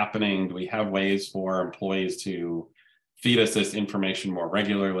what's happening. Do we have ways for employees to feed us this information more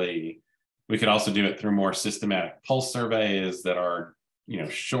regularly? We could also do it through more systematic pulse surveys that are,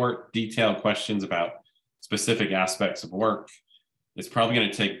 short, detailed questions about specific aspects of work. It's probably going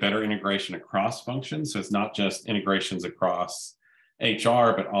to take better integration across functions. So it's not just integrations across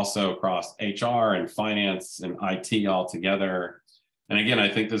HR, but also across HR and finance and IT all together. And again, I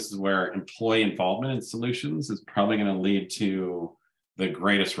think this is where employee involvement in solutions is probably going to lead to the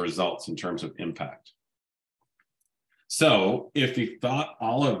greatest results in terms of impact. So if you thought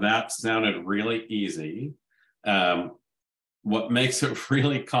all of that sounded really easy, what makes it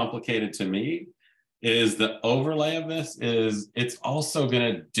really complicated to me is the overlay of this is it's also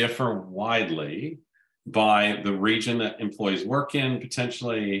going to differ widely by the region that employees work in,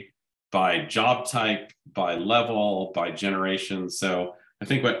 potentially by job type, by level, by generation. So I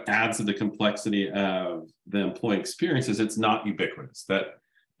think what adds to the complexity of the employee experience is it's not ubiquitous, that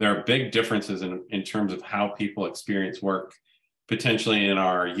there are big differences in terms of how people experience work, potentially in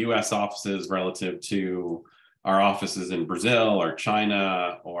our US offices relative to our offices in Brazil or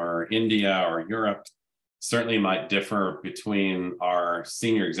China or India or Europe. Certainly might differ between our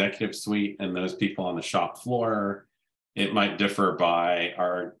senior executive suite and those people on the shop floor. It might differ by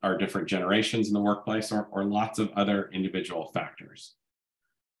our different generations in the workplace or lots of other individual factors.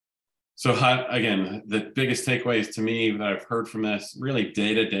 So again, the biggest takeaways to me that I've heard from this, really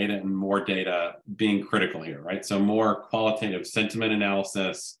data, and more data being critical here, right? So more qualitative sentiment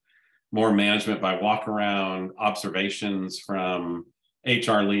analysis, more management by walk around, observations from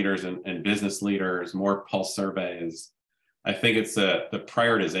HR leaders and business leaders, more pulse surveys. I think it's the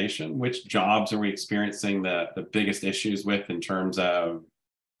prioritization. Which jobs are we experiencing the biggest issues with in terms of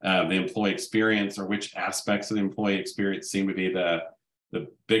the employee experience, or which aspects of the employee experience seem to be the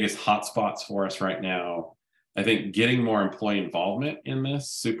biggest hotspots for us right now? I think getting more employee involvement in this,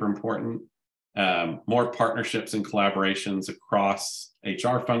 super important. More partnerships and collaborations across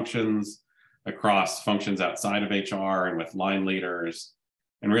HR functions, across functions outside of HR and with line leaders,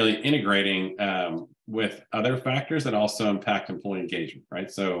 and really integrating with other factors that also impact employee engagement, right?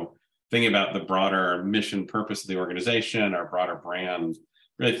 So thinking about the broader mission purpose of the organization, our broader brand,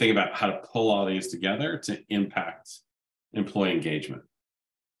 really think about how to pull all these together to impact employee engagement.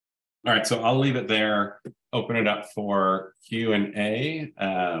 All right, so I'll leave it there, open it up for Q&A.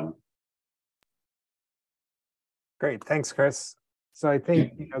 Great, thanks, Chris. So I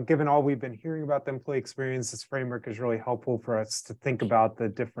think, given all we've been hearing about the employee experience, this framework is really helpful for us to think about the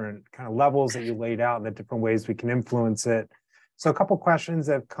different kind of levels that you laid out and the different ways we can influence it. So a couple questions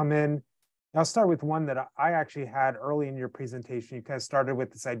that have come in. I'll start with one that I actually had early in your presentation. You kind of started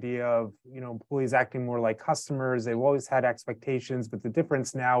with this idea of, employees acting more like customers. They've always had expectations, but the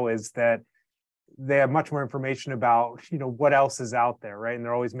difference now is that they have much more information about, what else is out there, right? And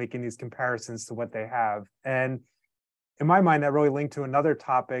they're always making these comparisons to what they have. And in my mind, that really linked to another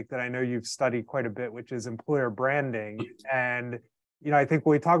topic that I know you've studied quite a bit, which is employer branding. And, I think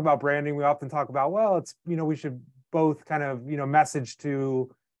when we talk about branding, we often talk about, well, it's, we should both kind of, message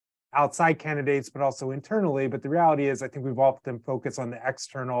to outside candidates, but also internally. But the reality is, I think we've often focused on the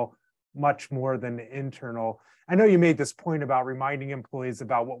external much more than the internal. I know you made this point about reminding employees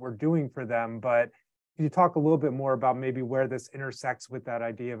about what we're doing for them, but can you talk a little bit more about maybe where this intersects with that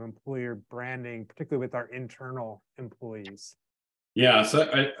idea of employer branding, particularly with our internal employees? Yeah, so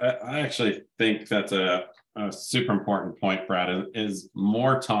I actually think that's a super important point, Brad, is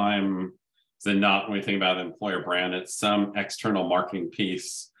more time than not when we think about employer brand, it's some external marketing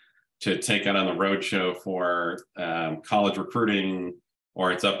piece to take out on the roadshow for college recruiting,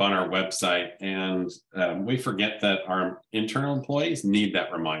 or it's up on our website. And we forget that our internal employees need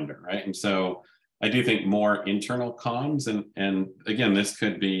that reminder, right? And so I do think more internal comms, and again, this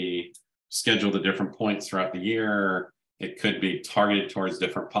could be scheduled at different points throughout the year. It could be targeted towards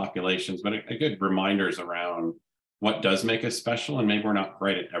different populations, but a good reminders around what does make us special. And maybe we're not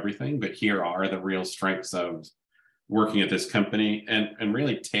great at everything, but here are the real strengths of working at this company, and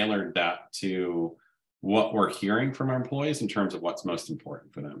really tailored that to what we're hearing from our employees in terms of what's most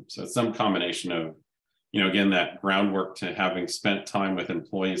important for them. So it's some combination of, again, that groundwork to having spent time with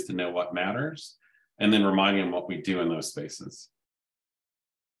employees to know what matters, and then reminding them what we do in those spaces.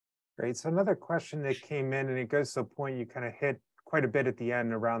 Great. So another question that came in, and it goes to a point you kind of hit quite a bit at the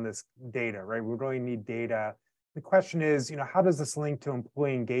end around this data, right? We really need data the question is, how does this link to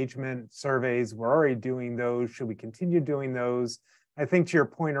employee engagement surveys? We're already doing those. Should we continue doing those? I think to your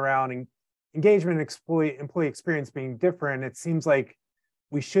point around engagement and employee experience being different, it seems like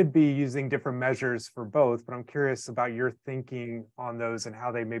we should be using different measures for both, but I'm curious about your thinking on those and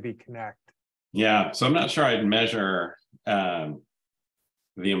how they maybe connect. Yeah, so I'm not sure I'd measure the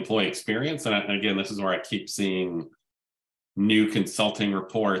employee experience. And again, this is where I keep seeing new consulting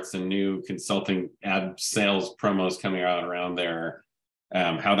reports and new consulting ad sales promos coming out around there,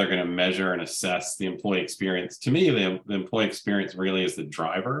 how they're going to measure and assess the employee experience. To me, the employee experience really is the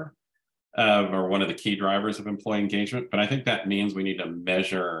driver or one of the key drivers of employee engagement. But I think that means we need to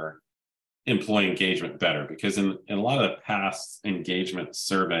measure employee engagement better, because in a lot of the past engagement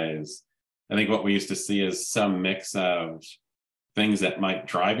surveys, I think what we used to see is some mix of things that might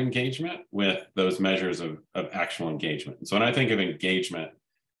drive engagement with those measures of actual engagement. And so when I think of engagement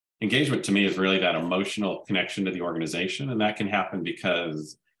to me is really that emotional connection to the organization. And that can happen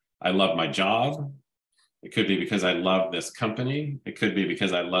because I love my job. It could be because I love this company. It could be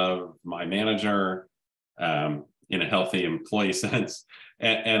because I love my manager in a healthy employee sense.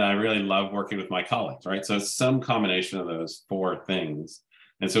 And I really love working with my colleagues, right? So it's some combination of those four things.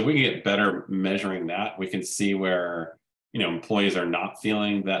 And so if we can get better measuring that, we can see where employees are not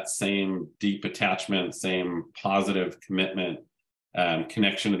feeling that same deep attachment, same positive commitment,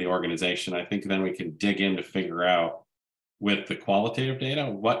 connection to the organization. I think then we can dig in to figure out with the qualitative data,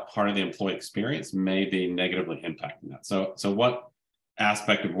 what part of the employee experience may be negatively impacting that. So what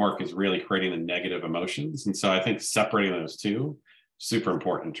aspect of work is really creating the negative emotions? And so I think separating those two, super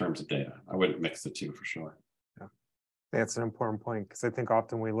important in terms of data. I wouldn't mix the two for sure. Yeah, that's an important point, because I think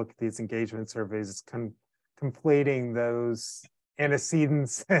often we look at these engagement surveys, it's conflating those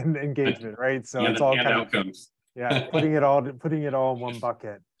antecedents and engagement, right? So it's all kind outcomes. Putting it all in one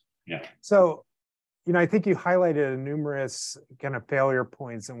bucket. Yeah. So, I think you highlighted numerous kind of failure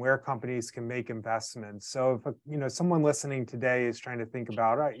points and where companies can make investments. So if someone listening today is trying to think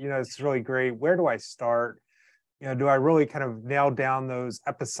about, it's really great, where do I start? Do I really kind of nail down those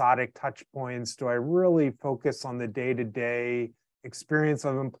episodic touch points? Do I really focus on the day-to-day experience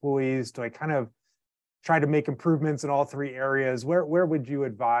of employees? Do I kind of try to make improvements in all three areas? Where would you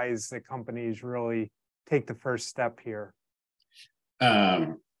advise that companies really take the first step here?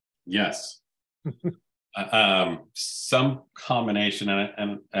 Yes. Some combination,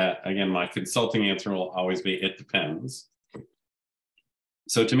 and again, my consulting answer will always be, it depends.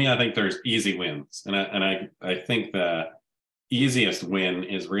 So to me, I think there's easy wins. And I think the easiest win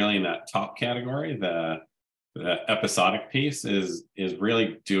is really in that top category. The episodic piece is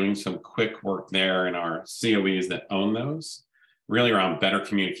really doing some quick work there in our COEs that own those, really around better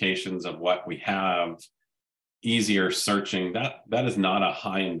communications of what we have, easier searching. That is not a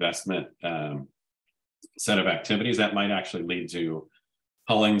high investment set of activities. That might actually lead to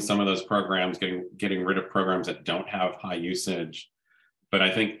culling some of those programs, getting rid of programs that don't have high usage. But I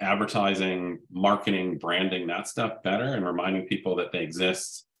think advertising, marketing, branding that stuff better, and reminding people that they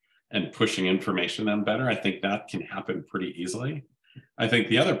exist and pushing information to them better, I think that can happen pretty easily. I think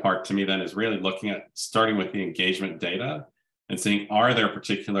the other part to me then is really looking at starting with the engagement data and seeing, are there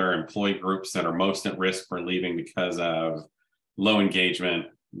particular employee groups that are most at risk for leaving because of low engagement,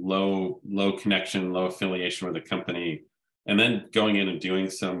 low connection, low affiliation with the company, and then going in and doing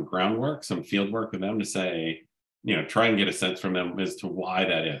some groundwork, some field work with them to say, try and get a sense from them as to why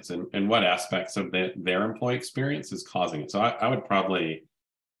that is and what aspects of their employee experience is causing it. So I would probably,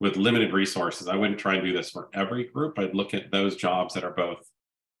 with limited resources, I wouldn't try and do this for every group. I'd look at those jobs that are both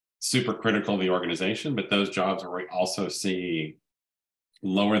super critical to the organization, but those jobs where we also see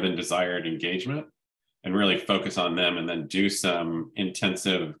lower than desired engagement, and really focus on them, and then do some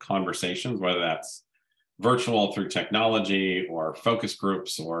intensive conversations, whether that's virtual through technology or focus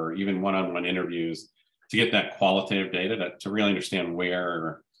groups or even one-on-one interviews, to get that qualitative data to really understand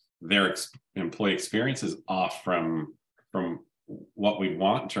where their employee experience is off from what we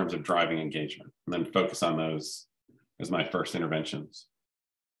want in terms of driving engagement, and then focus on those as my first interventions.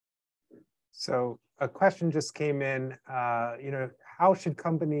 So a question just came in, how should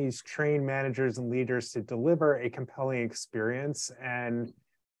companies train managers and leaders to deliver a compelling experience? And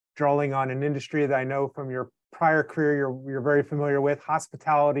drawing on an industry that I know from your prior career you're very familiar with,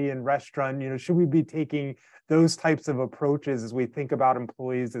 hospitality and restaurant, should we be taking those types of approaches as we think about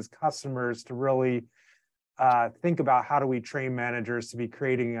employees as customers to really think about how do we train managers to be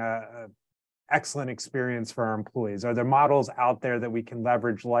creating a excellent experience for our employees? Are there models out there that we can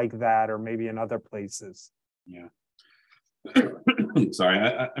leverage like that, or maybe in other places? Yeah. Sorry.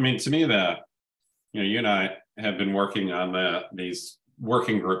 I mean, to me, you and I have been working on these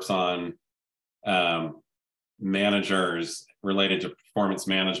working groups on managers related to performance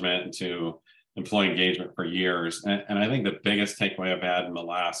management and to employee engagement for years. And I think the biggest takeaway I've had in the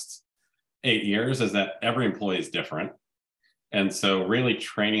last 8 years is that every employee is different. And so really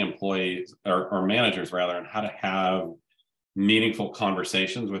training employees or managers rather on how to have meaningful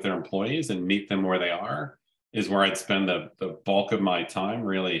conversations with their employees and meet them where they are is where I'd spend the bulk of my time,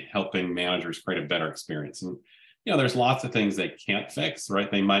 really helping managers create a better experience. And, there's lots of things they can't fix, right?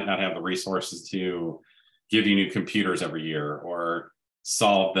 They might not have the resources to give you new computers every year or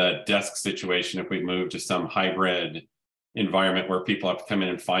solve the desk situation if we move to some hybrid environment where people have to come in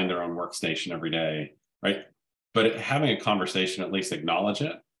and find their own workstation every day, right? But having a conversation, at least acknowledge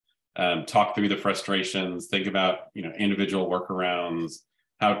it, talk through the frustrations, think about individual workarounds,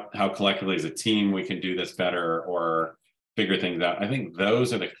 how collectively as a team we can do this better or figure things out. I think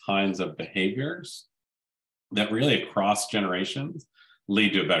those are the kinds of behaviors that really across generations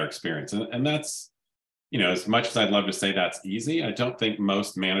lead to a better experience. And that's, as much as I'd love to say that's easy, I don't think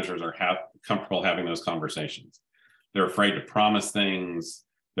most managers are comfortable having those conversations. They're afraid to promise things.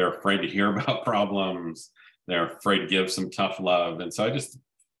 They're afraid to hear about problems. They're afraid to give some tough love. And so I just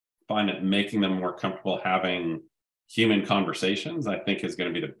find that making them more comfortable having human conversations, I think is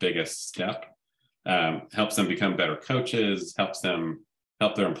going to be the biggest step. Helps them become better coaches, help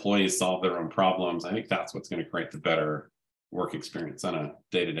their employees solve their own problems. I think that's what's going to create the better work experience on a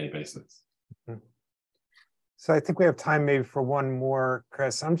day-to-day basis. So I think we have time maybe for one more,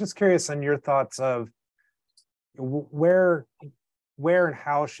 Chris. I'm just curious on your thoughts of where and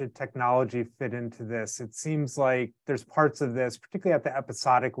how should technology fit into this? It seems like there's parts of this, particularly at the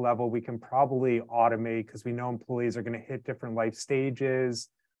episodic level, we can probably automate because we know employees are going to hit different life stages,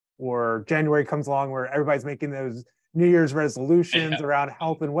 or January comes along where everybody's making those New Year's resolutions around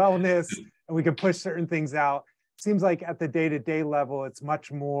health and wellness, and we can push certain things out. Seems like at the day-to-day level, it's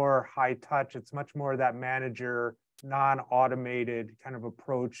much more high touch. It's much more that manager, non-automated kind of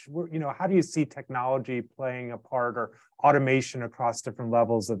approach. How do you see technology playing a part or automation across different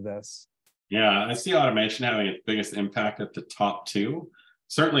levels of this? Yeah, I see automation having its biggest impact at the top two,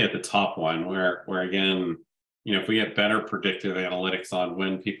 certainly at the top one, where again, if we get better predictive analytics on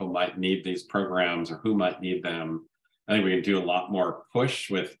when people might need these programs or who might need them, I think we can do a lot more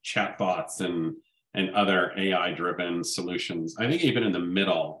push with chatbots and other AI-driven solutions. I think even in the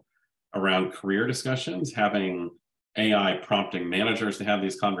middle around career discussions, having AI prompting managers to have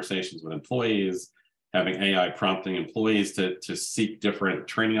these conversations with employees, having AI prompting employees to seek different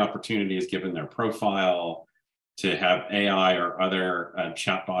training opportunities given their profile, to have AI or other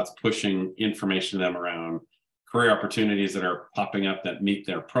chatbots pushing information to them around career opportunities that are popping up that meet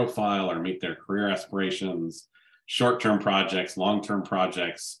their profile or meet their career aspirations, short-term projects, long-term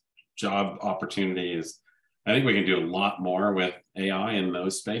projects, job opportunities. I think we can do a lot more with AI in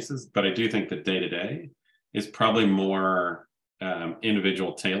those spaces, but I do think that day-to-day is probably more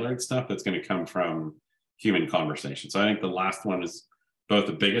individual tailored stuff that's going to come from human conversation. So I think the last one is both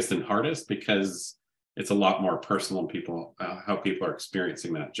the biggest and hardest because it's a lot more personal in how people are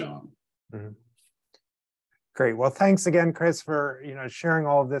experiencing that job. Mm-hmm. Great. Well, thanks again, Chris, for sharing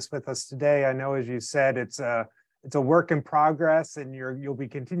all of this with us today. I know, as you said, it's a work in progress, and you'll be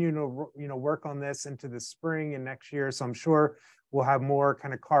continuing to work on this into the spring and next year. So I'm sure we'll have more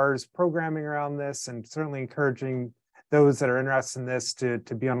kind of CAHRS programming around this, and certainly encouraging those that are interested in this to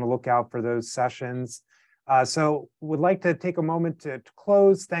be on the lookout for those sessions. So would like to take a moment to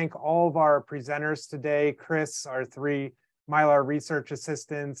close, thank all of our presenters today, Chris, our 3 Mylar research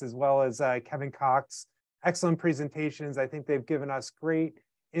assistants, as well as Kevin Cox. Excellent presentations. I think they've given us great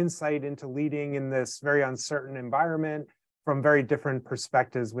insight into leading in this very uncertain environment from very different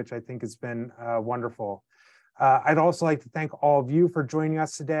perspectives, which I think has been wonderful. I'd also like to thank all of you for joining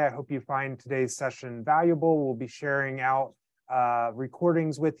us today. I hope you find today's session valuable. We'll be sharing out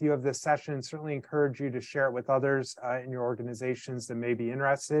recordings with you of this session. Certainly encourage you to share it with others in your organizations that may be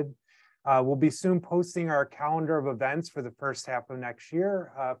interested. We'll be soon posting our calendar of events for the first half of next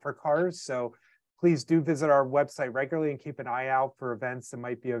year for CAHRS. So please do visit our website regularly and keep an eye out for events that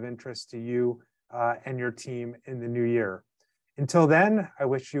might be of interest to you and your team in the new year. Until then, I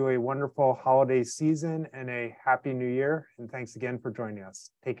wish you a wonderful holiday season and a happy new year. And thanks again for joining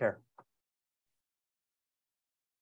us. Take care.